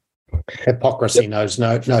 Yes. Hypocrisy knows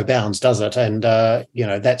no bounds, does it? And,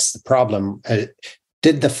 that's the problem.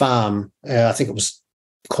 Did the farm, I think it was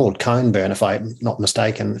called Coneburn, if I'm not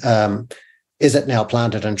mistaken, is it now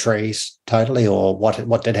planted in trees totally, or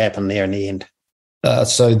what did happen there in the end?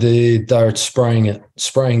 So they're spraying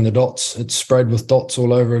the dots. It's sprayed with dots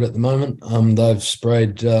all over it at the moment. They've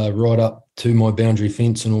sprayed right up to my boundary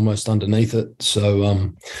fence and almost underneath it. So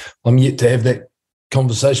I'm yet to have that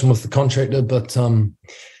conversation with the contractor, but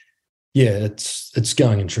it's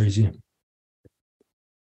going in trees. Yeah.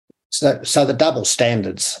 So the double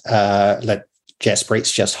standards that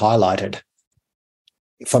Jaspreet's just highlighted,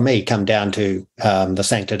 for me, come down to the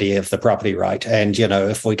sanctity of the property right. And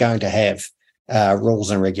if we're going to have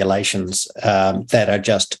rules and regulations that are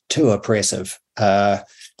just too oppressive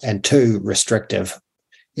and too restrictive,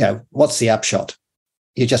 what's the upshot?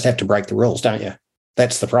 You just have to break the rules, don't you?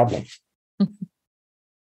 That's the problem.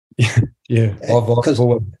 Yeah,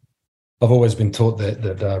 I've always been taught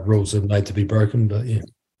that rules are made to be broken, but yeah.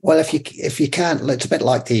 Well, if you can't, it's a bit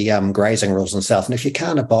like the grazing rules in South, and if you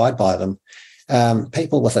can't abide by them,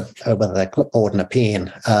 people with a clipboard and a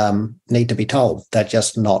pen need to be told they're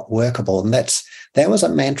just not workable, and that was a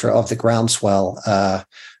mantra of the groundswell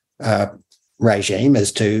regime,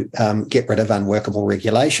 is to get rid of unworkable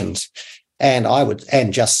regulations, and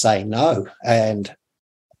just say no. And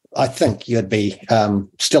I think you'd be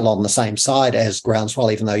still on the same side as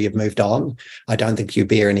Groundswell, even though you've moved on. I don't think you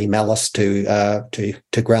bear any malice to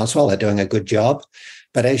Groundswell. They're doing a good job.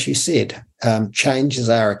 But as you said, changes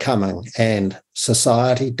are coming, and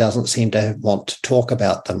society doesn't seem to want to talk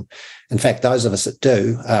about them. In fact, those of us that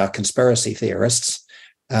do are conspiracy theorists.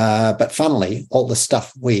 But funnily, all the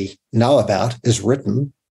stuff we know about is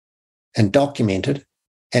written and documented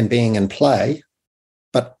and being in play,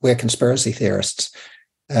 but we're conspiracy theorists.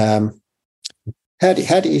 How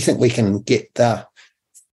do you think we can get the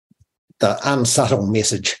unsubtle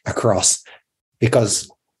message across? Because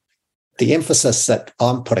the emphasis that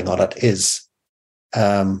I'm putting on it is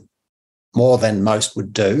more than most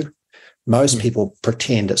would do. Most people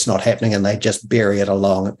pretend it's not happening and they just bury it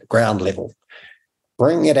along at the ground level.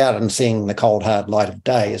 Bringing it out and seeing the cold, hard light of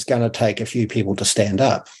day is going to take a few people to stand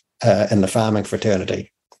up in the farming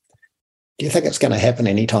fraternity. Do you think it's going to happen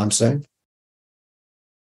anytime soon?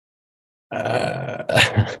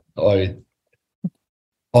 I'm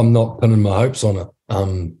not pinning my hopes on it.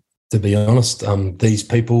 To be honest, these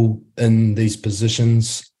people in these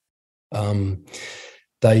positions,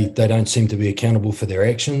 they don't seem to be accountable for their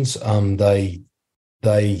actions.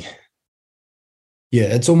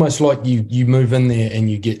 It's almost like you move in there and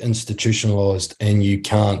you get institutionalized and you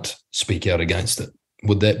can't speak out against it.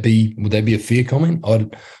 Would that be a fair comment? I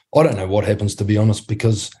don't know what happens, to be honest,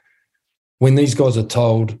 because when these guys are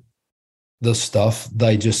told this stuff,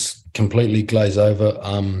 they just completely glaze over.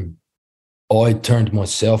 I turned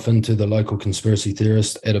myself into the local conspiracy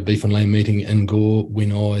theorist at a beef and lamb meeting in Gore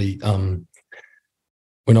when I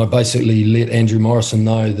basically let Andrew Morrison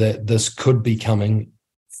know that this could be coming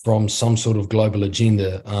from some sort of global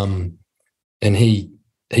agenda, and he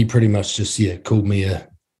he pretty much just called me a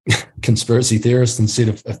conspiracy theorist and said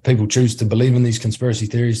if people choose to believe in these conspiracy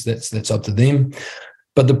theories, that's up to them.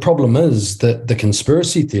 But the problem is that the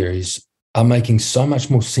conspiracy theories are making so much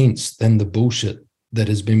more sense than the bullshit that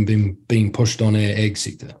has been being pushed on our ag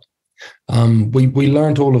sector. We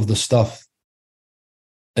learned all of the stuff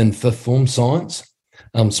in fifth form science,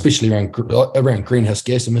 especially around greenhouse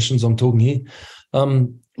gas emissions. I'm talking here.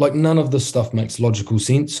 Like none of this stuff makes logical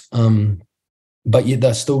sense, but yet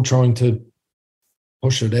they're still trying to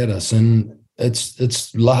push it at us, and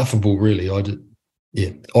it's laughable, really. I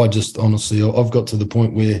just honestly, I've got to the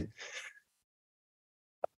point where,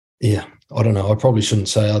 I don't know. I probably shouldn't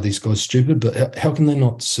say, are these guys stupid? But how can they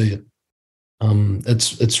not see it?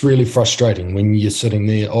 It's really frustrating when you're sitting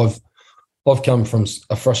there. I've come from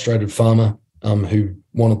a frustrated farmer who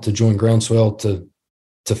wanted to join Groundswell to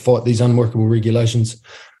fight these unworkable regulations.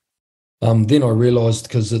 Then I realised,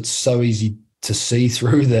 because it's so easy to see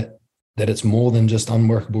through that it's more than just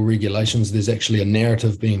unworkable regulations. There's actually a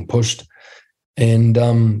narrative being pushed, and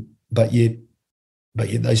but yet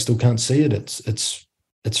they still can't see it.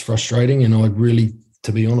 It's frustrating, and I really,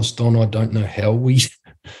 to be honest, Don, I don't know how we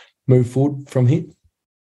move forward from here.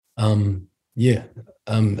 Our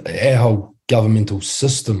whole governmental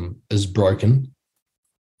system is broken.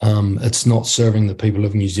 It's not serving the people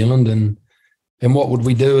of New Zealand, and what would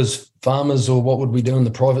we do as farmers, or what would we do in the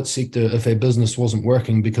private sector if our business wasn't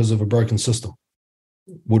working because of a broken system?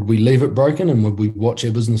 Would we leave it broken and would we watch our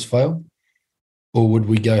business fail? Or would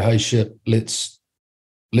we go, hey, shit, let's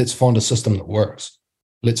find a system that works.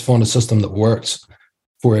 Let's find a system that works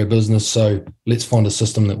for our business. So let's find a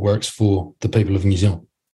system that works for the people of New Zealand.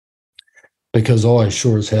 Because I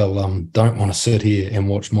sure as hell don't want to sit here and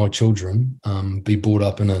watch my children be brought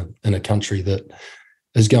up in a country that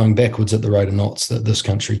is going backwards at the rate of knots that this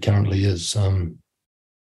country currently is.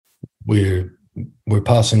 We're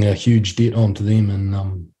passing a huge debt on to them,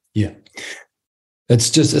 and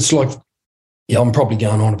it's like, I'm probably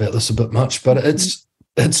going on about this a bit much, but it's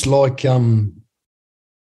like I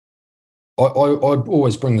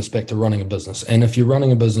always bring this back to running a business. And if you're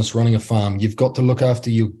running a business, running a farm, you've got to look after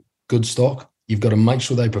your good stock. You've got to make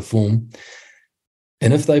sure they perform,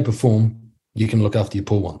 and if they perform, you can look after your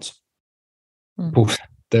poor ones. Well,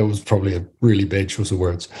 that was probably a really bad choice of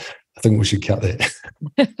words. I think we should cut that.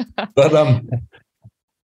 But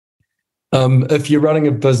if you're running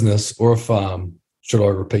a business or a farm, should I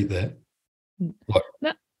repeat that?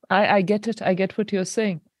 No, I get it. I get what you're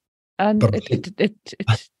saying, and it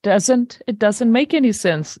doesn't make any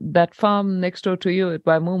sense. That farm next door to you at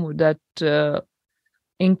Waimumu, that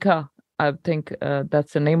Inca, I think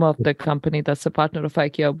that's the name of the company that's a partner of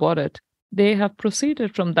IKEA, bought it. They have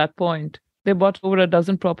proceeded from that point. They bought over a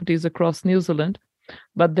dozen properties across New Zealand,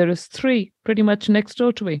 but there is 3 pretty much next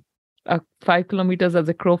door to me, 5 kilometers as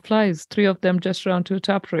the crow flies, 3 of them just around to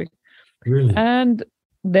Tapri. Really? And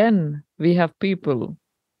then we have people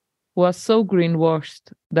who are so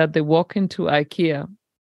greenwashed that they walk into IKEA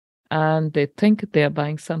and they think they're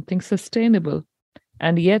buying something sustainable.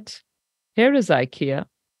 And yet, here is IKEA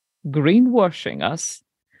greenwashing us,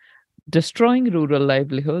 destroying rural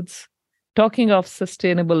livelihoods, talking of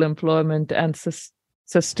sustainable employment and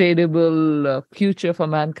sustainable future for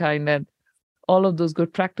mankind and all of those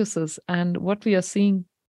good practices. And what we are seeing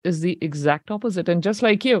is the exact opposite. And just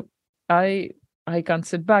like you, I can't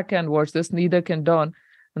sit back and watch this, neither can Don.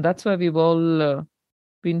 And that's why we've all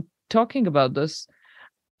been talking about this.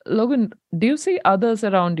 Logan, do you see others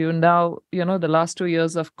around you now? You know, the last 2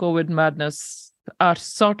 years of COVID madness are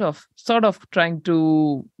sort of trying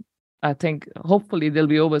to, I think, hopefully they'll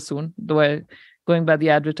be over soon. Though going by the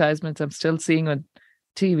advertisements I'm still seeing on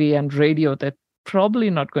TV and radio, they're probably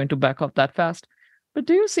not going to back off that fast. But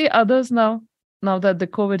do you see others now that the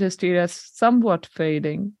COVID hysteria is somewhat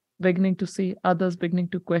fading, beginning to see others beginning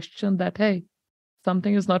to question that, hey,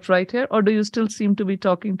 something is not right here? Or do you still seem to be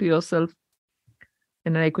talking to yourself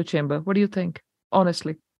in an echo chamber? What do you think,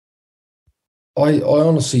 honestly? I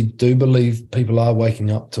honestly do believe people are waking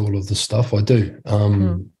up to all of this stuff. I do.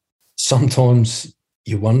 Sometimes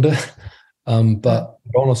you wonder, but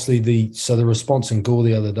honestly, the response in Gore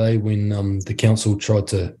the other day when the council tried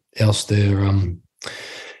to oust their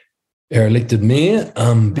our elected mayor,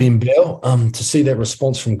 Ben Bell, to see that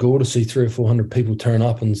response from Gore, to see 300 or 400 people turn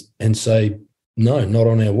up and say, no, not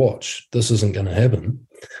on our watch, this isn't going to happen.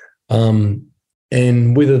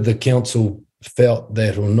 And whether the council felt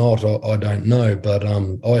that or not, I don't know, but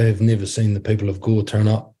I have never seen the people of Gore turn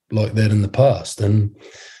up like that in the past. And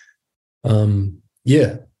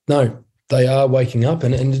they are waking up,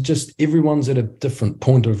 and just everyone's at a different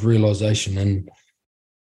point of realization, and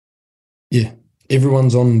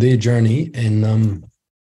everyone's on their journey, and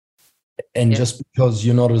And just because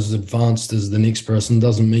you're not as advanced as the next person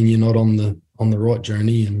doesn't mean you're not on the right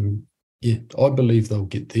journey. And yeah, I believe they'll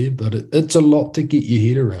get there, but it's a lot to get your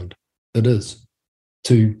head around. It is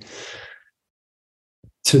to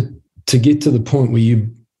get to the point where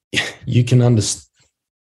you can understand,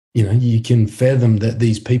 you can fathom that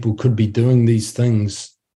these people could be doing these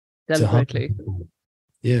things deliberately. To harm people.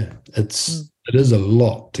 Yeah, it is a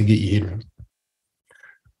lot to get your head around.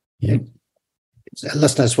 Yeah.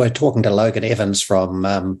 Listeners, we're talking to Logan Evans from,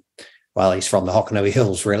 he's from the Hokonui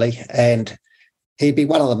Hills, really, and he'd be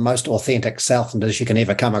one of the most authentic Southlanders you can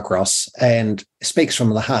ever come across, and speaks from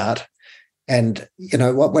the heart. And,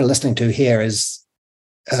 what we're listening to here is,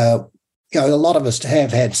 a lot of us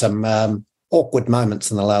have had some awkward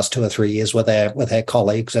moments in the last 2 or 3 years with our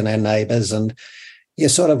colleagues and our neighbours, and you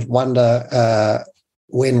sort of wonder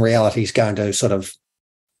when reality is going to sort of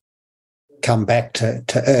come back to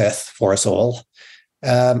earth for us all.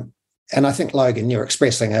 And I think, Logan, you're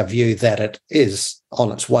expressing a view that it is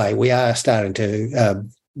on its way. We are starting to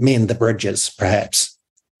mend the bridges, perhaps.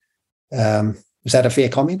 Is that a fair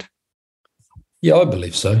comment? Yeah, I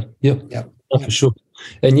believe so. Yep. For sure.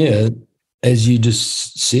 And yeah, as you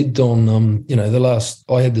just said, Don,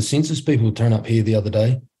 I had the census people turn up here the other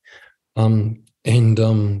day. I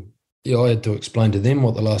had to explain to them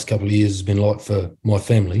what the last couple of years has been like for my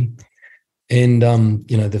family. And,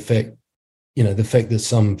 the fact that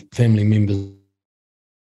some family members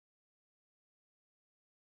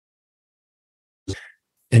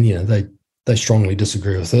and, they strongly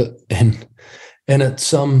disagree with it. And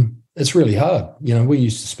it's really hard. We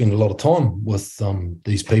used to spend a lot of time with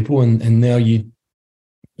these people and now you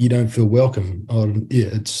don't feel welcome.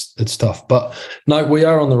 It's tough. But no, we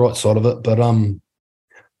are on the right side of it. But I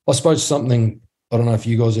suppose something, I don't know if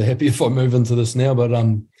you guys are happy if I move into this now, but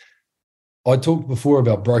I talked before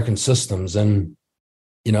about broken systems, and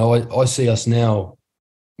I see us now,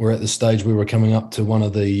 we're at the stage where we're coming up to one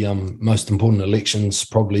of the most important elections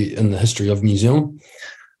probably in the history of New Zealand.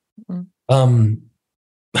 Mm-hmm.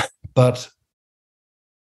 But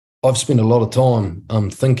I've spent a lot of time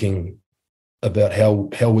thinking about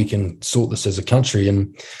how we can sort this as a country,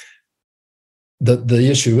 and the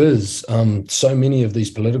issue is so many of these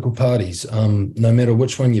political parties, no matter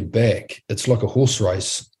which one you back, it's like a horse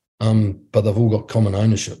race. But they've all got common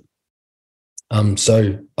ownership.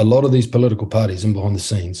 So a lot of these political parties in behind the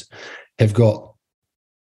scenes have got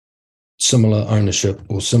similar ownership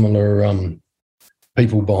or similar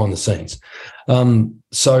people behind the scenes.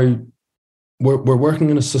 So we're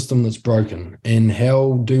working in a system that's broken. And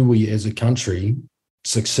how do we as a country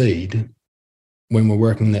succeed when we're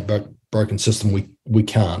working in that broken system? We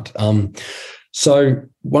can't. So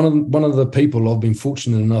one of the people I've been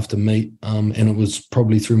fortunate enough to meet, and it was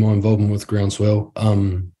probably through my involvement with Groundswell,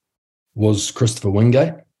 was Christopher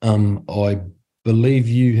Wingate. I believe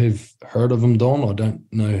you have heard of him, Don. I don't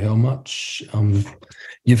know how much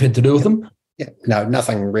you've had to do with him. Yeah, no,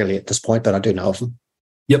 nothing really at this point, but I do know of him.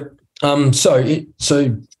 Yep.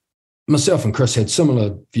 So myself and Chris had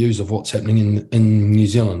similar views of what's happening in New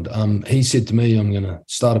Zealand. He said to me, I'm going to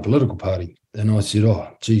start a political party. And I said, oh,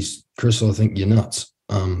 geez, Chris, I think you're nuts.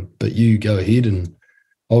 But you go ahead and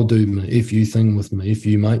I'll do my FU thing with my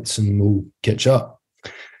FU mates and we'll catch up.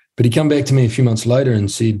 But he came back to me a few months later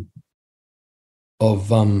and said, I've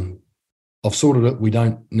sorted it. We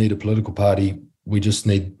don't need a political party. We just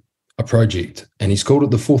need a project. And he's called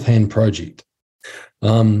it the Fourth Hand Project.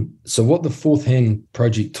 So what the Fourth Hand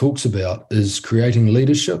Project talks about is creating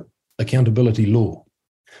leadership, accountability law.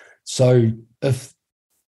 So if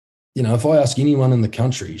I ask anyone in the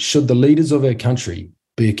country, should the leaders of our country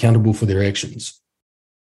be accountable for their actions?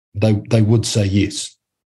 They would say yes.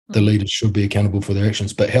 The leaders should be accountable for their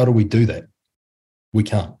actions. But how do we do that? We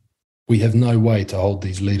can't. We have no way to hold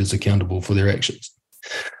these leaders accountable for their actions.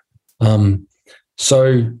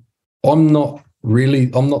 So I'm not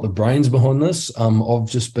the brains behind this. I've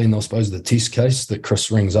just been, I suppose, the test case that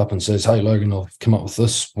Chris rings up and says, hey, Logan, I've come up with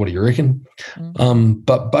this. What do you reckon?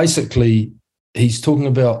 But basically, he's talking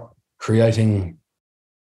about creating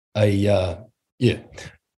another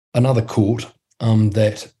court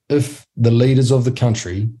that if the leaders of the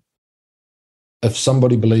country, if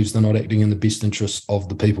somebody believes they're not acting in the best interests of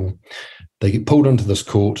the people, they get pulled into this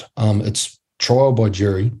court. It's trial by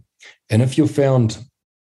jury. And if you're found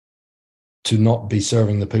to not be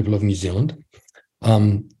serving the people of New Zealand,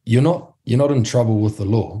 you're not in trouble with the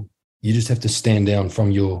law. You just have to stand down from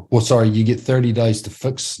you get 30 days to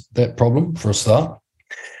fix that problem for a start.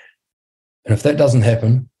 And if that doesn't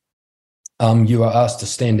happen, you are asked to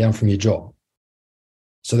stand down from your job.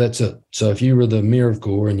 So that's it. So if you were the mayor of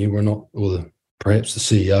Gore and you were not, or perhaps the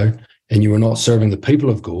CEO, and you were not serving the people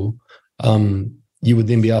of Gore, you would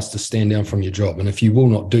then be asked to stand down from your job. And if you will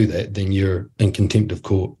not do that, then you're in contempt of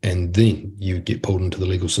court, and then you get pulled into the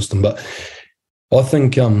legal system. But I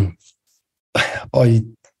think I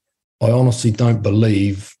honestly don't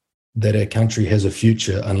believe that our country has a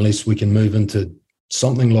future unless we can move into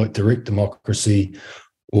something like direct democracy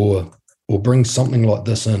or bring something like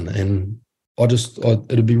this in. And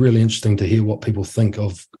it'd be really interesting to hear what people think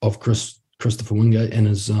of Christopher Wingate and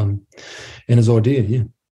his idea. Yeah.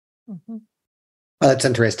 Mm-hmm. Well, it's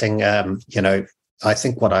interesting. I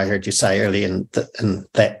think what I heard you say earlier in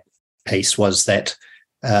that piece was that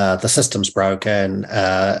the system's broken.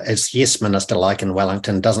 It's yes minister like in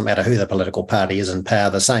Wellington. Doesn't matter who the political party is in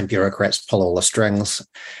power. The same bureaucrats pull all the strings,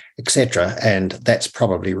 etc. And that's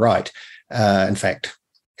probably right. In fact,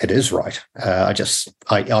 it is right.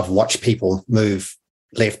 I've watched people move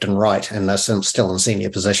left and right, and they're still in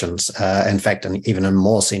senior positions. In fact, even in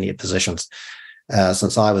more senior positions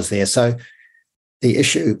since I was there. So the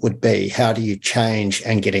issue would be, how do you change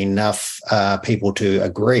and get enough people to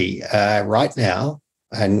agree? Right now,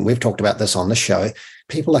 and we've talked about this on the show,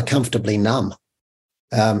 people are comfortably numb.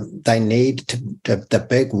 They need the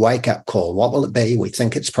big wake-up call. What will it be? We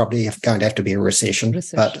think it's probably going to have to be a recession.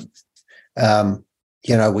 But,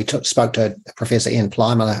 we spoke to Professor Ian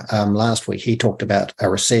Plimer last week. He talked about a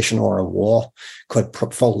recession or a war could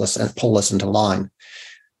pull this into line.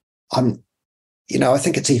 I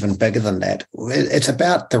think it's even bigger than that. It's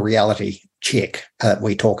about the reality check that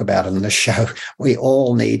we talk about in this show. We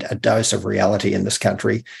all need a dose of reality in this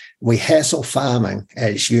country. We hassle farming,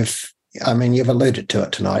 as you've alluded to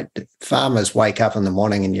it tonight. Farmers wake up in the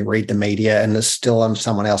morning and you read the media and there's still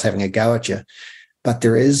someone else having a go at you. But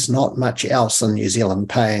there is not much else in New Zealand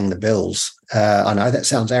paying the bills. I know that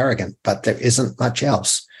sounds arrogant, but there isn't much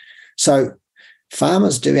else. So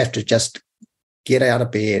farmers do have to just get out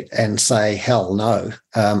of bed and say, hell no,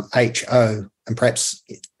 H-O, and perhaps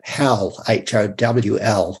howl,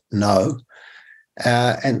 H-O-W-L, no.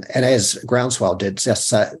 And as Groundswell did,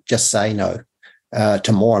 just say no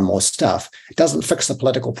to more and more stuff. It doesn't fix the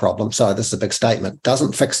political problem. So this is a big statement.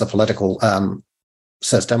 Doesn't fix the political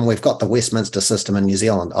system. We've got the Westminster system in New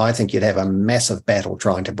Zealand. I think you'd have a massive battle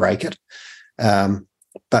trying to break it.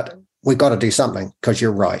 But we've got to do something, because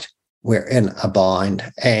you're right. We're in a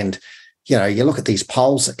bind. And you look at these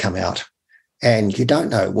polls that come out and you don't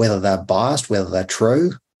know whether they're biased, whether they're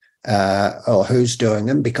true, or who's doing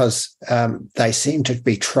them, because they seem to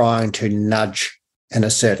be trying to nudge in a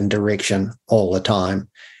certain direction all the time.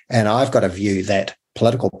 And I've got a view that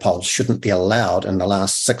political polls shouldn't be allowed in the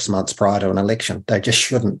last 6 months prior to an election. They just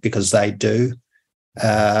shouldn't, because they do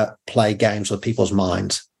play games with people's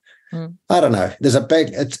minds. I don't know.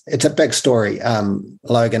 It's a big story,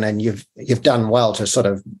 Logan, and you've done well to sort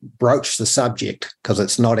of broach the subject, because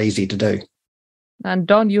it's not easy to do. And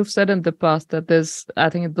Don, you've said in the past that there's, I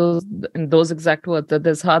think in those exact words, that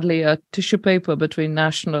there's hardly a tissue paper between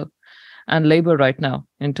National and Labour right now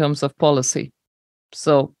in terms of policy.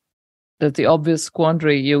 So there's the obvious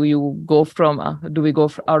quandary. You go from, do we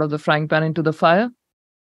go out of the frying pan into the fire?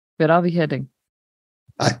 Where are we heading?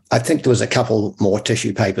 I think there was a couple more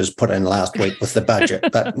tissue papers put in last week with the budget,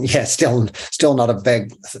 but yeah, still not a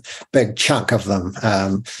big chunk of them.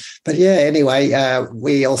 But yeah, anyway,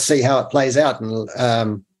 we'll see how it plays out.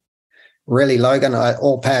 And really, Logan,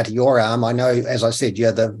 all power to your arm. I know, as I said,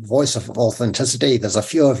 you're the voice of authenticity. There's a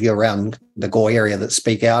few of you around the Gore area that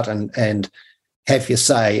speak out and have your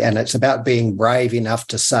say, and it's about being brave enough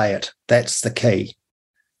to say it. That's the key.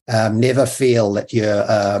 Never feel that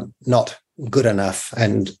you're not good enough.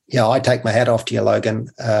 And I take my hat off to you, Logan,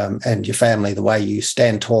 and your family, the way you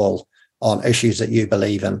stand tall on issues that you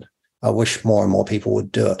believe in. I wish more and more people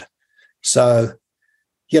would do it. So,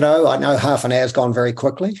 I know half an hour's gone very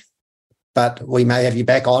quickly, but we may have you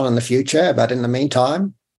back on in the future. But in the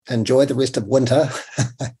meantime, enjoy the rest of winter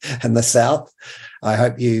in the south. I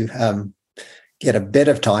hope you get a bit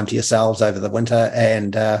of time to yourselves over the winter,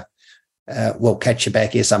 and we'll catch you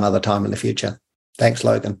back here some other time in the future. Thanks,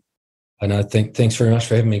 Logan. And thanks very much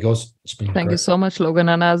for having me, guys. It's been Thank great. you so much, Logan.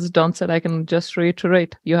 And as Don said, I can just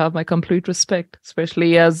reiterate, you have my complete respect,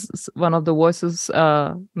 especially as one of the voices,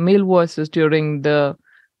 male voices during the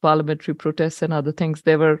parliamentary protests and other things.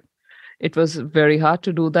 It was very hard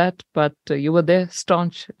to do that, but you were there,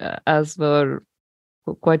 staunch, as were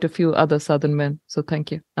quite a few other Southern men. So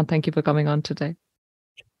thank you. And thank you for coming on today.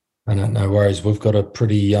 No worries. We've got a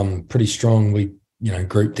pretty strong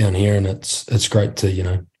group down here, and it's great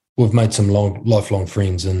to, we've made some lifelong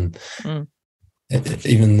friends, and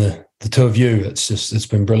even the two of you, it's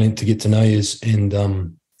been brilliant to get to know you.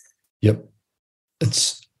 And yep,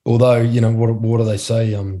 it's, although what do they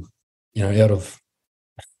say? Out of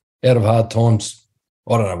out of hard times.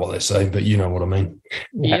 I don't know what they say, but you know what I mean.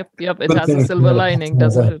 Yep. It has a silver lining,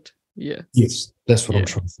 doesn't it? Yeah. Yes, that's what I'm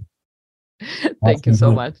trying to say. Thank you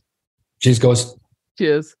so much. Cheers, guys.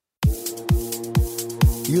 Cheers.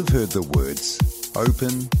 You've heard the words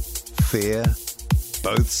open, fair,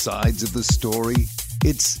 both sides of the story.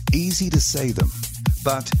 It's easy to say them,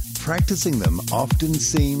 but practicing them often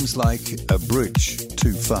seems like a bridge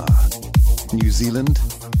too far. New Zealand,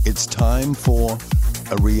 it's time for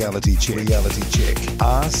a reality check.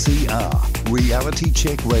 RCR, Reality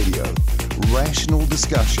Check Radio. Rational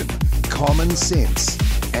discussion, common sense,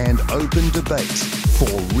 and open debate for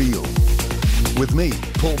real. With me,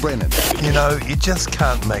 Paul Brennan. You know, you just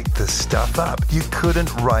can't make this stuff up. You couldn't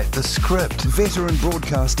write the script. Veteran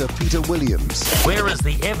broadcaster Peter Williams. Where is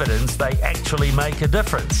the evidence they actually make a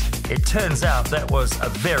difference? It turns out that was a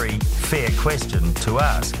very fair question to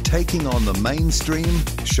ask. Taking on the mainstream,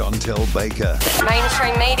 Chantel Baker.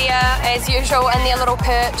 Mainstream media, as usual, in their little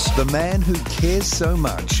perch. The man who cares so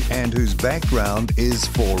much and whose background is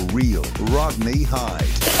for real, Rodney Hyde.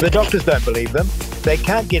 The doctors don't believe them. They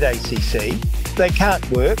can't get ACC. They can't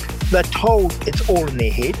work. They're told it's all in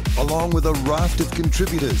their head. Along with a raft of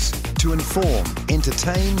contributors to inform,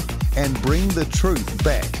 entertain, and bring the truth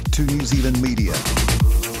back to New Zealand media.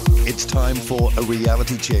 It's time for a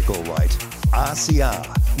reality check, all right. RCR,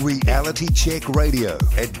 Reality Check Radio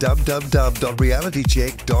at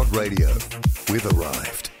www.realitycheck.radio. We've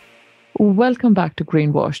arrived. Welcome back to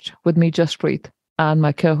Greenwashed with me, Jaspreet, and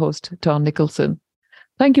my co-host, Don Nicholson.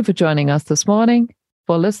 Thank you for joining us this morning.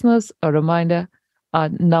 For listeners, a reminder, our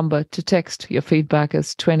number to text your feedback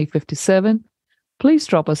is 2057. Please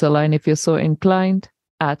drop us a line if you're so inclined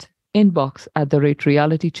at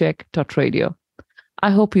inbox@realitycheck.radio. I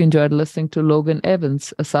hope you enjoyed listening to Logan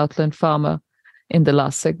Evans, a Southland farmer, in the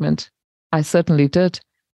last segment. I certainly did,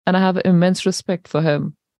 and I have immense respect for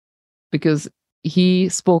him because he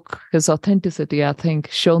spoke his authenticity, I think,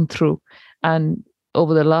 shone through. And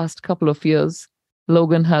over the last couple of years,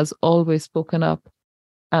 Logan has always spoken up,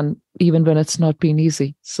 and even when it's not been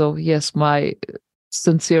easy. So yes, my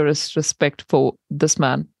sincerest respect for this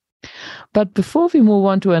man. But before we move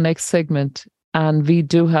on to our next segment, and we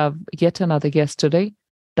do have yet another guest today,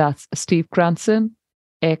 that's Steve Cranston,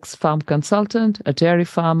 ex-farm consultant, a dairy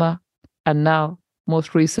farmer, and now,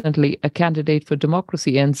 most recently, a candidate for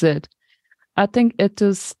Democracy NZ. I think it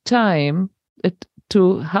is time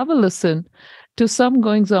to have a listen to some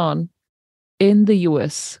goings-on in the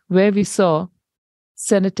US, where we saw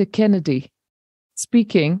Senator Kennedy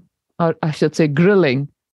speaking, or I should say grilling,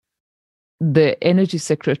 the energy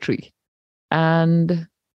secretary. And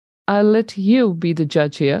I'll let you be the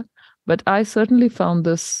judge here, but I certainly found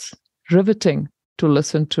this riveting to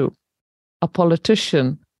listen to. A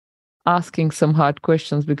politician asking some hard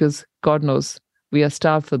questions, because God knows we are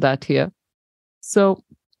starved for that here. So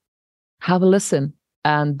have a listen,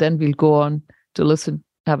 and then we'll go on to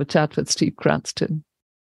have a chat with Steve Cranston.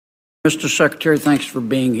 Mr. Secretary, thanks for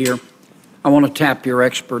being here. I want to tap your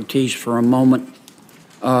expertise for a moment.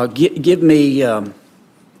 Give me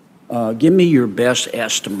your best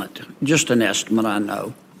estimate, just an estimate, I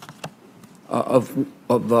know, of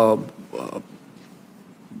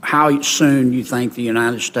how soon you think the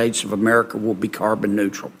United States of America will be carbon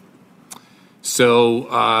neutral. So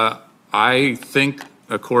I think,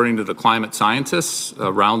 according to the climate scientists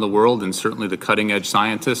around the world, and certainly the cutting edge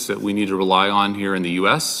scientists that we need to rely on here in the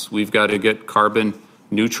US, we've got to get carbon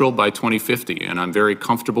neutral by 2050. And I'm very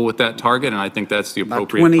comfortable with that target, and I think that's the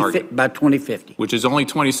appropriate target. By 2050. Which is only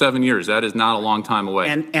 27 years. That is not a long time away.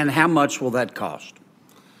 And how much will that cost?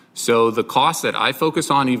 So the cost that I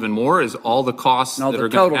focus on even more is all the costs that are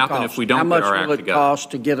going to happen if we don't get our act together. How much will it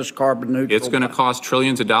cost to get us carbon neutral? It's going to cost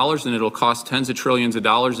trillions of dollars, and it'll cost tens of trillions of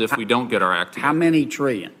dollars if we don't get our act together. How many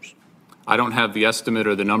trillions? I don't have the estimate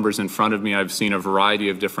or the numbers in front of me. I've seen a variety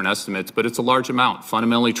of different estimates, but it's a large amount.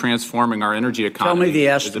 Fundamentally transforming our energy economy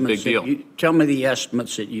is a big deal. Tell me the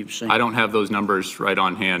estimates that you've seen. I don't have those numbers right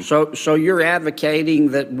on hand. So you're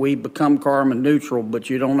advocating that we become carbon neutral, but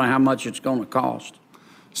you don't know how much it's going to cost.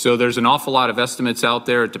 So there's an awful lot of estimates out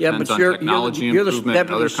there. It depends on technology improvement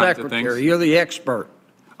and other kinds of things. You're the expert.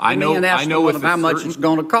 I know with how much it's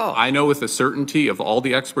going to cost. I know with the certainty of all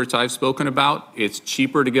the experts I've spoken about, it's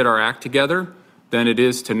cheaper to get our act together than it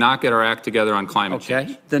is to not get our act together on climate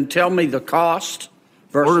change. Okay, then tell me the cost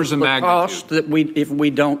versus the cost that if we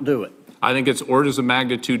don't do it. I think it's orders of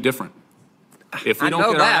magnitude different. If we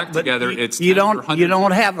don't get our act together, it's you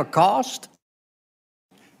don't have a cost.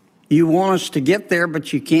 You want us to get there,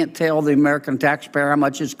 but you can't tell the American taxpayer how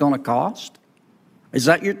much it's going to cost? Is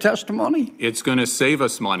that your testimony? It's going to save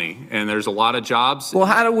us money, and there's a lot of jobs. Well,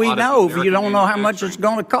 how do we know if you don't know how much it's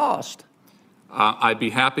going to cost? I'd be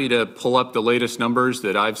happy to pull up the latest numbers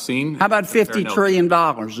that I've seen. How about $50 trillion?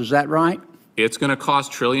 Is that right? It's going to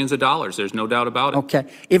cost trillions of dollars. There's no doubt about it. Okay.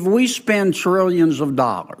 If we spend trillions of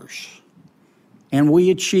dollars and we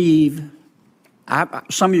achieve,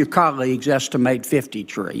 some of your colleagues estimate 50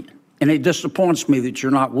 trillion, and it disappoints me that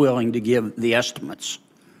you're not willing to give the estimates.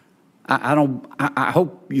 I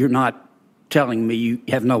hope you're not telling me you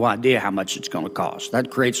have no idea how much it's going to cost. That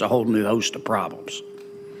creates a whole new host of problems.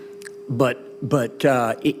 But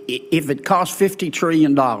if it costs $50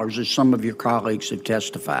 trillion, as some of your colleagues have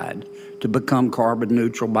testified, to become carbon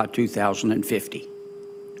neutral by 2050,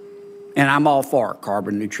 and I'm all for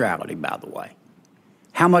carbon neutrality, by the way,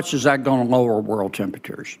 how much is that going to lower world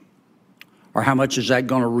temperatures? Or how much is that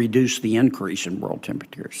going to reduce the increase in world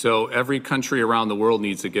temperatures? So every country around the world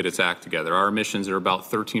needs to get its act together. Our emissions are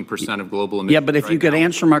about 13% of global emissions. Yeah, but if you could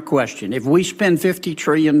answer my question, if we spend $50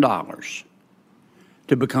 trillion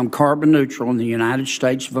to become carbon neutral in the United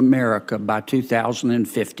States of America by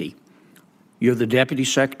 2050, you're the Deputy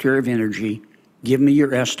Secretary of Energy. Give me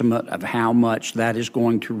your estimate of how much that is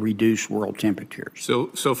going to reduce world temperatures. So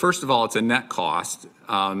first of all, it's a net cost.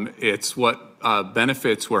 It's what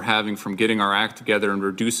benefits we're having from getting our act together and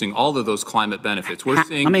reducing all of those climate benefits. We're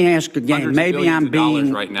seeing. Let me ask again. Maybe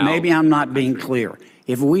I'm not being clear.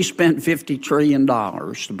 If we spent $50 trillion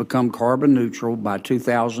to become carbon neutral by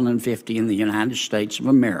 2050 in the United States of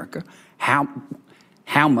America, how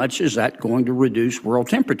much is that going to reduce world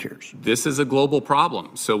temperatures? This is a global problem.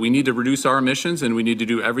 So we need to reduce our emissions, and we need to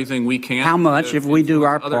do everything we can. How much, if we do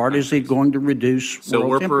our part, is it going to reduce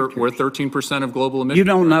world temperatures? We're 13% of global emissions. You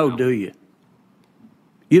don't know, do you?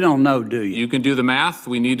 You don't know, do you? You can do the math.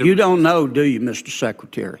 We need to. You don't know, do you, Mr.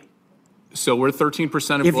 Secretary? So we're 13% of global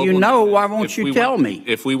emissions. If you know, why won't you tell me?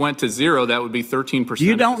 If we went to zero, that would be 13%.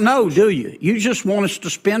 You don't know, do you? You just want us to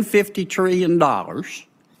spend $50 trillion,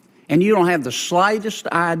 and you don't have the slightest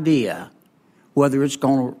idea whether it's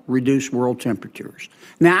going to reduce world temperatures.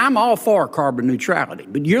 Now, I'm all for carbon neutrality,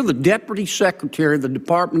 but you're the Deputy Secretary of the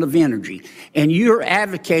Department of Energy, and you're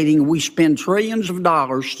advocating we spend trillions of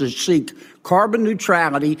dollars to seek carbon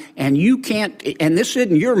neutrality, and you can't, and this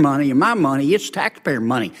isn't your money and my money, it's taxpayer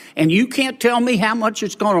money, and you can't tell me how much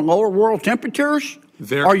it's going to lower world temperatures?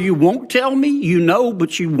 Or you won't tell me? You know,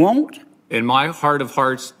 but you won't? In my heart of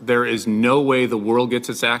hearts, there is no way the world gets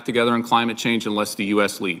its act together on climate change unless the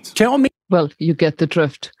U.S. leads. Tell me. Well, you get the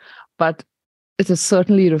drift. But it is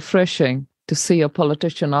certainly refreshing to see a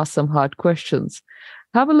politician ask some hard questions.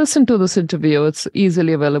 Have a listen to this interview. It's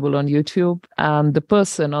easily available on YouTube. And the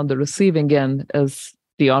person on the receiving end is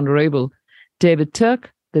the Honorable David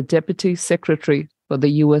Turk, the Deputy Secretary for the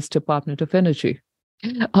U.S. Department of Energy.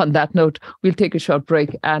 On that note, we'll take a short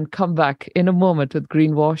break and come back in a moment with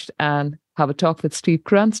Greenwashed and have a talk with Steve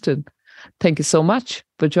Cranston. Thank you so much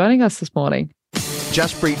for joining us this morning.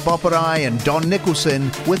 Jaspreet Boparai and Don Nicholson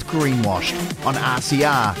with Greenwashed on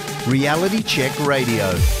RCR, Reality Check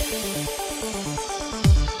Radio.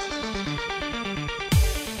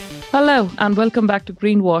 Hello, and welcome back to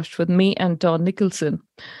Greenwashed with me and Don Nicholson.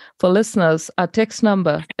 For listeners, our text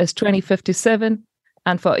number is 2057,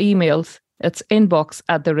 and for emails, it's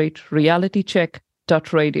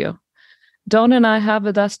inbox@realitycheck.radio. Don and I have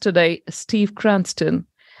with us today Steve Cranston,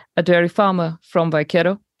 a dairy farmer from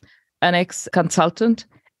Waikato, an ex-consultant,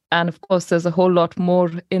 and of course, there's a whole lot more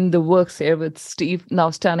in the works here with Steve now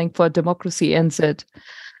standing for Democracy NZ.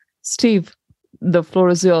 Steve, the floor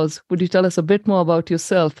is yours. Would you tell us a bit more about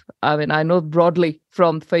yourself? I mean, I know broadly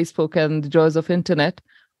from Facebook and the joys of internet,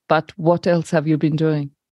 but what else have you been doing?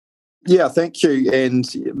 Yeah, thank you,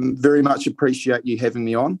 and very much appreciate you having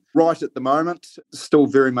me on. Right at the moment, still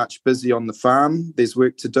very much busy on the farm. There's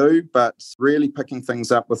work to do, but really picking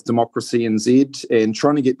things up with Democracy NZ and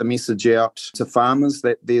trying to get the message out to farmers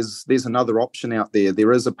that there's another option out there.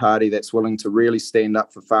 There is a party that's willing to really stand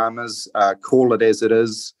up for farmers, call it as it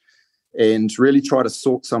is, and really try to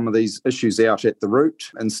sort some of these issues out at the root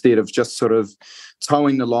instead of just sort of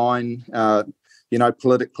towing the line,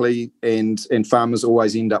 politically, and farmers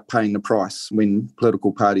always end up paying the price when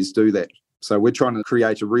political parties do that. So we're trying to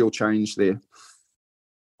create a real change there.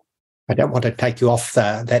 I don't want to take you off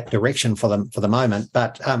that direction for the moment,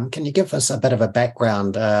 but can you give us a bit of a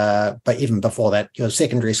background, but even before that, your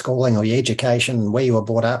secondary schooling or your education, where you were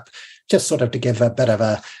brought up, just sort of to give a bit of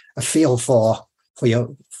a feel for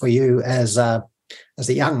you as a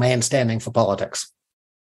young man standing for politics?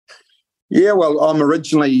 Yeah, well, I'm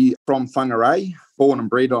originally from Whangarei, born and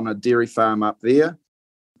bred on a dairy farm up there.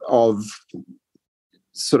 I've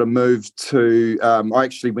sort of moved to, I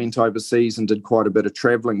actually went overseas and did quite a bit of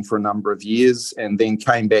travelling for a number of years, and then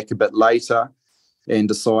came back a bit later and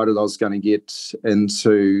decided I was going to get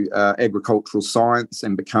into agricultural science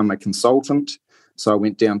and become a consultant. So I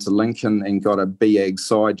went down to Lincoln and got a BAg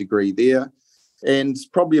Sci degree there. And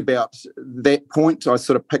probably about that point, I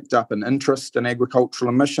sort of picked up an interest in agricultural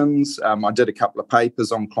emissions. I did a couple of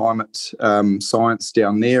papers on climate science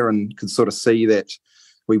down there, and could sort of see that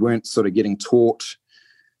we weren't sort of getting taught,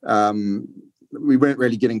 we weren't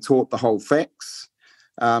really getting taught the whole facts.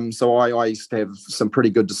 So I used to have some pretty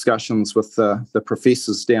good discussions with the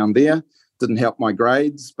professors down there. Didn't help my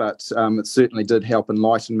grades, but it certainly did help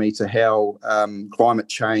enlighten me to how climate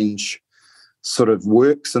change sort of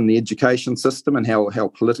works in the education system and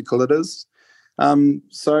how political it is. And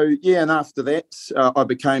after that, I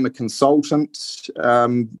became a consultant.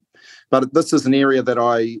 But this is an area that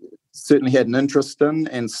I certainly had an interest in,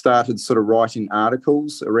 and started sort of writing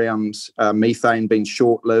articles around methane being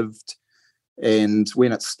short-lived, and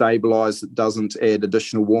when it's stabilised, it doesn't add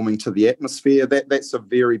additional warming to the atmosphere. That's a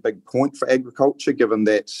very big point for agriculture, given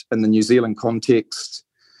that in the New Zealand context,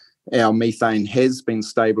 our methane has been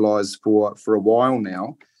stabilised for a while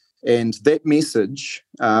now. And that message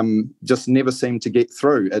just never seemed to get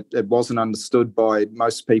through. It wasn't understood by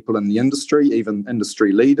most people in the industry, even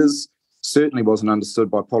industry leaders. Certainly wasn't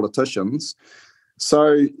understood by politicians.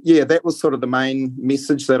 So, that was sort of the main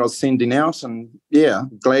message that I was sending out. And,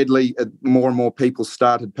 gladly, more and more people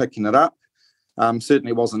started picking it up.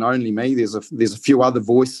 Certainly wasn't only me. There's a few other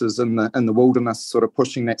voices in the wilderness sort of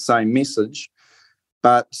pushing that same message.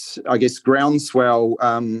 But I guess Groundswell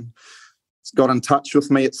got in touch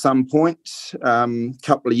with me at some point a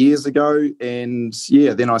couple of years ago. And,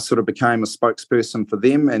 then I sort of became a spokesperson for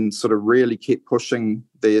them, and sort of really kept pushing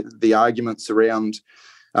the arguments around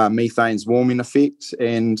methane's warming effect.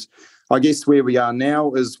 And I guess where we are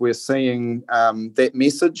now is we're seeing that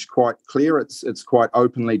message quite clear. It's quite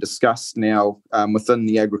openly discussed now within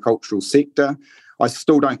the agricultural sector. I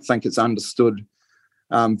still don't think it's understood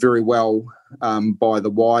very well by the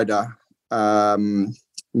wider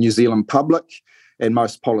New Zealand public, and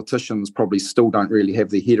most politicians probably still don't really have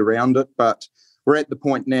their head around it. But we're at the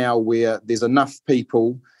point now where there's enough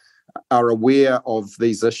people are aware of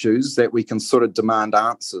these issues that we can sort of demand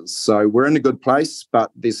answers. So we're in a good place, but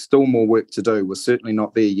there's still more work to do. We're certainly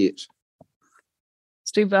not there yet.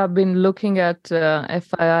 Steve, I've been looking at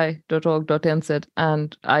fii.org.nz,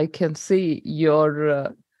 and I can see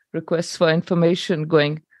your requests for information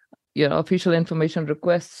going, official information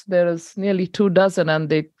requests. There is nearly 24, and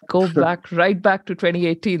they go right back to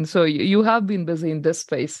 2018. So you have been busy in this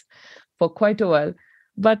space for quite a while.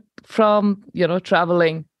 But from,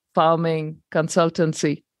 traveling, farming,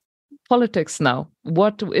 consultancy, politics now,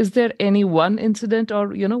 what is there any one incident, or,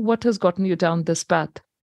 what has gotten you down this path?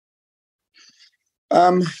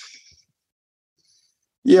 Well,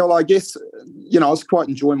 I guess, I was quite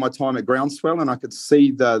enjoying my time at Groundswell, and I could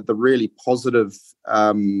see the really positive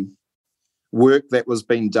work that was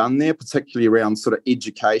being done there, particularly around sort of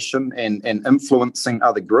education and influencing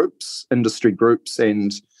other groups, industry groups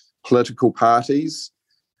and political parties.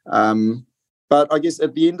 But I guess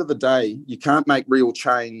at the end of the day, you can't make real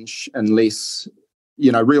change unless,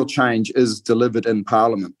 real change is delivered in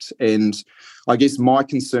Parliament. And I guess my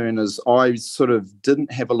concern is I sort of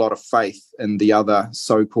didn't have a lot of faith in the other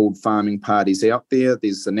so-called farming parties out there.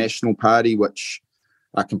 There's the National Party, which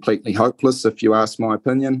are completely hopeless, if you ask my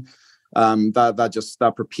opinion.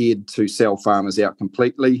 They're prepared to sell farmers out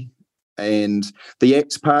completely. And the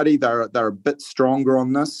ACT Party, they're a bit stronger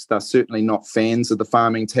on this. They're certainly not fans of the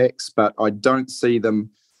farming tax, but I don't see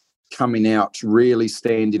them coming out really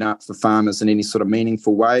standing up for farmers in any sort of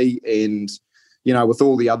meaningful way. And, with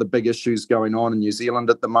all the other big issues going on in New Zealand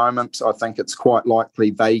at the moment, I think it's quite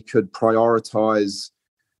likely they could prioritise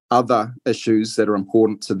other issues that are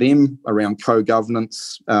important to them around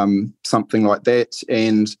co-governance, something like that,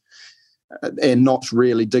 and not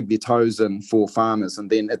really dig their toes in for farmers. And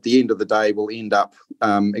then at the end of the day, we'll end up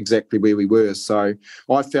exactly where we were. So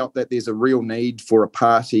I felt that there's a real need for a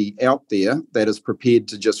party out there that is prepared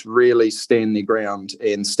to just really stand their ground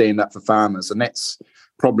and stand up for farmers. And that's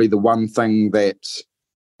probably the one thing that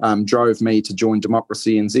drove me to join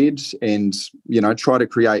Democracy NZ and, try to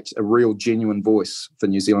create a real genuine voice for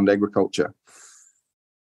New Zealand agriculture.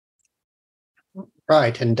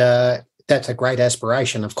 Right. And that's a great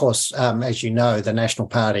aspiration. Of course, as you know, the National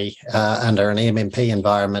Party under an MMP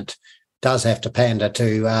environment does have to pander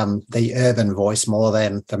to the urban voice more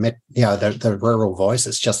than the rural voice.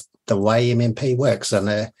 It's just the way MMP works, and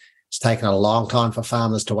it's taken a long time for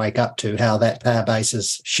farmers to wake up to how that power base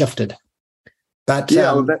has shifted. But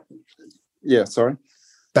sorry.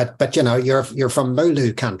 But you're from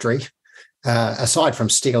Mulu country. Aside from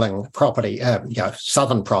stealing property,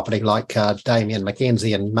 southern property like Damien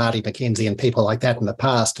McKenzie and Marty McKenzie and people like that in the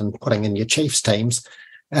past, and putting in your Chiefs teams,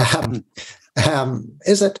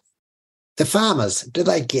 is it the farmers? Do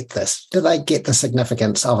they get this? Do they get the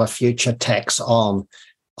significance of a future tax on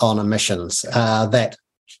emissions that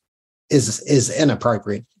is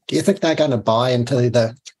inappropriate? Do you think they're going to buy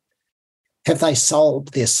into have they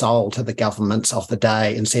sold their soul to the governments of the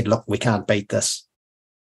day and said, look, we can't beat this?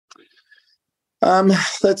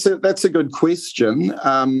 That's a good question.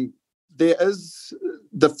 There is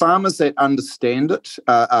the farmers that understand it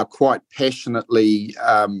are quite passionately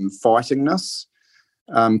fighting this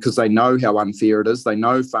because they know how unfair it is. They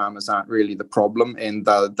know farmers aren't really the problem, and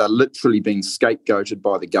they're literally being scapegoated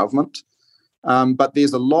by the government. But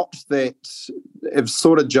there's a lot that have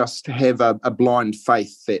sort of just have a blind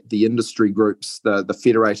faith that the industry groups, the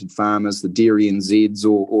federated farmers, the dairy NZs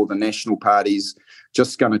or the national parties,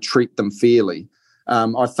 just going to treat them fairly.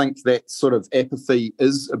 I think that sort of apathy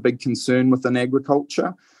is a big concern within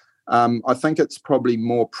agriculture. I think it's probably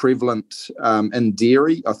more prevalent in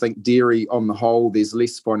dairy. I think dairy on the whole, there's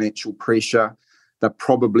less financial pressure. They're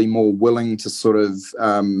probably more willing to sort of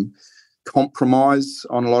compromise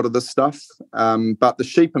on a lot of this stuff. But the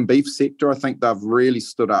sheep and beef sector, I think they've really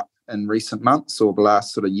stood up in recent months or the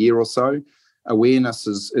last sort of year or so. Awareness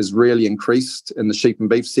is really increased in the sheep and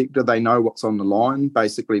beef sector. They know what's on the line,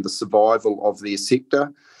 basically the survival of their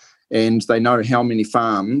sector, and they know how many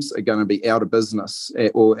farms are going to be out of business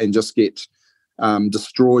and just get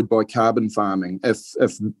destroyed by carbon farming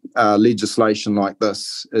if legislation like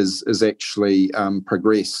this is actually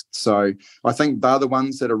progressed. So I think they're the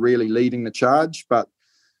ones that are really leading the charge. But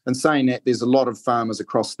in saying that, there's a lot of farmers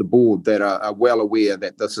across the board that are well aware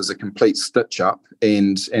that this is a complete stitch-up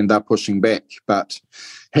and they're pushing back. But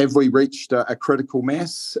have we reached a critical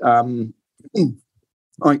mass? I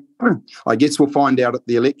guess we'll find out at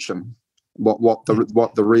the election what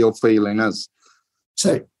the real feeling is.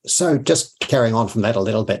 So just carrying on from that a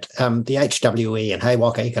little bit, the HWE and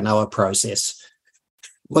He-Waka-Eke-Noa process,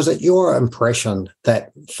 was it your impression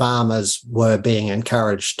that farmers were being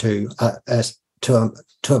encouraged to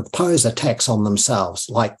impose a tax on themselves,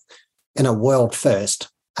 like in a world first?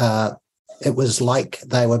 It was like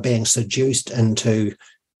they were being seduced into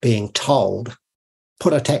being told,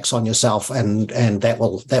 put a tax on yourself and that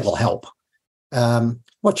will help.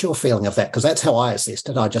 What's your feeling of that? Because that's how I assessed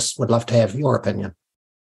it. I just would love to have your opinion.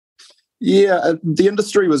 Yeah, the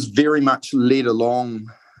industry was very much led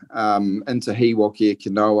along into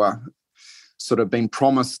He-Waka-Eke-Noa, sort of been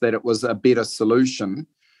promised that it was a better solution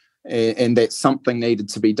and that something needed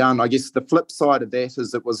to be done. I guess the flip side of that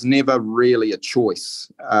is it was never really a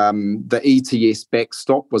choice. The ETS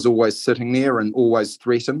backstop was always sitting there and always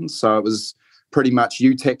threatened. So it was pretty much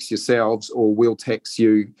you tax yourselves or we'll tax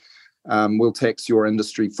you. We'll tax your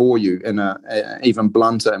industry for you in a even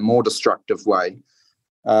blunter and more destructive way.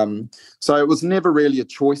 So it was never really a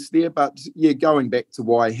choice there. But yeah, going back to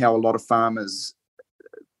how a lot of farmers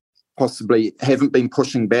possibly haven't been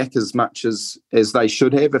pushing back as much as they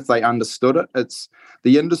should have if they understood it. It's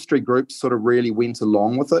the industry groups sort of really went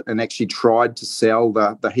along with it and actually tried to sell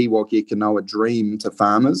the He-Waka-Eke-Noa dream to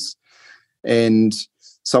farmers. And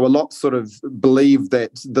so a lot sort of believe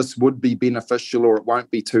that this would be beneficial or it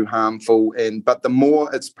won't be too harmful. But the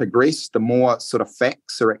more it's progressed, the more sort of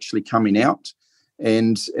facts are actually coming out.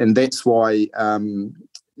 And that's why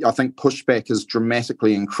I think pushback has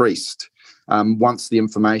dramatically increased once the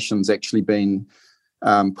information's actually been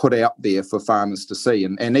put out there for farmers to see.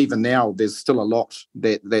 And even now, there's still a lot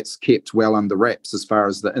that's kept well under wraps as far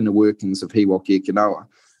as the inner workings of He-Waka-Eke-Noa.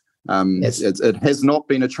 Yes. It has not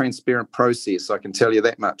been a transparent process, I can tell you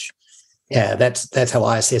that much. Yeah, that's how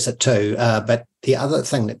I assess it too. But the other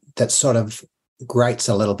thing that sort of grates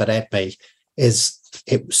a little bit at me is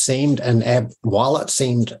it seemed, while it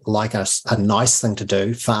seemed like a nice thing to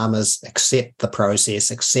do, farmers accept the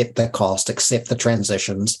process, accept the cost, accept the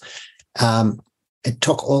transitions. It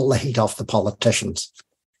took all the heat off the politicians.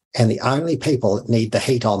 And the only people that need the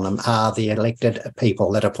heat on them are the elected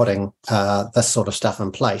people that are putting this sort of stuff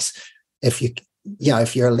in place. If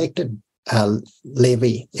your elected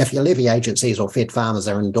levy agencies or fed farmers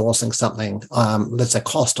are endorsing something that's a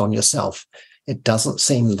cost on yourself, it doesn't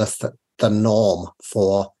seem the norm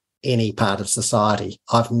for any part of society.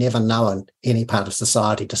 I've never known any part of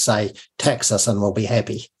society to say, tax us and we'll be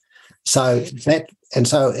happy. So to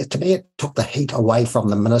me, it took the heat away from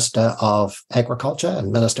the Minister of Agriculture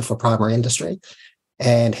and Minister for Primary Industry.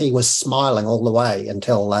 And he was smiling all the way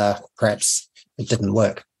until perhaps it didn't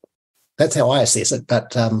work. That's how I assess it.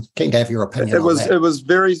 But can you give your opinion on that?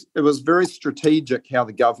 It was very strategic how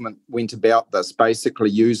the government went about this,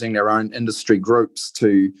 basically using their own industry groups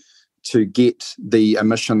to get the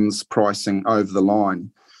emissions pricing over the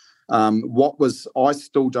line. I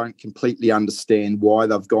still don't completely understand why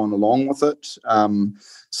they've gone along with it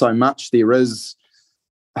so much. There is,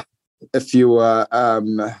 if you were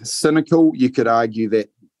cynical, you could argue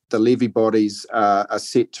that the levy bodies are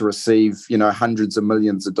set to receive, hundreds of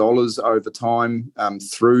millions of dollars over time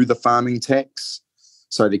through the farming tax.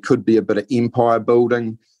 So there could be a bit of empire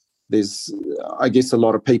building. There's, I guess, a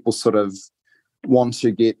lot of people sort of want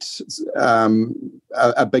to get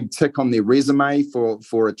a big tick on their resume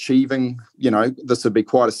for achieving, this would be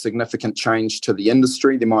quite a significant change to the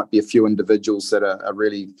industry. There might be a few individuals that are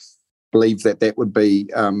really believe that would be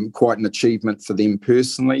quite an achievement for them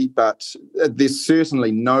personally, but there's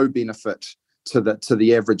certainly no benefit to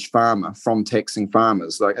the average farmer from taxing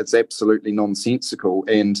farmers. Like, it's absolutely nonsensical,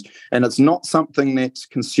 and it's not something that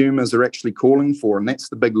consumers are actually calling for, and that's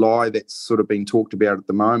the big lie that's sort of being talked about at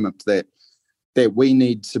the moment, that we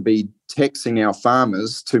need to be taxing our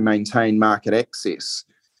farmers to maintain market access.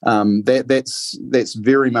 That's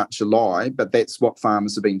very much a lie, but that's what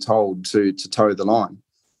farmers have been told to toe the line.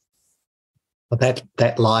 Well,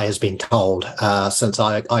 that lie has been told since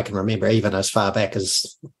I can remember, even as far back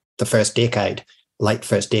as the late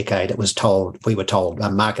first decade, we were told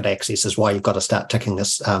market access is why you've got to start ticking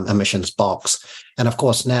this emissions box. And of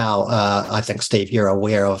course now, I think, Steve, you're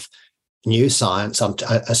aware of new science,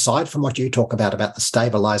 aside from what you talk about the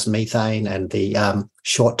stabilised methane and the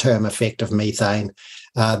short-term effect of methane.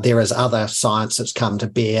 There is other science that's come to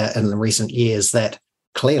bear in recent years that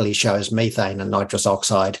clearly shows methane and nitrous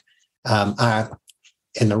oxide are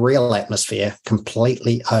in the real atmosphere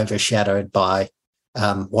completely overshadowed by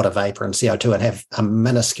water vapour and CO2 and have a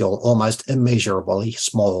minuscule, almost immeasurably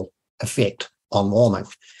small effect on warming.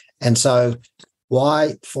 And so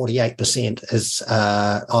why 48% is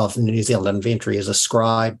of New Zealand inventory is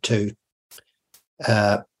ascribed to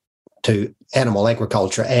animal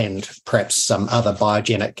agriculture and perhaps some other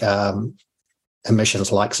biogenic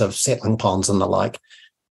emissions, likes of settling ponds and the like,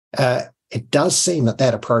 it does seem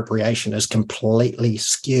that appropriation is completely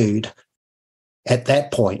skewed at that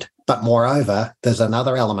point. But moreover, there's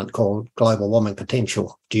another element called global warming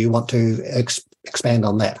potential. Do you want to expand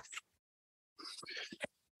on that?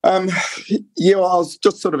 I'll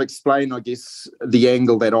just sort of explain, I guess, the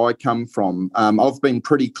angle that I come from. I've been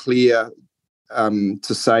pretty clear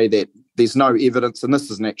to say that there's no evidence, and this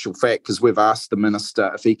is an actual fact because we've asked the Minister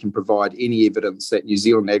if he can provide any evidence that New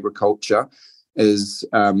Zealand agriculture is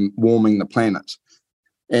warming the planet,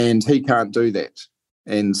 and he can't do that.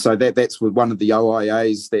 And so that's with one of the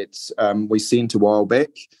OIAs that we sent a while back.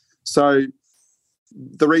 So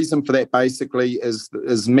the reason for that basically is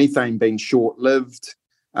methane being short-lived.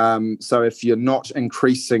 So if you're not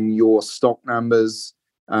increasing your stock numbers,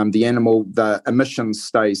 the emissions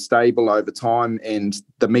stay stable over time, and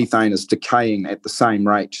the methane is decaying at the same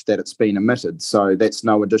rate that it's been emitted. So that's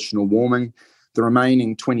no additional warming. The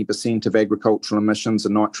remaining 20% of agricultural emissions are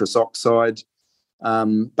nitrous oxide.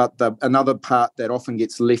 But another part that often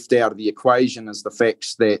gets left out of the equation is the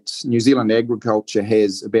fact that New Zealand agriculture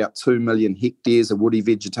has about 2 million hectares of woody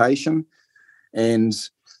vegetation, and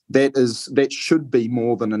that should be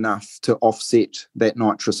more than enough to offset that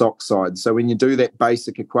nitrous oxide. So when you do that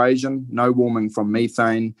basic equation, no warming from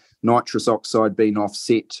methane, nitrous oxide being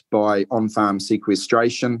offset by on-farm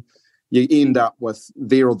sequestration, you end up with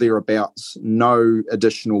there or thereabouts no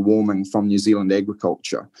additional warming from New Zealand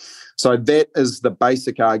agriculture. So that is the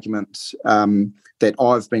basic argument that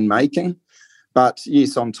I've been making. But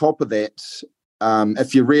yes, on top of that,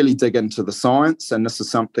 if you really dig into the science, and this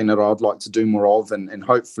is something that I'd like to do more of and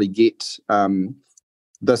hopefully get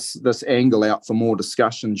this angle out for more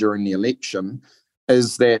discussion during the election,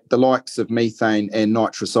 is that the likes of methane and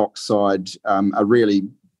nitrous oxide are really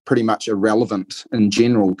pretty much irrelevant in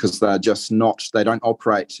general, because they're just not, they don't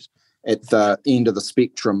operate at the end of the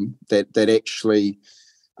spectrum that actually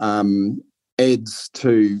adds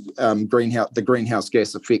to the greenhouse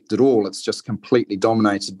gas effect at all. It's just completely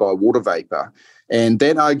dominated by water vapour. And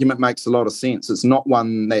that argument makes a lot of sense. It's not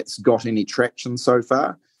one that's got any traction so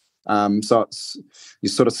far. So you're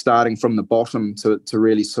sort of starting from the bottom to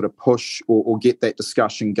really sort of push or get that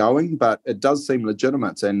discussion going, but it does seem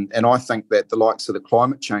legitimate. And I think that the likes of the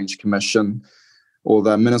Climate Change Commission or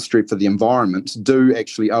the Ministry for the Environment do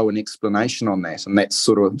actually owe an explanation on that. And that's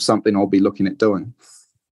sort of something I'll be looking at doing.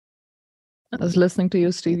 I was listening to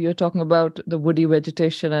you, Steve. You're talking about the woody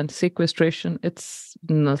vegetation and sequestration. It's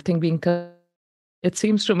nothing being It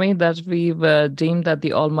seems to me that we've deemed that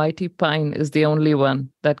the almighty pine is the only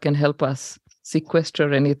one that can help us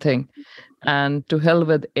sequester anything, and to hell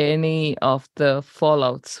with any of the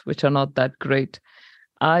fallouts, which are not that great.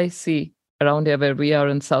 I see around here where we are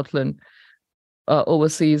in Southland,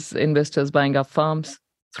 overseas investors buying up farms,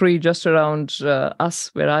 3 just around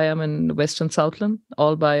us where I am in Western Southland,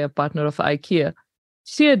 all by a partner of IKEA.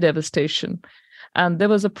 Sheer devastation. And there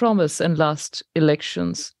was a promise in last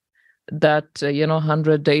elections that,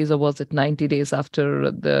 100 days, or was it 90 days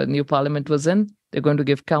after the new parliament was in, they're going to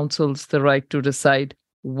give councils the right to decide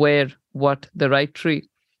where, what, the right tree.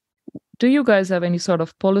 Do you guys have any sort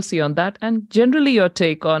of policy on that? And generally your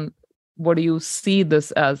take on what do you see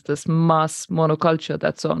this as, this mass monoculture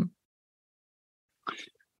that's on?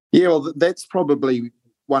 Yeah, well, that's probably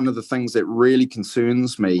one of the things that really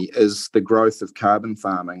concerns me is the growth of carbon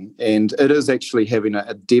farming. And it is actually having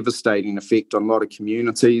a devastating effect on a lot of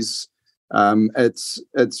communities.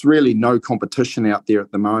 It's really no competition out there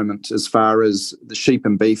at the moment as far as the sheep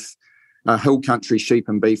and beef, hill country sheep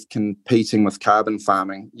and beef competing with carbon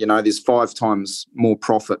farming. There's 5 times more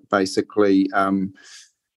profit basically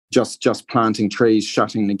just planting trees,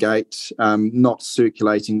 shutting the gate, not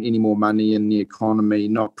circulating any more money in the economy,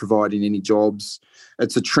 not providing any jobs.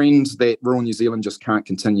 It's a trend that rural New Zealand just can't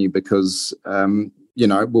continue because,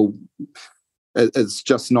 it's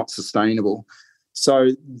just not sustainable. So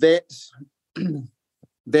that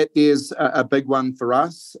is a big one for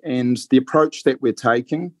us. And the approach that we're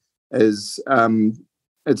taking is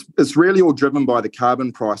it's really all driven by the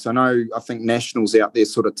carbon price. I think National's out there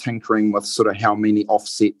sort of tinkering with sort of how many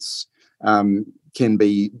offsets can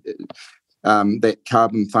be that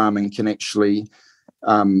carbon farming can actually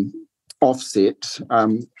offset.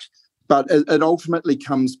 But it ultimately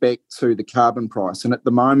comes back to the carbon price. And at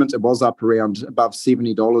the moment, it was up around above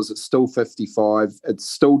 $70. It's still $55. It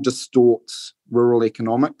still distorts rural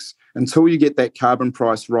economics. Until you get that carbon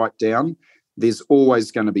price right down, there's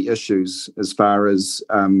always going to be issues as far as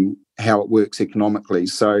how it works economically.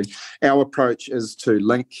 So our approach is to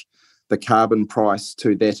link the carbon price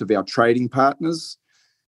to that of our trading partners.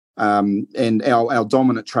 And our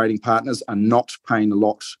dominant trading partners are not paying a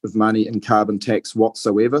lot of money in carbon tax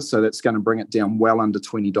whatsoever. So that's going to bring it down well under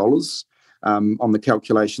 $20 on the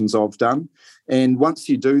calculations I've done. And once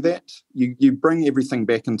you do that, you bring everything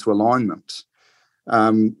back into alignment.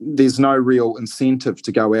 There's no real incentive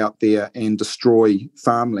to go out there and destroy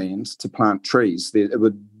farmland to plant trees. It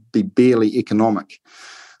would be barely economic.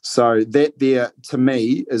 So that there, to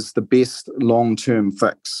me, is the best long-term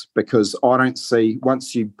fix, because I don't see,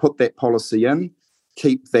 once you put that policy in,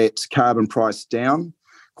 keep that carbon price down,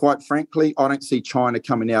 quite frankly, I don't see China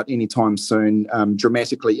coming out anytime soon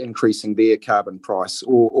dramatically increasing their carbon price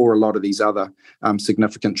or a lot of these other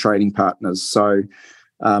significant trading partners. So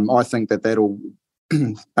I think that'll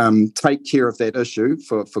take care of that issue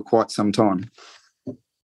for quite some time.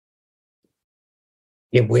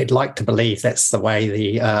 Yeah, we'd like to believe that's the way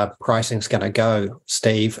the pricing's going to go,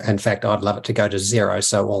 Steve. In fact, I'd love it to go to zero,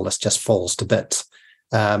 so all this just falls to bits.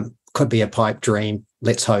 Could be a pipe dream.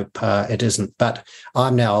 Let's hope it isn't. But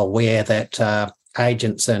I'm now aware that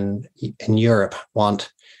agents in Europe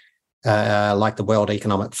want, like the World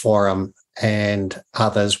Economic Forum and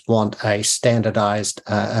others, want a standardized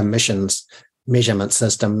emissions measurement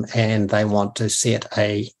system, and they want to set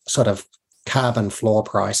a sort of carbon floor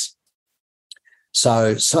price.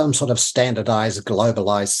 So some sort of standardized,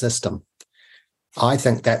 globalized system. I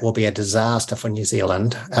think that will be a disaster for New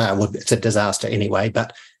Zealand. It's a disaster anyway,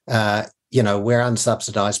 but, we're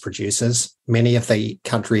unsubsidized producers. Many of the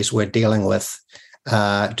countries we're dealing with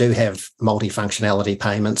do have multifunctionality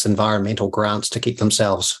payments, environmental grants to keep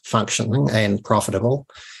themselves functioning and profitable.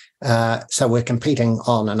 So we're competing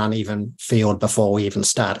on an uneven field before we even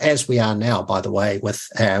start, as we are now, by the way, with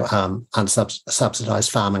our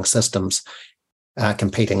unsubsidized farming systems.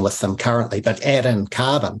 Competing with them currently, but add in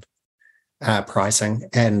carbon pricing,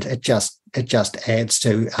 and it just adds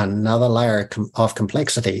to another layer of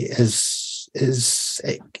complexity. Have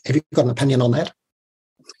you got an opinion on that?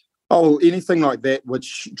 Oh, anything like that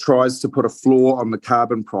which tries to put a floor on the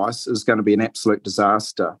carbon price is going to be an absolute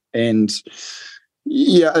disaster. And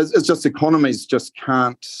yeah, it's just economies just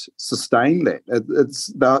can't sustain that. It's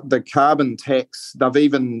the carbon tax. They've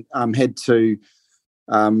even had to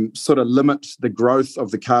sort of limit the growth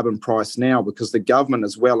of the carbon price now, because the government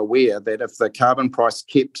is well aware that if the carbon price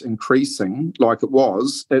kept increasing like it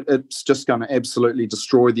was, it's just going to absolutely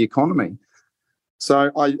destroy the economy.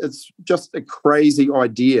 So it's just a crazy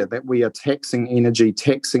idea that we are taxing energy,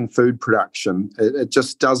 taxing food production. It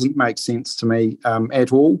just doesn't make sense to me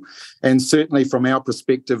at all. And certainly from our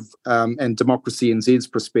perspective and Democracy NZ's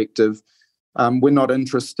perspective, We're not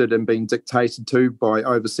interested in being dictated to by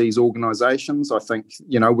overseas organisations. I think,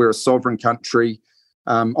 we're a sovereign country.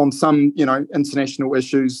 On some, international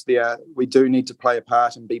issues, we do need to play a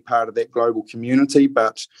part and be part of that global community,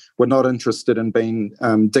 but we're not interested in being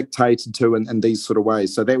dictated to in these sort of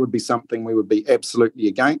ways. So that would be something we would be absolutely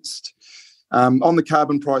against. On the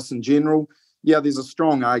carbon price in general, there's a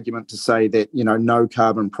strong argument to say that, no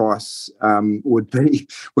carbon price would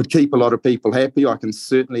keep a lot of people happy. I can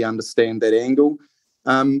certainly understand that angle.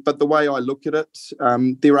 But the way I look at it,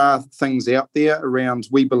 there are things out there around,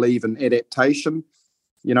 we believe in adaptation.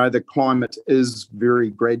 The climate is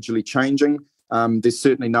very gradually changing. There's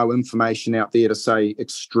certainly no information out there to say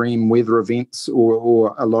extreme weather events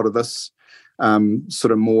or a lot of this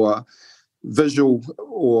sort of more visual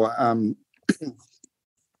or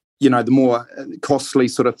the more costly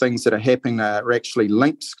sort of things that are happening are actually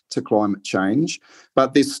linked to climate change.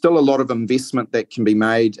 But there's still a lot of investment that can be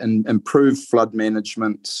made in improved flood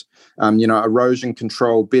management, erosion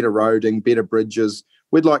control, better roading, better bridges.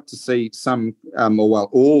 We'd like to see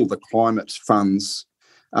all the climate funds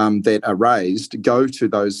that are raised go to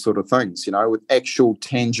those sort of things, with actual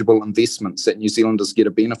tangible investments that New Zealanders get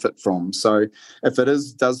a benefit from. So if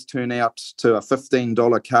it does turn out to a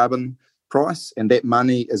 $15 carbon price and that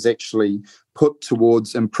money is actually put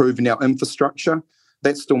towards improving our infrastructure,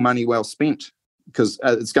 that's still money well spent, because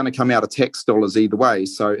it's going to come out of tax dollars either way.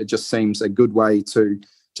 So it just seems a good way to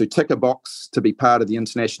tick a box to be part of the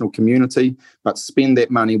international community, but spend that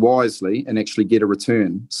money wisely and actually get a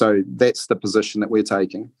return. So that's the position that we're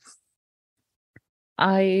taking.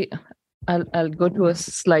 I'll go to a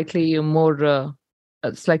slightly more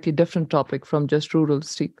a slightly different topic from just rural,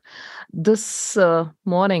 Steve. This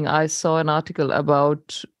morning, I saw an article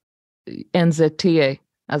about NZTA,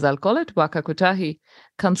 as I'll call it, Waka Kotahi,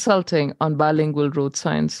 consulting on bilingual road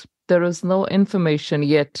signs. There is no information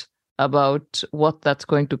yet about what that's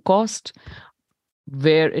going to cost,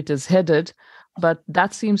 where it is headed, but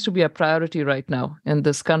that seems to be a priority right now in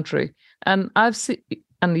this country. And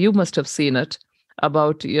you must have seen it,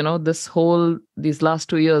 about, these last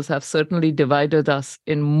 2 years have certainly divided us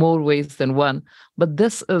in more ways than one. But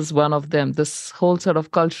this is one of them, this whole sort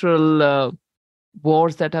of cultural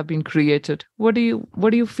wars that have been created. What do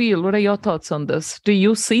you feel? What are your thoughts on this? Do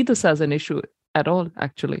you see this as an issue at all,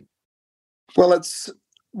 actually? Well, it's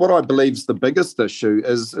what I believe is the biggest issue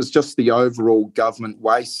is just the overall government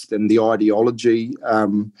waste and the ideology.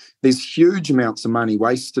 There's huge amounts of money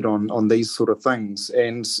wasted on these sort of things.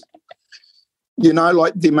 And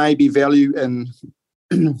there may be value in,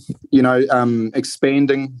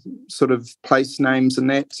 expanding sort of place names and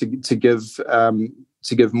that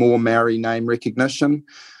to give more Maori name recognition.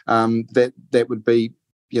 That would be,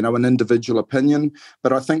 an individual opinion.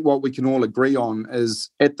 But I think what we can all agree on is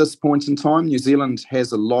at this point in time, New Zealand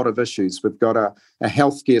has a lot of issues. We've got a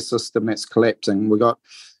healthcare system that's collapsing. We've got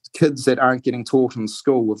kids that aren't getting taught in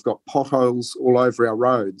school. We've got potholes all over our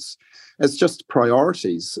roads. It's just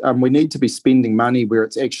priorities. We need to be spending money where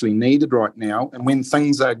it's actually needed right now. And when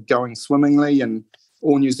things are going swimmingly and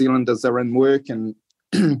all New Zealanders are in work and,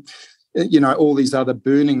 all these other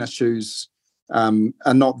burning issues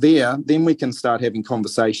are not there, then we can start having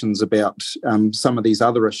conversations about some of these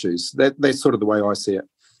other issues. That's sort of the way I see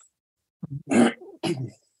it.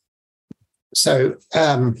 So,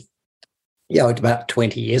 about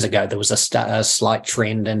 20 years ago, there was a slight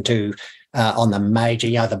trend into on the major,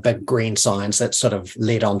 the big green signs that sort of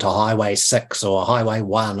led onto Highway 6 or Highway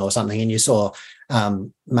 1 or something, and you saw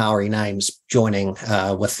Maori names joining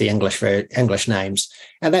with the English names,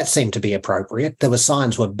 and that seemed to be appropriate. The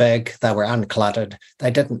signs were big, they were uncluttered,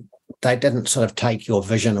 they didn't sort of take your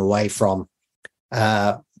vision away from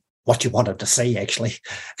what you wanted to see, actually.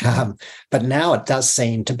 But now it does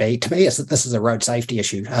seem to me, this is a road safety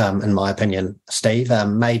issue, in my opinion, Steve.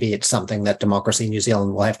 Maybe it's something that Democracy New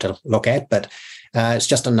Zealand will have to look at, but it's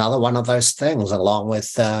just another one of those things, along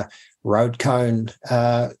with road cone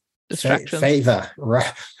fever.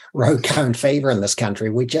 Road cone fever in this country.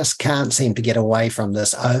 We just can't seem to get away from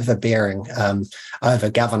this overbearing,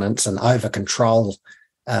 over-governance and over-control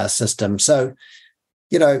system. So,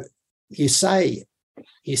 you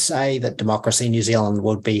say that Democracy New Zealand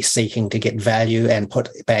would be seeking to get value and put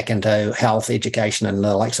back into health, education, and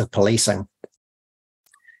the likes of policing.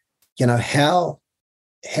 How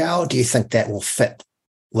do you think that will fit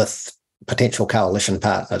with potential coalition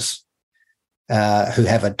partners who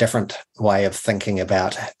have a different way of thinking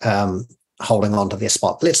about holding on to their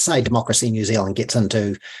spot? Let's say Democracy New Zealand gets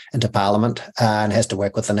into Parliament and has to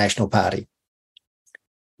work with the National Party.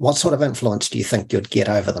 What sort of influence do you think you'd get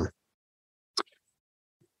over them?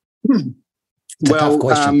 Well,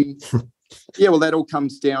 Yeah, well, that all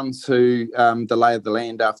comes down to the lay of the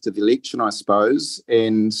land after the election, I suppose.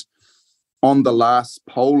 And on the last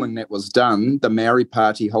polling that was done, the Maori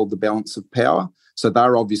Party hold the balance of power. So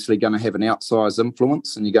they're obviously going to have an outsized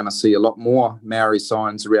influence, and you're going to see a lot more Maori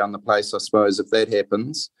signs around the place, I suppose, if that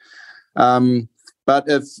happens. But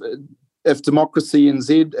if Democracy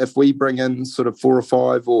NZ, if we bring in sort of 4 or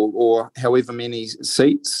 5 or however many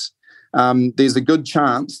seats, there's a good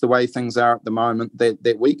chance, the way things are at the moment,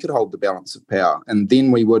 that we could hold the balance of power, and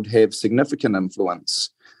then we would have significant influence.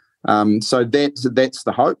 So that's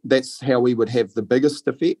the hope. That's how we would have the biggest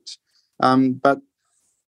effect. But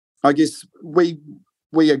I guess we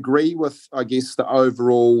agree with, I guess, the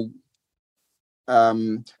overall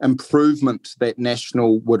improvement that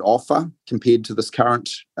National would offer compared to this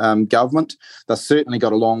current government. They've certainly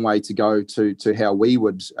got a long way to go to how we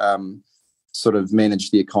would sort of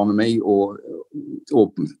manage the economy or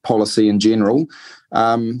policy in general.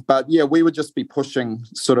 But yeah, we would just be pushing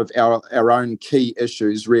sort of our own key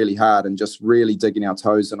issues really hard and just really digging our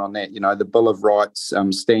toes in on that. You know, the Bill of Rights,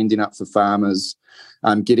 standing up for farmers,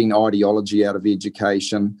 getting ideology out of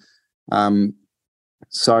education.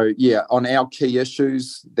 So yeah, on our key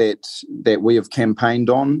issues that we have campaigned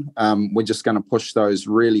on, we're just going to push those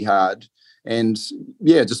really hard. And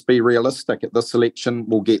yeah, just be realistic. At this election,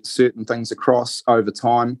 we'll get certain things across over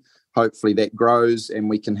time. Hopefully that grows and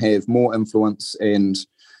we can have more influence and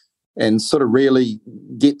sort of really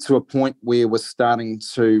get to a point where we're starting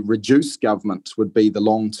to reduce government would be the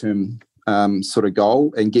long-term sort of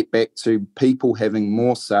goal, and get back to people having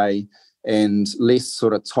more say and less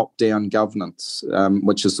sort of top-down governance,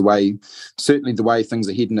 which is certainly the way things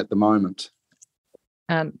are heading at the moment.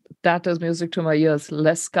 And that is music to my ears,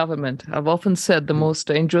 less government. I've often said the most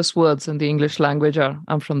dangerous words in the English language are,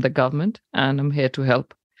 I'm from the government and I'm here to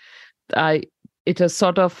help. It has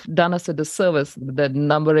sort of done us a disservice, the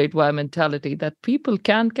number 8 wire mentality, that people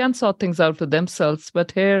can sort things out for themselves.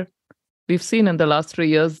 But here, we've seen in the last 3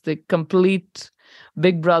 years, the complete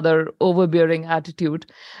big brother overbearing attitude.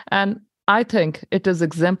 And I think it is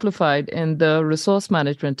exemplified in the Resource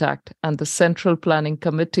Management Act and the central planning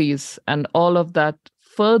committees and all of that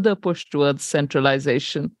further push towards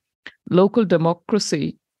centralization. Local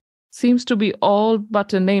democracy seems to be all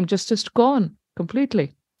but a name, just gone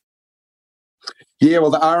completely. Yeah,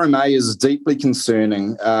 well, the RMA is deeply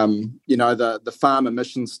concerning. You know, the farm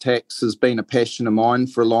emissions tax has been a passion of mine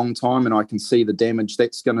for a long time, and I can see the damage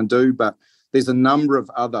that's going to do. But there's a number of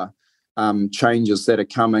other changes that are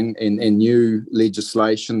coming in new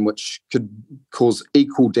legislation which could cause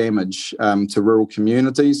equal damage to rural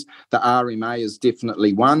communities. The RMA is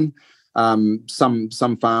definitely one. Some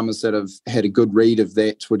farmers that have had a good read of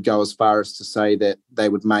that would go as far as to say that they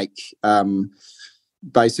would make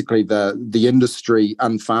basically the industry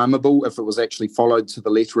unfarmable if it was actually followed to the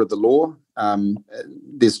letter of the law.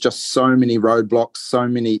 There's just so many roadblocks, so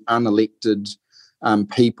many unelected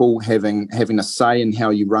people having a say in how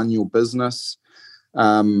you run your business.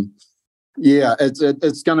 Yeah,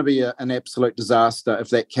 it's going to be an absolute disaster if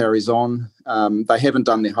that carries on. They haven't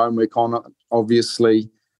done their homework on it, obviously.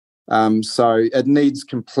 So it needs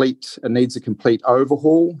a complete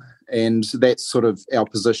overhaul. And that's sort of our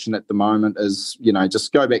position at the moment is, you know,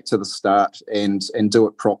 just go back to the start and do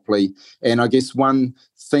it properly. And I guess one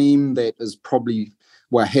theme that is probably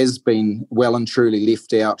has been well and truly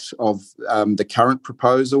left out of the current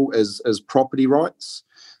proposal is property rights.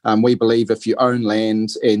 We believe if you own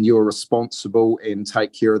land and you're responsible and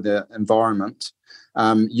take care of the environment,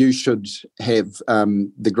 you should have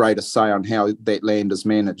the greatest say on how that land is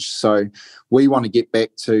managed. So we want to get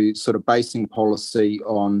back to sort of basing policy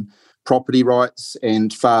on property rights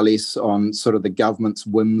and far less on sort of the government's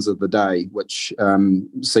whims of the day, which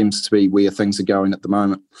seems to be where things are going at the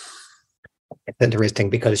moment. It's interesting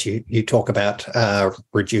because you talk about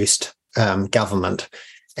reduced government,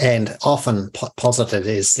 and often posited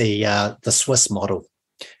is the Swiss model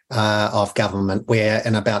of government, where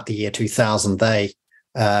in about the year 2000 they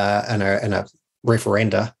in a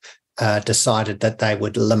referenda decided that they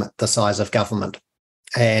would limit the size of government,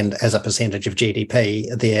 and as a percentage of GDP,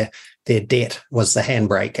 their debt was the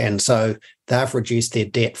handbrake, and so they've reduced their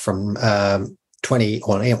debt from 20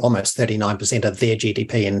 or almost 39% of their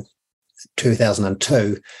GDP in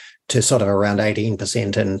 2002 to sort of around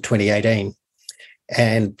 18% in 2018.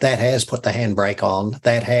 And that has put the handbrake on.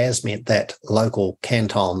 That has meant that local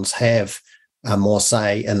cantons have more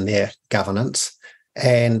say in their governance.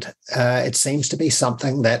 And it seems to be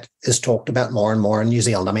something that is talked about more and more in New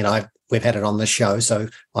Zealand. I mean, we've had it on this show, so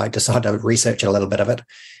I decided to research a little bit of it.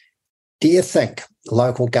 Do you think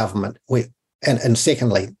local government, and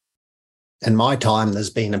secondly, in my time,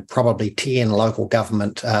 there's been probably 10 local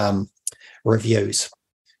government reviews.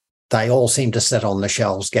 They all seem to sit on the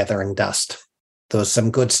shelves gathering dust. There was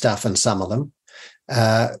some good stuff in some of them.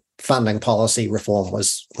 Funding policy reform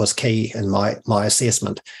was key in my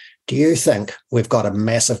assessment. Do you think we've got a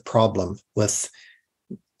massive problem with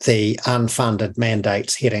the unfunded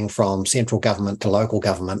mandates heading from central government to local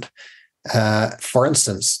government? For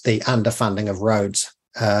instance, the underfunding of roads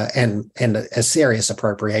and a serious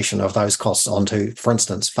appropriation of those costs onto, for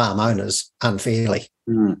instance, farm owners unfairly,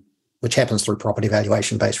 which happens through property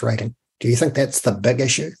valuation-based rating. Do you think that's the big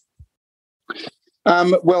issue?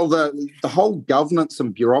 Well, the whole governance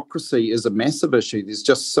and bureaucracy is a massive issue. There's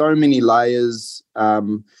just so many layers.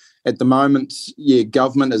 At the moment,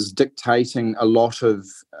 government is dictating a lot of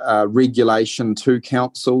regulation to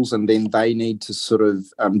councils, and then they need to sort of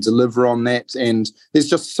deliver on that. And there's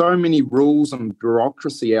just so many rules and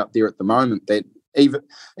bureaucracy out there at the moment that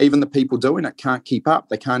even the people doing it can't keep up.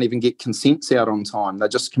 They can't even get consents out on time. They're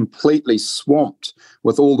just completely swamped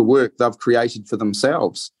with all the work they've created for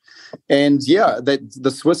themselves. And that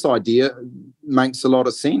the Swiss idea makes a lot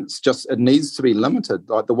of sense. Just it needs to be limited.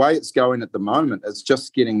 Like the way it's going at the moment, it's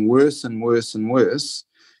just getting worse and worse and worse,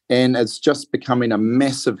 and it's just becoming a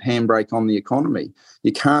massive handbrake on the economy.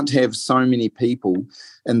 You can't have so many people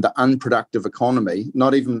in the unproductive economy.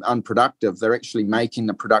 Not even unproductive; they're actually making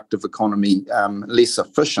the productive economy less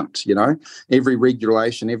efficient. You know, every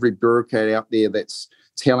regulation, every bureaucrat out there that's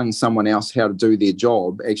telling someone else how to do their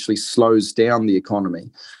job actually slows down the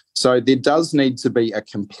economy. So there does need to be a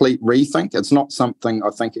complete rethink. It's not something I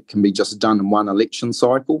think it can be just done in one election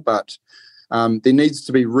cycle, but there needs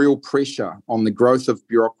to be real pressure on the growth of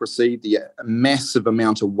bureaucracy, the massive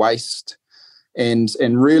amount of waste, and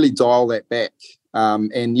really dial that back.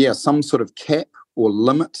 Some sort of cap or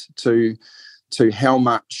limit to how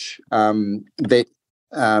much that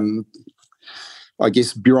I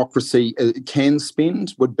guess bureaucracy can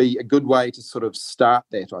spend would be a good way to sort of start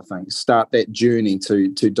that journey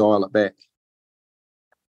to dial it back.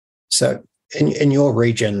 So in your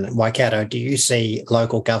region, Waikato, do you see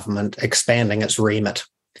local government expanding its remit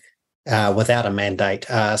without a mandate,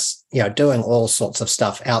 doing all sorts of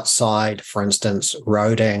stuff outside, for instance,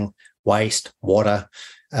 roading, waste, water,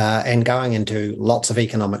 and going into lots of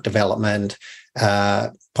economic development,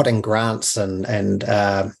 putting grants and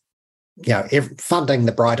funding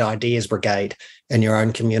the Bright Ideas Brigade in your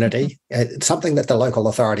own community? It's something that the local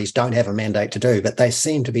authorities don't have a mandate to do, but they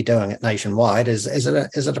seem to be doing it nationwide. Is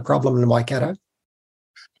it a problem in Waikato?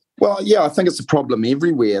 Well, I think it's a problem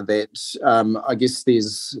everywhere that I guess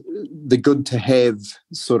there's the good to have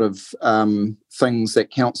sort of things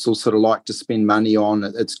that councils sort of like to spend money on.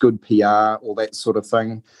 It's good PR, all that sort of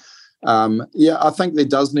thing. I think there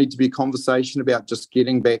does need to be a conversation about just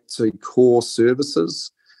getting back to core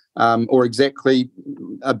services. Or exactly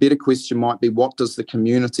a better question might be, what does the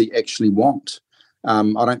community actually want? I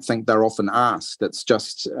don't think they're often asked. It's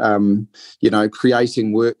just,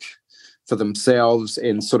 creating work for themselves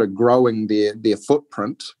and sort of growing their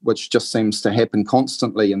footprint, which just seems to happen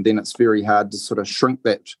constantly. And then it's very hard to sort of shrink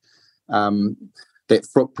that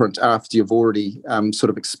footprint after you've already sort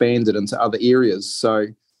of expanded into other areas. So,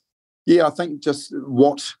 I think just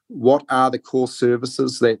what are the core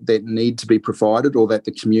services that need to be provided or that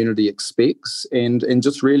the community expects, and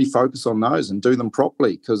just really focus on those and do them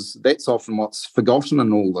properly, because that's often what's forgotten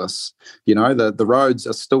in all this. You know, the roads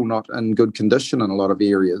are still not in good condition in a lot of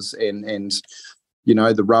areas, and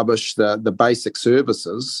the rubbish, the basic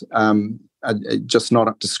services are just not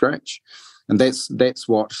up to scratch, and that's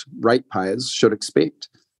what ratepayers should expect.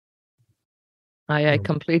 I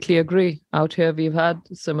completely agree. Out here, we've had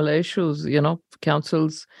similar issues.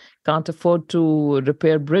 Councils can't afford to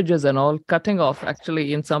repair bridges and all,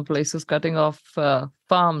 in some places, cutting off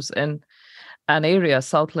farms in an area,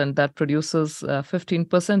 Southland, that produces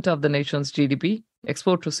 15% of the nation's GDP,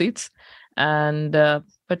 export receipts. And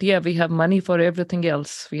we have money for everything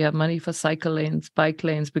else. We have money for cycle lanes, bike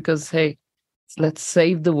lanes, because, hey, let's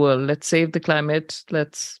save the world. Let's save the climate.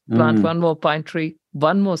 Let's plant one more pine tree,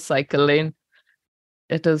 one more cycle lane.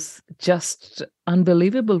 It is just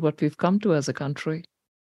unbelievable what we've come to as a country.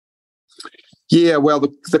 Yeah, well,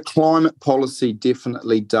 the climate policy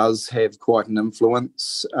definitely does have quite an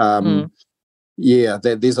influence.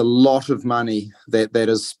 There's a lot of money that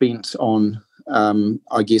is spent on,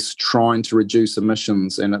 trying to reduce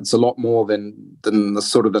emissions, and it's a lot more than the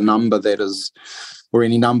sort of the number that is, or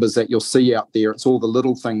any numbers that you'll see out there. It's all the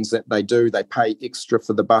little things that they do. They pay extra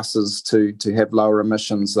for the buses to have lower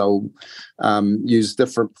emissions. They'll use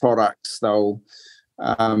different products. They'll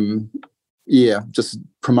just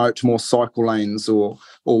promote more cycle lanes or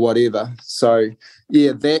whatever. So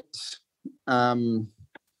that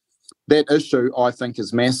that issue, I think,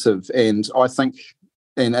 is massive. And I think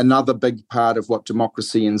another big part of what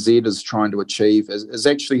Democracy NZ is trying to achieve is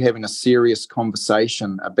actually having a serious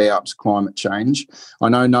conversation about climate change. I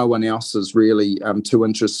know no one else is really too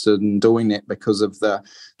interested in doing that because of the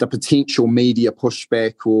potential media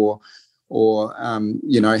pushback or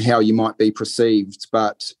how you might be perceived.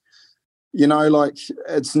 But,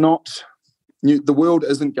 it's not... The world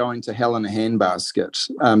isn't going to hell in a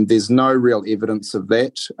handbasket. There's no real evidence of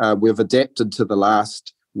that. We've adapted to the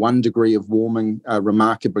last 1 degree of warming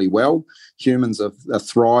remarkably well. Humans are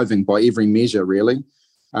thriving by every measure, really.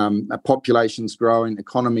 Our population's growing,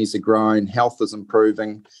 economies are growing, health is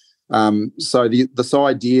improving. So this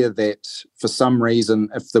idea that for some reason,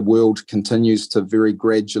 if the world continues to very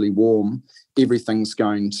gradually warm, everything's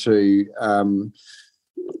going to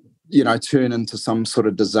turn into some sort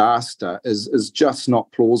of disaster is just not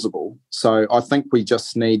plausible. So I think we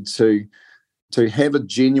just need to have a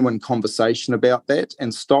genuine conversation about that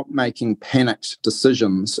and stop making panicked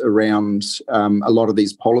decisions around a lot of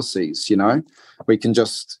these policies. We can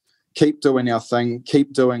just keep doing our thing,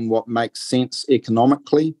 keep doing what makes sense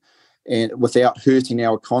economically and without hurting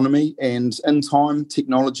our economy. And in time,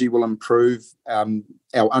 technology will improve,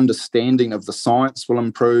 our understanding of the science will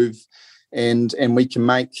improve, and we can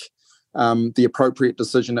make the appropriate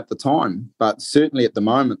decision at the time. But certainly at the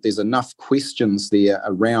moment, there's enough questions there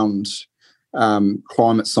around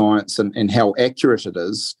climate science and how accurate it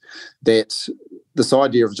is, that this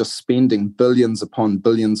idea of just spending billions upon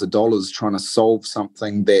billions of dollars trying to solve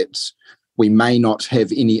something that we may not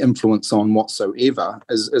have any influence on whatsoever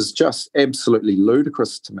is just absolutely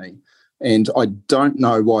ludicrous to me. And I don't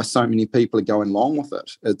know why so many people are going along with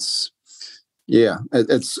it. It's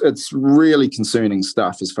really concerning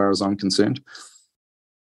stuff as far as I'm concerned.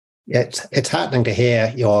 Yeah, it's heartening to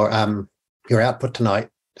hear your output tonight,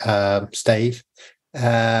 Steve,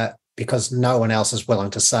 because no one else is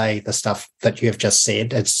willing to say the stuff that you've just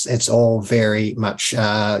said. It's all very much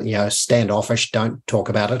standoffish. Don't talk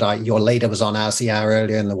about it. Your leader was on RCR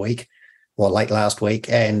earlier in the week, or late last week,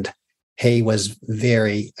 and he was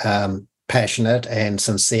very passionate and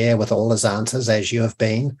sincere with all his answers, as you have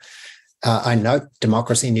been. I know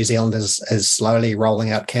Democracy New Zealand is slowly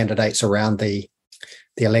rolling out candidates around the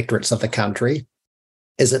electorates of the country.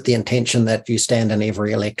 Is it the intention that you stand in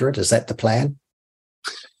every electorate? Is that the plan?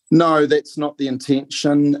 No, that's not the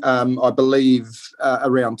intention. I believe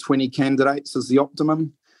around 20 candidates is the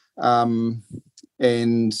optimum. And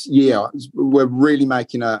we're really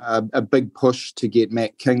making a big push to get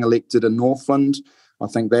Matt King elected in Northland. I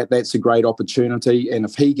think that's a great opportunity. And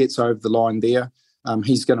if he gets over the line there,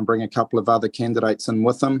 he's going to bring a couple of other candidates in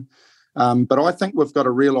with him. But I think we've got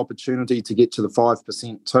a real opportunity to get to the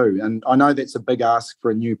 5% too. And I know that's a big ask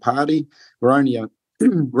for a new party. We're only a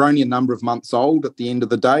number of months old at the end of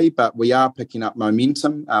the day, but we are picking up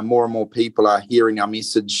momentum. More and more people are hearing our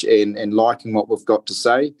message and liking what we've got to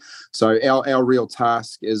say. So our real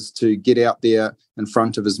task is to get out there in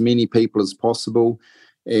front of as many people as possible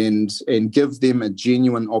and give them a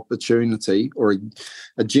genuine opportunity or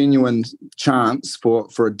a genuine chance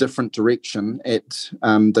for a different direction at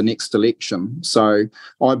the next election. So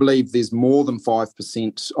I believe there's more than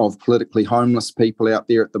 5% of politically homeless people out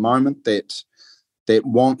there at the moment that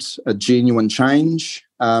want a genuine change.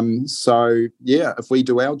 If we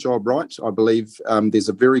do our job right, I believe there's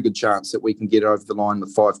a very good chance that we can get over the line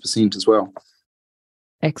with 5% as well.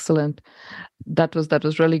 Excellent. That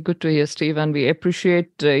was really good to hear, Steve, and we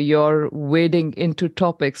appreciate your wading into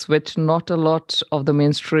topics which not a lot of the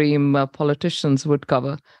mainstream politicians would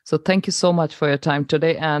cover. So thank you so much for your time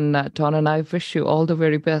today, and Don and I wish you all the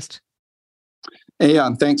very best. Yeah,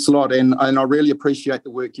 and thanks a lot. And I really appreciate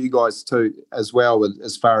the work you guys too as well,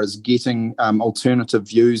 as far as getting alternative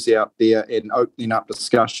views out there and opening up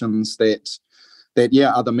discussions that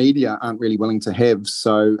other media aren't really willing to have.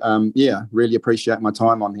 So, really appreciate my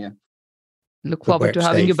time on here. Look forward to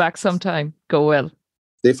having you back sometime. Go well.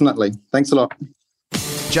 Definitely. Thanks a lot.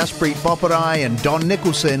 Jaspreet Boparai and Don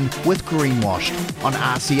Nicholson with Greenwashed on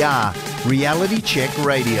RCR, Reality Check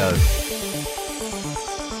Radio.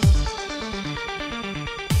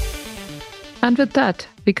 And with that,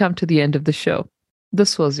 we come to the end of the show.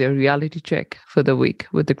 This was your reality check for the week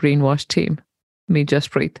with the Greenwash team. Me,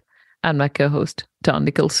 Jaspreet, and my co-host, Don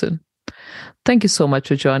Nicholson. Thank you so much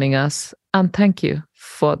for joining us, and thank you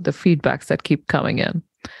for the feedbacks that keep coming in.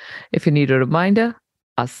 If you need a reminder,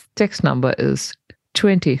 our text number is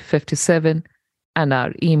 2057, and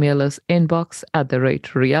our email is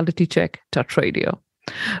inbox@realitycheck.radio.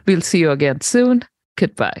 We'll see you again soon.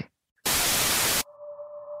 Goodbye.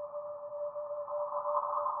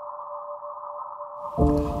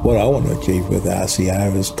 What I want to achieve with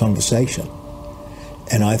RCR is conversation.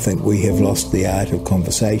 And I think we have lost the art of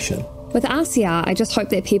conversation. With RCR, I just hope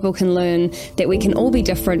that people can learn that we can all be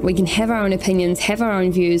different, we can have our own opinions, have our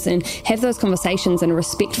own views, and have those conversations in a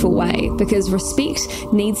respectful way, because respect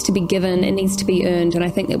needs to be given, it needs to be earned, and I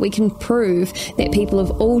think that we can prove that people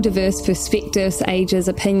of all diverse perspectives, ages,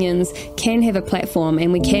 opinions can have a platform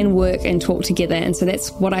and we can work and talk together, and so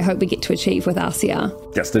that's what I hope we get to achieve with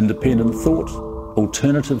RCR. Just independent thought,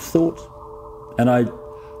 alternative thought, and I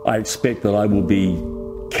expect that I will be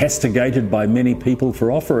castigated by many people for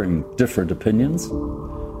offering different opinions.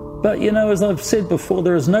 But, you know, as I've said before,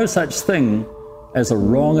 there is no such thing as a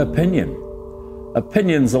wrong opinion.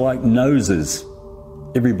 Opinions are like noses.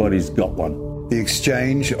 Everybody's got one. The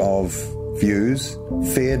exchange of views,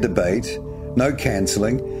 fair debate, no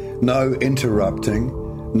cancelling, no interrupting,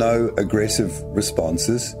 no aggressive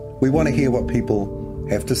responses. We want to hear what people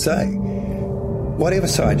have to say, whatever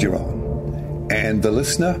side you're on. And the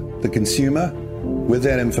listener, the consumer, with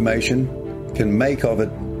that information, can make of it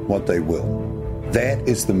what they will. That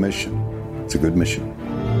is the mission. It's a good mission.